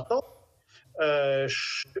kā NATO.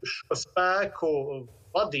 Šo spēku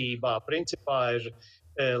vadībā principā ir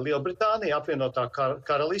Lielbritānija, apvienotā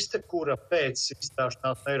karaliste, kura pēc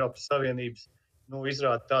izstāšanās no Eiropas Savienības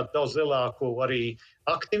izrāda tādu daudz lielāku arī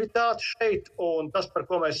aktivitāti šeit. Un tas, par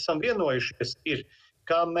ko mēs esam vienojušies, ir,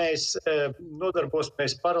 ka mēs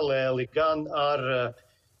nodarbosimies paralēli gan ar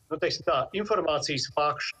informācijas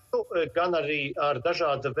vākšanu, gan arī ar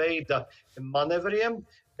dažāda veida manevriem,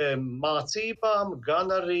 mācībām,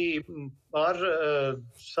 gan arī ar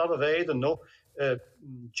sava veida,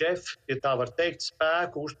 džef, ja tā var teikt,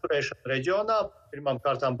 spēku uzturēšanu reģionā, pirmām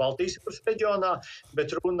kārtām Baltijas jūras reģionā,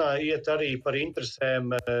 bet runa iet arī par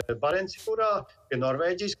interesēm Barents jūrā, pie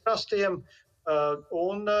Norvēģijas krastiem,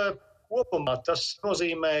 un kopumā tas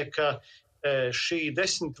nozīmē, ka šī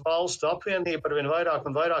 10 valstu apvienība arvien vairāk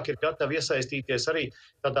un vairāk ir gatava iesaistīties arī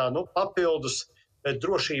tādā papildus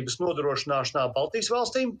drošības nodrošināšanā Baltijas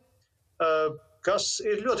valstīm, kas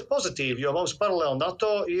ir ļoti pozitīvi, jo mums paralēli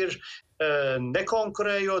NATO ir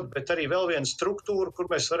nekonkurējot, bet arī vēl viena struktūra, kur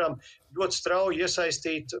mēs varam ļoti strauji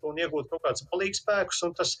iesaistīt un iegūt kaut kādus palīgspēkus,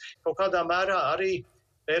 un tas kaut kādā mērā arī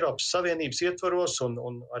Eiropas Savienības ietvaros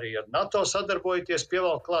un arī ar NATO sadarbojoties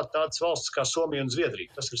pievelk klāt tādas valstis kā Somija un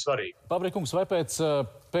Zviedrija. Tas ir svarīgi. Pabrikungs, vai pēc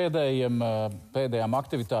pēdējām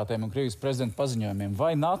aktivitātēm un Krievijas prezidenta paziņojumiem,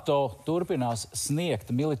 vai NATO turpinās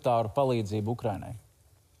sniegt militāru palīdzību Ukrainai?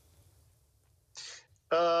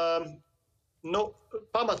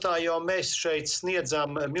 Pamatā jau mēs šeit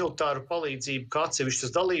sniedzam militāru palīdzību kā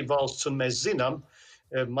atsevišķas dalību valsts, un mēs zinām,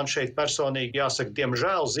 man šeit personīgi jāsaka,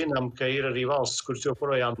 diemžēl zinām, ka ir arī valstis, kuras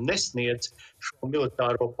joprojām nesniedz šo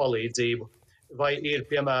militāro palīdzību, vai ir,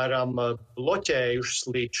 piemēram, bloķējušas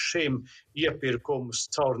līdz šim iepirkumus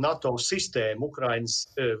caur NATO sistēmu, Ukrainas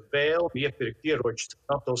vēlmi iepirkt ieročus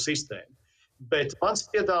caur NATO sistēmu. Bet mans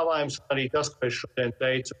piedāvājums, arī tas, ko es šodien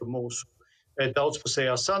teicu mūsu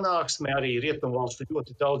daudzpusējā sanāksmē, arī rietumvalstu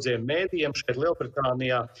ļoti daudziem mēdījiem šeit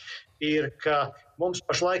Lielbritānijā, ir, ka mums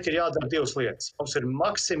pašlaik ir jādara divas lietas. Mums ir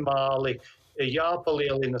maksimāli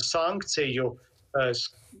jāpalielina sankciju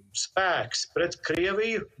spēks pret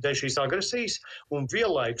Krieviju dēļ šīs agresijas, un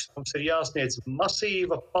vienlaikus mums ir jāsniedz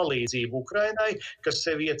masīva palīdzība Ukrainai, kas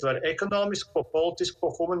sevi ietver ekonomisko,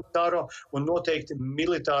 politisko, humanitāro un noteikti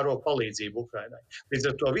militāro palīdzību Ukrainai.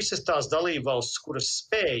 Līdz ar to visas tās dalībvalstis, kuras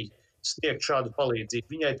spēj sniegt šādu palīdzību,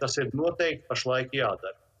 viņai tas ir noteikti pašlaik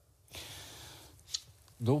jādara.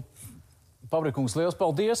 Pabrikungs, liels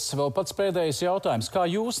paldies. Vēl pats pēdējais jautājums. Kā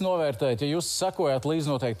jūs novērtējat, ja jūs sekojat līdz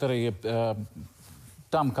noteikti arī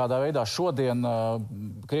tam, kādā veidā šodien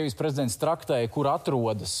Krievijas prezidents traktēja, kur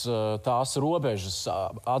atrodas tās robežas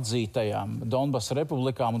atzītajām Donbasa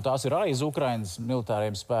republikām, un tās ir aiz Ukrainas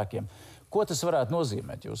militāriem spēkiem. Ko tas varētu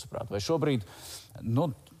nozīmēt, jūsuprāt? Vai šobrīd,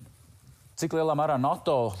 cik lielā mērā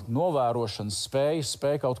NATO novērošanas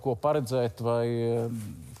spēja kaut ko paredzēt vai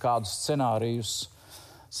kādus scenārijus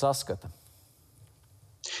saskata?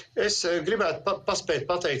 Es gribētu paspēt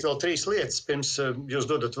pateikt vēl 3 lietas, pirms jūs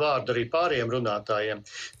dodat vārdu arī pārējiem runātājiem.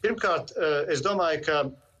 Pirmkārt, es domāju, ka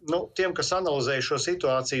tiem, kas analizēja šo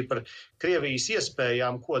situāciju par Krievijas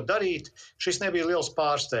iespējām, ko darīt, šis nebija liels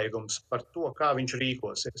pārsteigums par to, kā viņš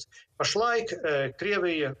rīkosies. Pašlaik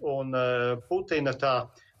Krievija un Putina tā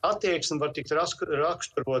attieksme var tikt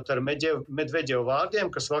raksturot ar Medveģeva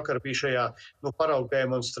vārdiem, kas vakar bija šajā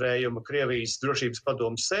paraugdemonstrējuma Krievijas drošības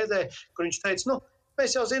padomes sēdē, kur viņš teica,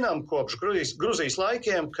 mēs jau zinām kopš Gruzijas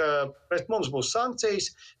laikiem, ka pret mums būs sankcijas,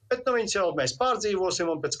 bet viņas jau mēs pārdzīvosim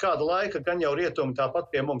un pēc kāda laika gan jau rietumi tāpat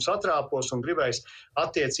pie mums atrāpos un gribēs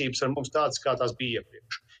attiecības ar mums tādas, kā tās bija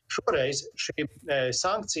iepriekš. Šoreiz šīm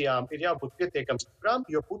sankcijām ir jābūt pietiekams stiprām,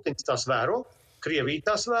 jo Putins tās vēro, Krievija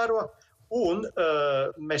tās vēro, un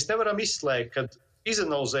mēs nevaram izslēgt, kad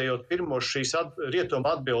izanalizējot pirmos šīs rietumu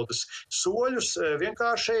atbildes soļus,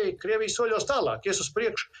 vienkārši Krievija soļos tālāk, ies uz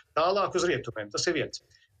priekšu, tālāk uz rietumiem. Tas ir viens.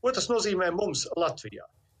 Ko tas nozīmē mums Latvijā?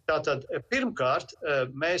 Tātad, pirmkārt,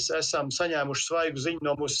 mēs esam saņēmuši svaigu ziņu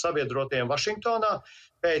no mūsu sabiedrotiem Vašingtonā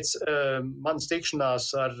pēc manas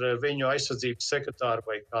tikšanās ar viņu aizsardzības sekretāru,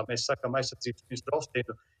 vai kā mēs sakam, aizsardzības ministru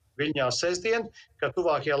Ostinu Viļņā sestdien, ka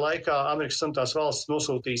tuvākajā laikā Amerikas Savienotās valstis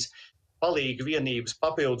nosūtīs palīga vienības,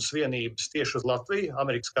 papildus vienības tieši uz Latviju,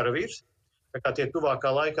 Amerikas karavīrs, tā kā tie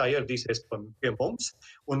tuvākā laikā ieradīsies pie mums.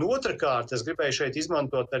 Un otrakārt, es gribēju šeit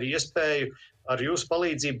izmantot arī iespēju ar jūsu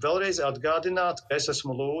palīdzību vēlreiz atgādināt, ka es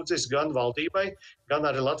esmu lūdzis gan valdībai, gan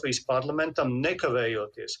arī Latvijas parlamentam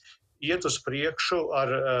nekavējoties iet uz priekšu ar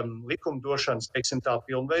likumdošanas, teiksim tā,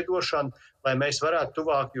 pilnveidošanu, lai mēs varētu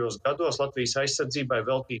tuvākajos gados Latvijas aizsardzībai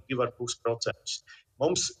veltīt 2,5%.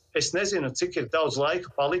 Es nezinu, cik ir daudz laika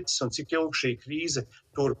palicis un cik ilgi šī krīze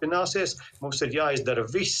turpināsies. Mums ir jāizdara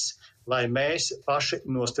viss, lai mēs paši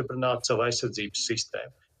nostiprinātu savu aizsardzības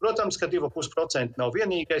sistēmu. Protams, ka 2,5% nav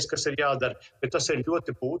vienīgais, kas ir jādara, bet tas ir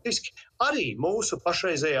ļoti būtiski arī mūsu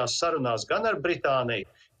pašreizējās sarunās gan ar Britāniju,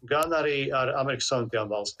 gan arī ar Amerikas Savienotajām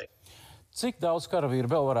valstīm. Cik daudz karavīru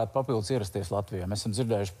vēl varētu papildus ierasties Latvijā? Mēs esam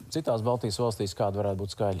dzirdējuši citās Baltijas valstīs, kāda varētu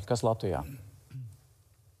būt skaļi. Kas Latvijā?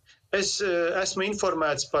 Es esmu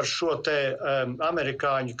informēts par šo te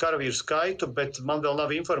amerikāņu karavīru skaitu, bet man vēl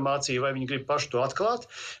nav informācija, vai viņi grib paši to atklāt.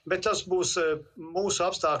 Bet tas būs mūsu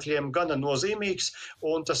apstākļiem gana nozīmīgs,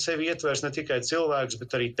 un tas sevi ietvers ne tikai cilvēkus,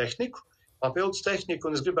 bet arī tehniku, papildus tehniku.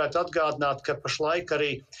 Un es gribētu atgādināt, ka pašlaik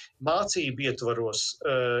arī mācību ietvaros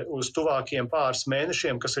uz tuvākiem pāris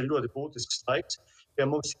mēnešiem, kas ir ļoti būtisks laiks, pie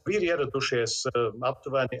mums ir ieradušies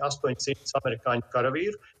aptuveni 800 amerikāņu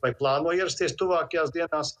karavīru, vai plāno ierasties tuvākajās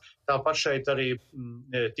dienās. Tāpat šeit arī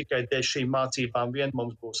tikai dēļ šīm mācībām vien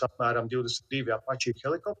mums būs apmēram 22 Apache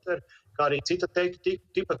helikopteri, kā arī cita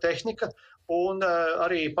tipa tehnika. Un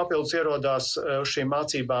arī papildus ierodās uz šīm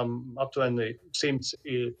mācībām aptuveni 100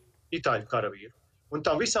 itāļu karavīru. Un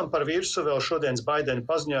tam visam par virsu vēl šodienas Baidena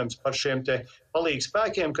paziņojums par šiem te palīgu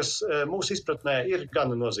spēkiem, kas mūsu izpratnē ir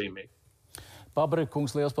gana nozīmīgi. Pabrika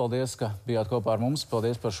kungs, liels paldies, ka bijāt kopā ar mums.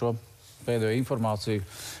 Paldies par šo pēdējo informāciju.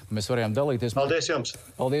 Mēs varējām dalīties. Paldies jums!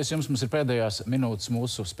 Paldies jums! Mums ir pēdējās minūtes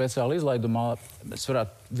mūsu speciāla izlaidumā. Mēs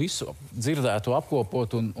varētu visu dzirdēto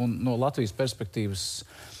apkopot un no Latvijas perspektīvas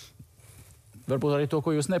varbūt arī to,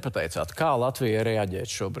 ko jūs nepateicāt. Kā Latvija reaģēt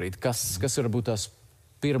šobrīd? Kas ir varbūt tās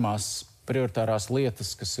pirmās prioritārās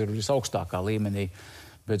lietas, kas ir visaugstākā līmenī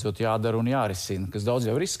beidzot jādara un jārisina, kas daudz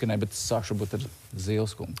jau ir izskanēja, bet sākšu būt ar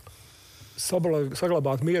Zīles kungu.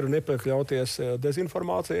 Saglabāt mieru, nepakļauties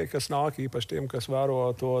dezinformācijai, kas nāk īpaši tiem, kas vēro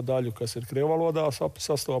to daļu, kas ir krievu valodā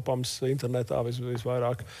sastopams internetā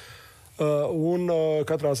visvairāk. Un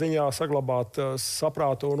katrā ziņā saglabāt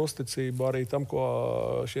saprātu un uzticību arī tam, ko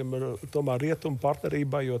šiem tomēr rietumu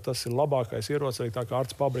partnerībai, jo tas ir labākais ierocis, arī tā kā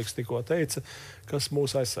Arts Pabriks tikko teica, kas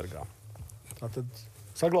mūs aizsargā. Tātad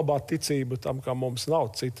saglabāt ticību tam, ka mums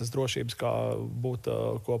nav citas drošības, kā būt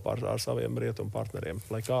kopā ar saviem rietumu partneriem,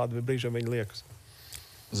 lai kādu brīžam viņi liekas.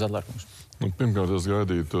 Zadlērkungs. Pirmkārt, es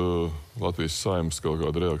gaidītu Latvijas Saeimas kaut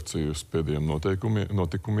kādu reakciju uz pēdējiem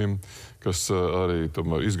notikumiem, kas arī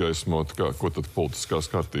tomēr izgaismot, ko tad politiskās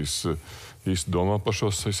kārtīs īsti domā par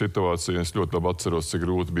šo situāciju. Es ļoti labi atceros, cik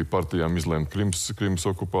grūti bija partijām izlēmt Krimas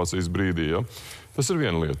okupācijas brīdī. Ja? Tas ir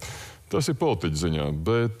viena lieta. Tas ir politiķa ziņā,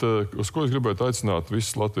 bet uz ko es gribētu aicināt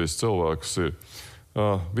visus Latvijas cilvēkus ir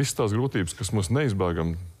visas tās grūtības, kas mums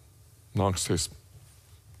neizbēgam nāksies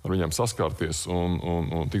ar viņām saskārties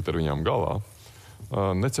un tikt ar viņām galā.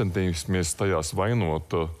 Necentīsimies tajās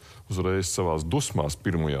vainot uzreiz savās dusmās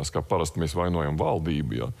pirmajās, kā parasti mēs vainojam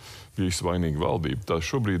valdību, ja visi vainīgi valdību. Tā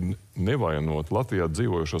šobrīd nevainot Latvijā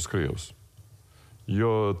dzīvojošos krievus,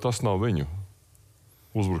 jo tas nav viņu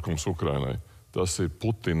uzbrukums Ukrainai. Tas ir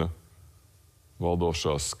Putina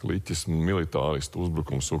valdošās kliķis un militāristu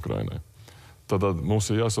uzbrukums Ukrainai. Tad mums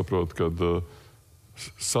ir jāsaprot, ka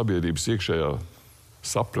sabiedrības iekšējā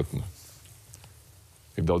sapratne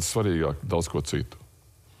ir daudz svarīgāk, daudz ko citu.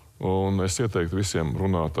 Un es ieteiktu visiem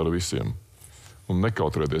runāt ar visiem un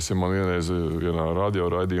nekautrēties. Ja man vienā radio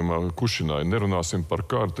raidījumā kušināja, nerunāsim par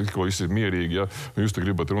karu, tikko visi ir mierīgi, ja, un jūs te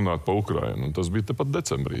gribat runāt par Ukrainu. Un tas bija tepat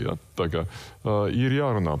decembrī. Ja. Tā kā ir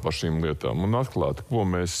jārunā par šīm lietām un atklāt, ko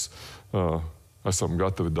mēs esam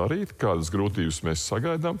gatavi darīt, kādas grūtības mēs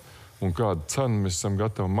sagaidām un kādu cenu mēs esam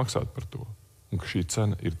gatavi maksāt par to. Un ka šī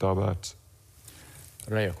cena ir tā vērts.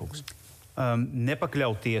 Reja kungs.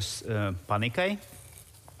 Nepakļauties panikai.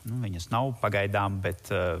 Viņas nav pagaidām, bet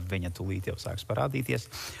viņa tūlīt jau sāks parādīties.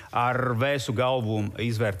 Ar vēsu galvu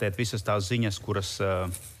izvērtēt visas tās ziņas, kuras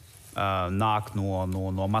nāk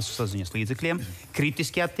no masu saziņas līdzekļiem.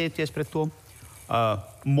 Kritiski attiekties pret to.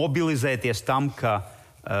 Mobilizēties tam, ka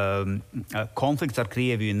konflikts ar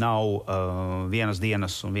Krieviju nav vienas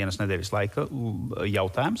dienas un vienas nedēļas laika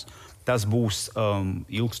jautājums. Tas būs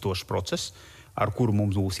ilgstošs process, ar kuru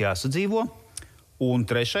mums būs jāsadzīvo. Un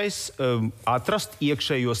trešais, atrast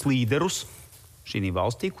iekšējos līderus šī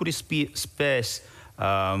valstī, kuri spēs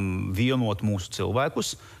vienot mūsu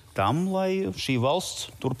cilvēkus tam, lai šī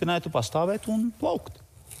valsts turpinātu pastāvēt un plaukt.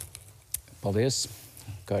 Paldies,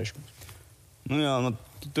 Kāriškungs.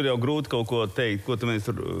 Tur jau grūti kaut ko teikt, ko mēs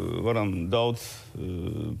tur varam daudz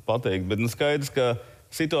pateikt. Bet skaidrs, ka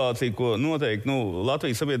situācija, ko noteikti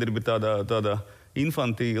Latvijas sabiedrība ir tādā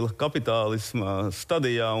infantīla kapitālisma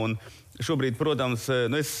stadijā. Un šobrīd, protams,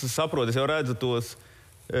 es saprotu, es jau redzu tos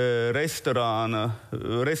restorānu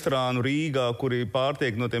Rīgā, kuri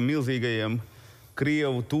pārtiek no tiem milzīgajiem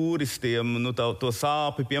Krievu turistiem, to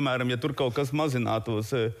sāpi, piemēram, ja tur kaut kas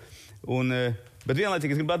mazinātos. Bet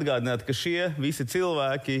vienlaicīgi es gribu atgādināt, ka šie visi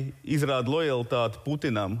cilvēki izrāda lojalitāti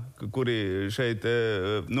Putinam, kuri šeit,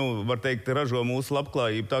 var teikt, ražo mūsu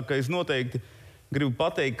labklājību. Tā kā es noteikti gribu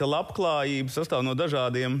pateikt, ka labklājība sastāv no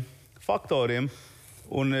dažādiem faktoriem,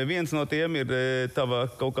 un viens no tiem ir tava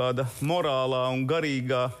kaut kāda morālā un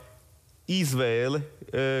garīgā izvēle,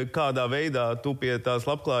 kādā veidā tu pie tās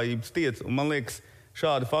labklājības tiec. Un man liekas,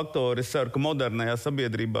 šādi faktori, es ceru, ka modernajā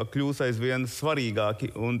sabiedrībā kļūs aizvien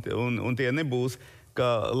svarīgāki un tie nebūs,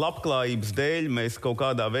 ka labklājības dēļ mēs kaut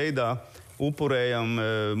kādā veidā upurējam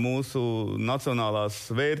mūsu nacionālās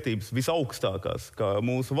vērtības visaugstākās, kā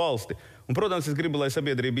mūsu valsti. Un, protams, es gribu, lai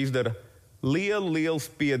sabiedrība izdara lielu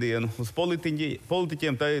spiedienu uz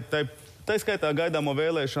politiķiem, tā skaitā gaidāmo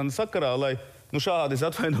vēlēšanu sakarā, lai šādi es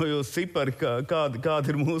atvainojos cipari, kāda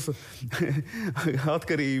ir mūsu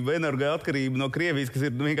atkarība, energoatkarība no Krievijas, kas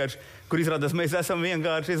ir vienkārši, kur izrādās mēs esam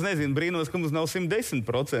vienkārši, es nezinu, brīnos, ka mums nav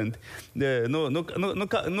 110%.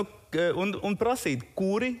 Un prasīt,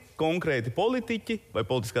 kuri konkrēti politiķi vai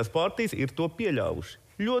politiskās partijas ir to pieļāvuši.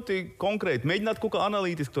 Ļoti konkrēti mēģināt kaut kā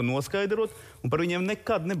analītiski to noskaidrot un par viņiem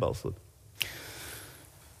nekad nebalsot.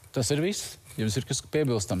 Tas ir viss. Jums ir kas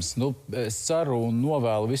piebilstams. Es ceru un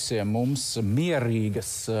novēlu visiem mums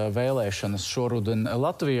mierīgas vēlēšanas šoruden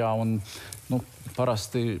Latvijā. Un,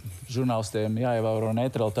 parasti žurnālistiem jāievēro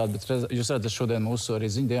neutralitāte, bet jūs redzat, šodien mūsu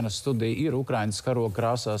arī ziņdienas studija ir Ukrainas karoga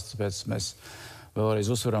krāsās, tāpēc mēs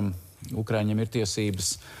vēlreiz uzsveram, Ukraiņiem ir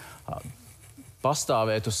tiesības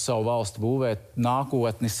pastāvēt uz savu valstu, būvēt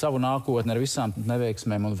nākotni, savu nākotni ar visām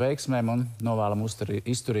neveiksmēm un veiksmēm un novēlam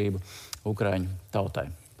izturību Ukraiņu tautai.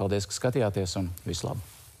 Paldies, ka skatījāties un visu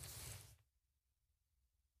labu!